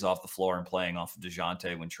DeJounte's off the floor, and playing off of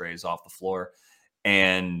DeJounte when Trey's off the floor,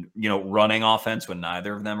 and, running offense when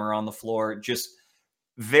neither of them are on the floor. Just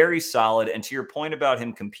very solid. And to your point about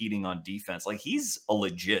him competing on defense, like, he's a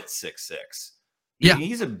legit 6'6". Yeah.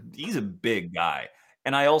 He's a big guy.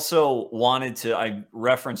 And I also I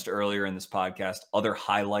referenced earlier in this podcast other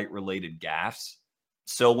highlight related gaffes.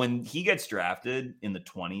 So when he gets drafted in the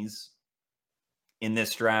 20s in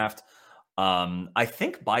this draft, I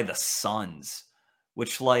think by the Suns,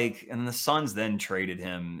 and the Suns then traded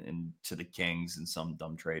him to the Kings in some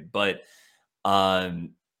dumb trade. But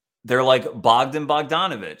they're like,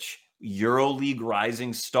 Bogdanovic, EuroLeague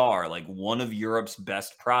rising star, like one of Europe's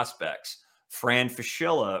best prospects. Fran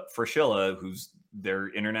Fraschilla, who's their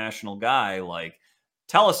international guy, like,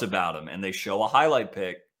 tell us about him. And they show a highlight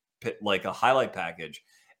like a highlight package.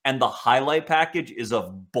 And the highlight package is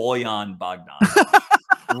of Bojan Bogdanovic.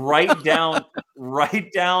 right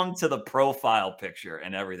down to the profile picture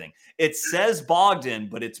and everything. It says Bogdan,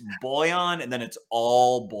 but it's Bojan, and then it's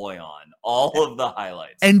all Bojan, all of the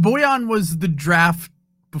highlights. And Bojan was the draft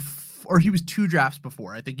before, or he was 2 drafts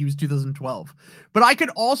before. I think he was 2012. But I could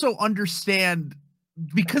also understand,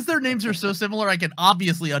 because their names are so similar, I can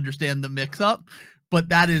obviously understand the mix-up. But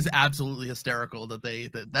that is absolutely hysterical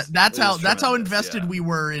that's how invested we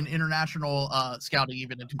were in international scouting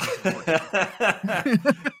even in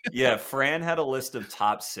 2014. Yeah, Fran had a list of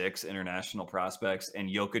top 6 international prospects, and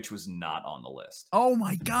Jokic was not on the list. Oh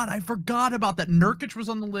my God, I forgot about that. Nurkic was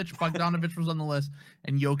on the list, Bogdanovic was on the list,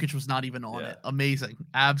 and Jokic was not even on it. Amazing,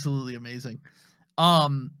 absolutely amazing.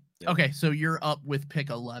 Okay, so you're up with pick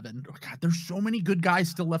 11. Oh God, there's so many good guys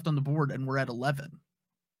still left on the board, and we're at 11.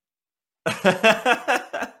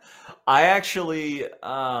 I actually,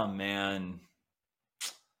 oh man,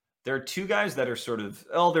 there are 2 guys that are sort of,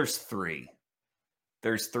 there's 3.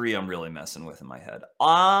 There's 3 I'm really messing with in my head.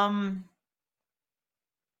 I'll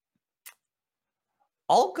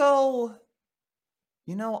go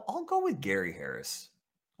with Gary Harris.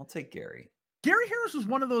 I'll take Gary. Gary Harris was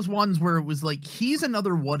one of those ones where it was like, he's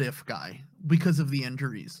another what if guy because of the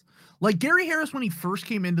injuries. Like, Gary Harris, when he first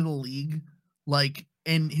came into the league, like,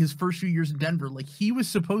 in his first few years in Denver, like, he was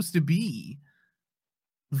supposed to be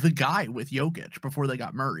the guy with Jokic before they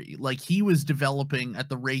got Murray. Like, he was developing at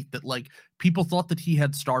the rate that, like, people thought that he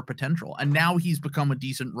had star potential, and now he's become a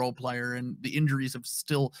decent role player, and the injuries have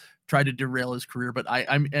still tried to derail his career. But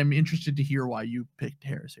I'm interested to hear why you picked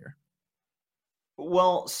Harris here.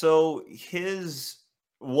 Well, so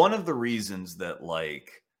one of the reasons that,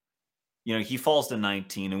 like, he falls to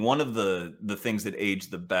 19, and one of the things that aged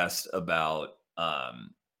the best about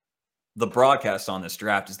the broadcast on this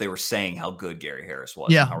draft is they were saying how good Gary Harris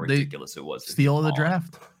was, and how ridiculous it was. Steal of the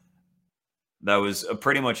draft. That was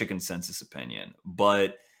pretty much a consensus opinion.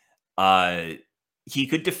 But he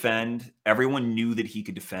could defend. Everyone knew that he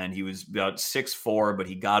could defend. He was about 6'4", but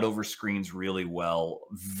he got over screens really well.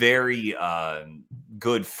 Very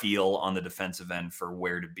good feel on the defensive end for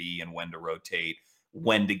where to be and when to rotate,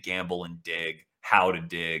 when to gamble and dig, how to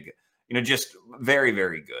dig. Just very,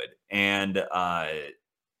 very good. And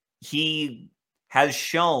he has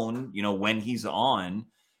shown, when he's on,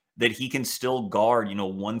 that he can still guard,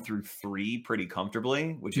 1 through 3 pretty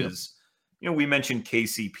comfortably, which is, we mentioned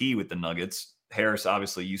KCP with the Nuggets. Harris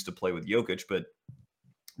obviously used to play with Jokic, but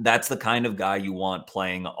that's the kind of guy you want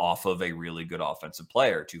playing off of a really good offensive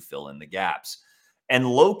player to fill in the gaps. And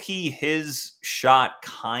low-key, his shot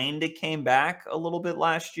kind of came back a little bit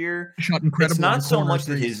last year. Shot incredible. It's not so much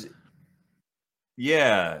that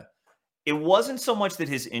it wasn't so much that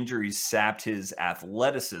his injuries sapped his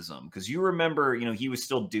athleticism, because you remember, he was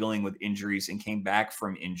still dealing with injuries and came back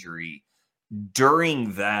from injury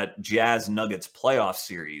during that Jazz Nuggets playoff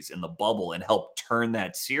series in the bubble and helped turn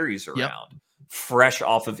that series around. Fresh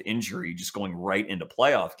off of injury, just going right into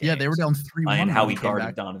playoff games. Yeah, they were down 3-1. And how he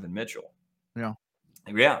guarded Donovan Mitchell. Yeah.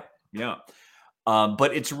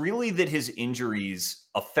 But it's really that his injuries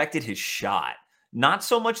affected his shot. Not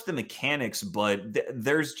so much the mechanics, but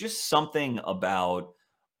there's just something about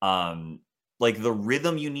like the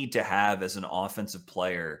rhythm you need to have as an offensive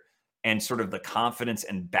player and sort of the confidence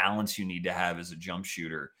and balance you need to have as a jump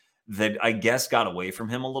shooter that I guess got away from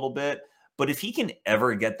him a little bit. But if he can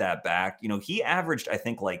ever get that back, he averaged, I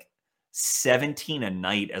think, like 17 a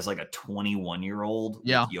night as like a 21-year-old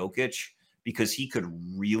Yeah. with Jokic because he could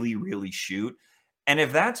really, really shoot. And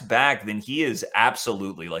if that's back, then he is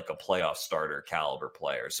absolutely like a playoff starter caliber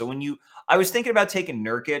player. So I was thinking about taking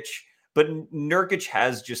Nurkic, but Nurkic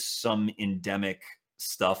has just some endemic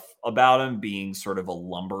stuff about him being sort of a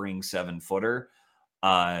lumbering 7-footer,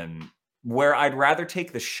 where I'd rather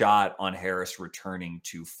take the shot on Harris returning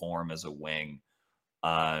to form as a wing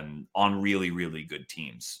on really, really good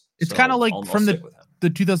teams. It's kind of like I'll from stick with him. the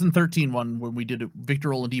 2013 one when we did it, Victor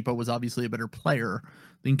Oladipo was obviously a better player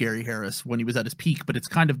than Gary Harris when he was at his peak, but it's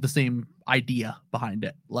kind of the same idea behind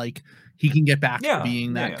it. Like he can get back to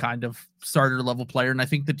being that kind of starter level player. And I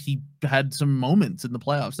think that he had some moments in the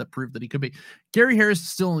playoffs that proved that he could be. Gary Harris is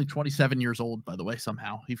still only 27 years old, by the way.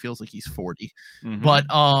 Somehow he feels like he's 40, but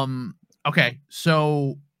okay.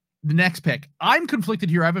 So the next pick, I'm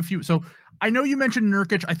conflicted here. I have a few. So I know you mentioned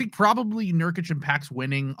Nurkic. I think probably Nurkic impacts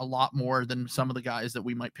winning a lot more than some of the guys that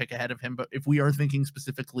we might pick ahead of him. But if we are thinking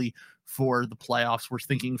specifically for the playoffs, we're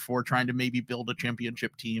thinking for trying to maybe build a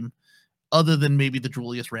championship team other than maybe the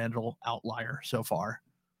Julius Randle outlier so far.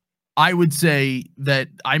 I would say that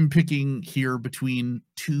I'm picking here between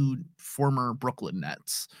two former Brooklyn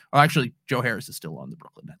Nets. Or actually, Joe Harris is still on the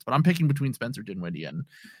Brooklyn Nets, but I'm picking between Spencer Dinwiddie and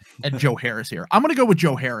Joe Harris here. I'm going to go with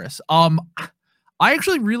Joe Harris. I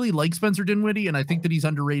actually really like Spencer Dinwiddie, and I think that he's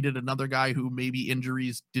underrated. Another guy who maybe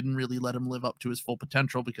injuries didn't really let him live up to his full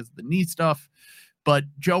potential because of the knee stuff. But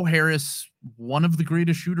Joe Harris, one of the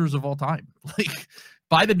greatest shooters of all time. Like,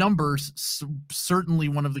 by the numbers, certainly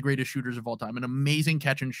one of the greatest shooters of all time. An amazing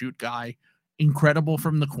catch and shoot guy, incredible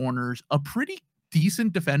from the corners, a pretty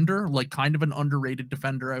decent defender, like kind of an underrated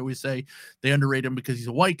defender. I always say they underrate him because he's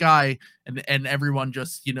a white guy, and everyone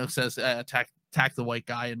just says attack the white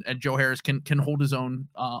guy, and Joe Harris can hold his own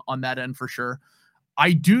on that end for sure.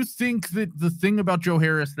 I do think that the thing about Joe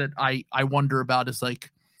Harris that I wonder about is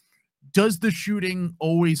like, does the shooting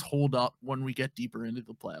always hold up when we get deeper into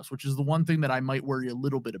the playoffs, which is the one thing that I might worry a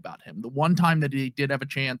little bit about him. The one time that he did have a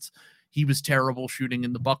chance, he was terrible shooting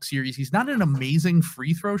in the Bucks series. He's not an amazing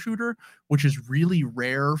free throw shooter, which is really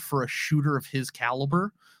rare for a shooter of his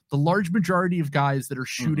caliber. The large majority of guys that are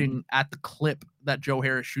shooting at the clip that Joe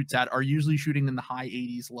Harris shoots at are usually shooting in the high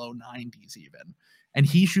 80s, low 90s even. And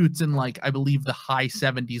he shoots in like, I believe, the high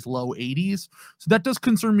 70s, low 80s. So that does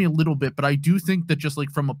concern me a little bit, but I do think that just like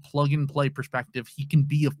from a plug and play perspective, he can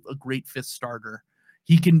be a great fifth starter.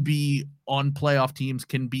 He can be on playoff teams,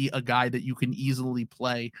 can be a guy that you can easily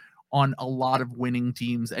play on a lot of winning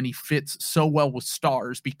teams, and he fits so well with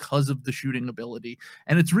stars because of the shooting ability.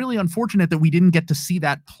 And it's really unfortunate that we didn't get to see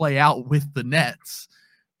that play out with the Nets,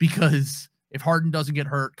 because if Harden doesn't get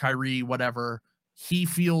hurt, Kyrie, whatever, he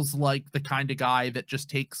feels like the kind of guy that just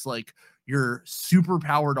takes like your super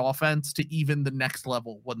powered offense to even the next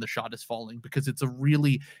level when the shot is falling, because it's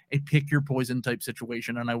a pick your poison type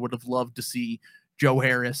situation. And I would have loved to see Joe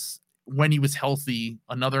Harris when he was healthy.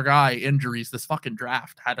 Another guy, injuries. This fucking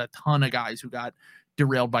draft had a ton of guys who got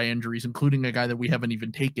derailed by injuries, including a guy that we haven't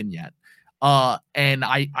even taken yet. And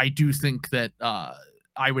I do think that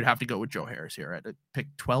I would have to go with Joe Harris here at pick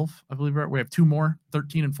 12. I believe we have two more,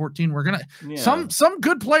 13 and 14. We're gonna some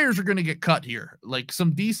good players are gonna get cut here. Like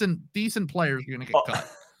some decent players are gonna get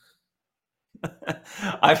cut.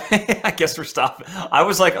 I guess we're stopping. I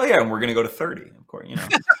was like, oh yeah, and we're gonna go to 30, of course,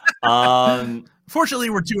 Fortunately,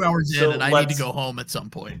 we're 2 hours in, and I need to go home at some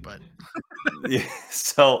point. But yeah,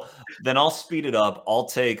 so then I'll speed it up. I'll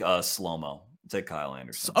take Slow-Mo. Take Kyle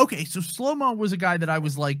Anderson. Okay, so Slow-Mo was a guy that I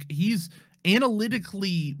was like, he's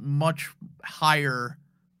analytically much higher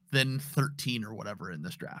than 13 or whatever in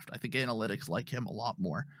this draft. I think analytics like him a lot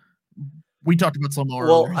more. We talked about Slow-Mo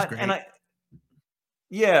earlier. He's great.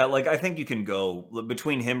 I think you can go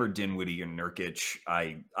between him or Dinwiddie and Nurkic.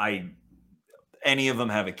 Any of them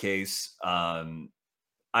have a case.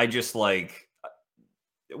 I just like,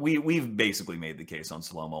 we've basically made the case on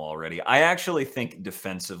Slow-Mo already. I actually think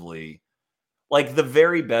defensively, like the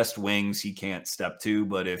very best wings he can't step to,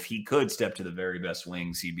 but if he could step to the very best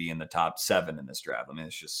wings, he'd be in the top 7 in this draft. I mean,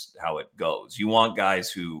 it's just how it goes. You want guys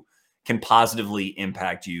who can positively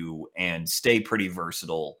impact you and stay pretty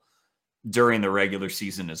versatile during the regular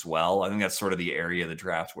season as well. I think that's sort of the area of the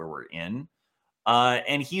draft where we're in.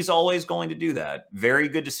 And he's always going to do that. Very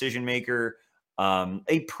good decision maker.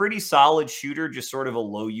 A pretty solid shooter, just sort of a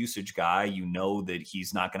low usage guy. You know that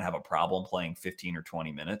he's not going to have a problem playing 15 or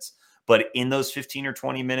 20 minutes. But in those 15 or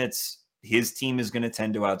 20 minutes, his team is going to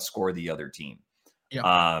tend to outscore the other team.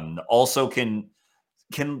 Yeah. Also can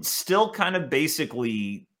still kind of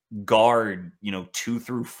basically guard, 2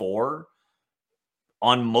 through 4.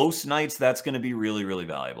 On most nights, that's going to be really, really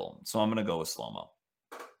valuable. So I'm going to go with Slow-Mo.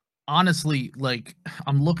 Honestly, like,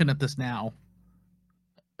 I'm looking at this now.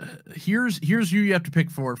 Here's who you have to pick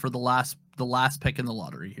for the last pick in the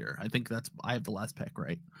lottery here. I think I have the last pick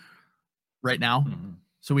right now. Mm-hmm.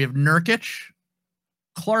 So we have Nurkic,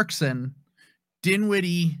 Clarkson,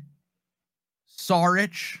 Dinwiddie,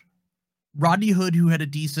 Saric, Rodney Hood, who had a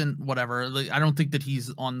decent whatever. Like, I don't think that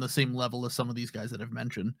he's on the same level as some of these guys that I've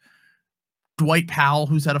mentioned. Dwight Powell,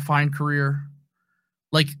 who's had a fine career.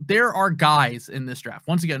 Like, there are guys in this draft.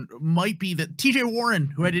 Once again, might be that TJ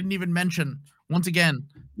Warren, who I didn't even mention, once again,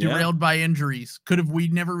 derailed by injuries. We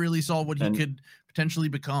never really saw what he could potentially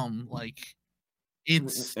become. Like,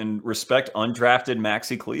 it's and respect undrafted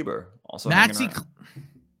Maxi Kleber also.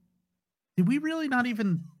 Did we really not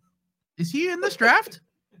even? Is he in this draft?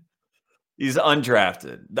 He's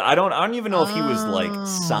undrafted. I don't even know if he was like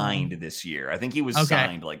signed this year. I think he was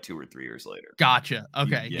signed like 2 or 3 years later. Gotcha.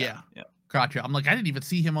 Okay. Yeah. Gotcha. I'm like, I didn't even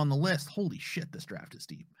see him on the list. Holy shit, this draft is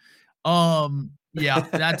deep. Yeah,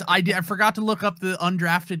 I forgot to look up the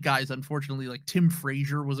undrafted guys. Unfortunately, like Tim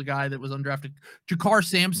Frazier was a guy that was undrafted. Jakar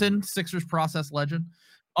Sampson, Sixers process legend.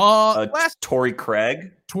 Torrey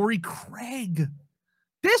Craig.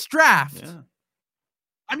 This draft. Yeah.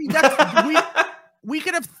 I mean, that's we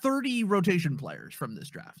could have 30 rotation players from this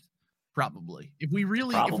draft, probably. If we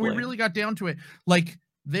really got down to it. Like,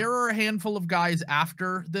 there are a handful of guys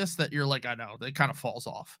after this that you're like, I know, that kind of falls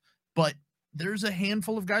off. But there's a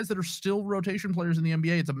handful of guys that are still rotation players in the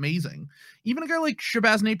NBA. It's amazing. Even a guy like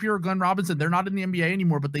Shabazz Napier or Glenn Robinson, they're not in the NBA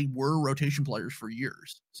anymore, but they were rotation players for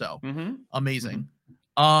years. So amazing.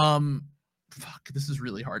 Fuck, this is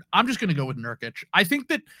really hard. I'm just gonna go with Nurkic. I think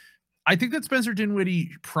that Spencer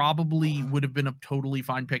Dinwiddie probably would have been a totally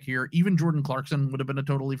fine pick here. Even Jordan Clarkson would have been a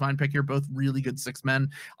totally fine pick here. Both really good 6 men.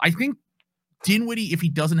 I think Dinwiddie, if he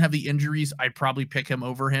doesn't have the injuries, I'd probably pick him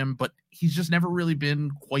over him, but he's just never really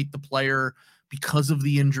been quite the player because of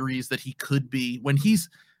the injuries that he could be. When he's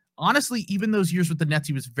honestly, even those years with the Nets,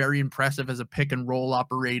 he was very impressive as a pick and roll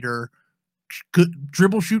operator, good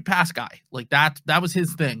dribble, shoot, pass guy. Like that was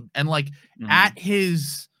his thing. And like at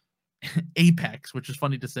his apex, which is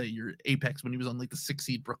funny to say, your apex when he was on like the 6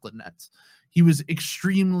 seed Brooklyn Nets, he was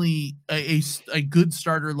extremely a good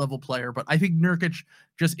starter level player. But I think Nurkic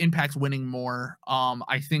just impacts winning more.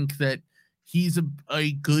 I think that he's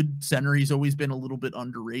a good center. He's always been a little bit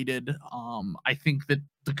underrated. I think that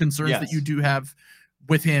the concerns that you do have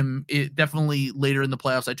with him, it definitely later in the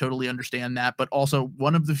playoffs, I totally understand that. But also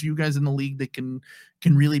one of the few guys in the league that can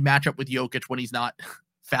really match up with Jokic when he's not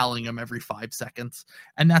fouling him every 5 seconds.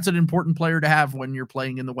 And that's an important player to have when you're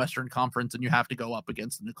playing in the Western Conference and you have to go up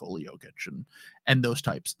against Nikola Jokic and those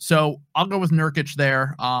types. So I'll go with Nurkic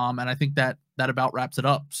there. And I think that about wraps it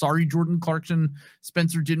up. Sorry, Jordan Clarkson,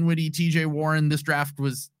 Spencer Dinwiddie, TJ Warren. This draft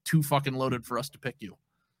was too fucking loaded for us to pick you.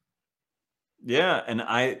 Yeah. And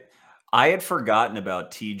I had forgotten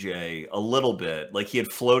about TJ a little bit. Like, he had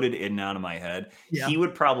floated in and out of my head. Yeah. He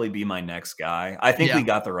would probably be my next guy. I think we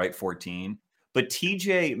got the right 14. But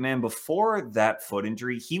TJ, man, before that foot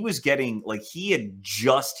injury, he was getting, like, he had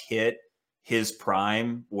just hit his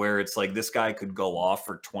prime where it's like this guy could go off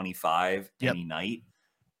for 25 any night.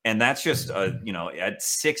 And that's just, at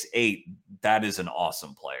 6'8", that is an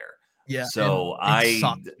awesome player. Yeah. So I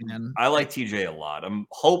like TJ a lot. I'm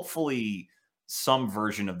hopefully some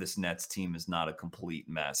version of this Nets team is not a complete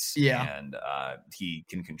mess. Yeah. And he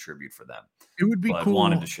can contribute for them. It would be cool. I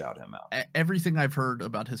wanted to shout him out. Everything I've heard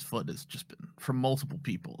about his foot has just been from multiple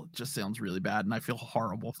people. It just sounds really bad. And I feel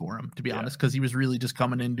horrible for him, to be honest, because he was really just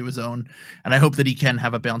coming into his own. And I hope that he can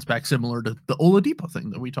have a bounce back similar to the Oladipo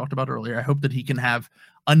thing that we talked about earlier. I hope that he can have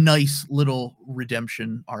a nice little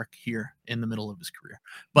redemption arc here in the middle of his career.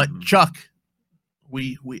 But Chuck,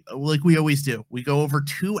 we like we always do. We go over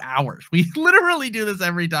 2 hours. We literally do this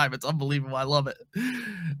every time. It's unbelievable. I love it.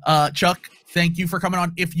 Chuck, thank you for coming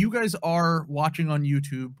on. If you guys are watching on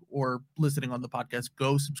YouTube or listening on the podcast,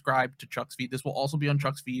 go subscribe to Chuck's feed. This will also be on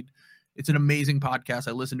Chuck's feed. It's an amazing podcast.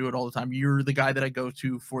 I listen to it all the time. You're the guy that I go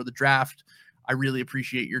to for the draft. I really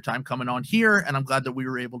appreciate your time coming on here, and I'm glad that we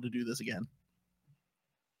were able to do this again.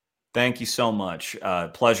 Thank you so much.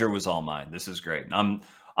 Pleasure was all mine. This is great. I'm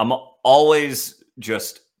always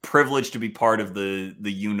just privileged to be part of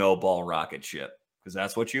the ball rocket ship, because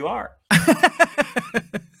that's what you are.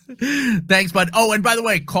 Thanks, bud. Oh, and by the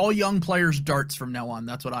way, call young players darts from now on.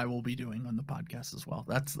 That's what I will be doing on the podcast as well.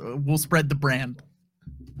 That's we'll spread the brand.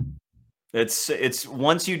 It's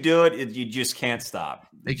once you do it, you just can't stop.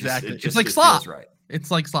 Exactly. It's like slop. Right.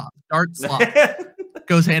 It's like slop. Dart slop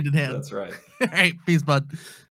goes hand in hand. That's right. All right. Peace, bud.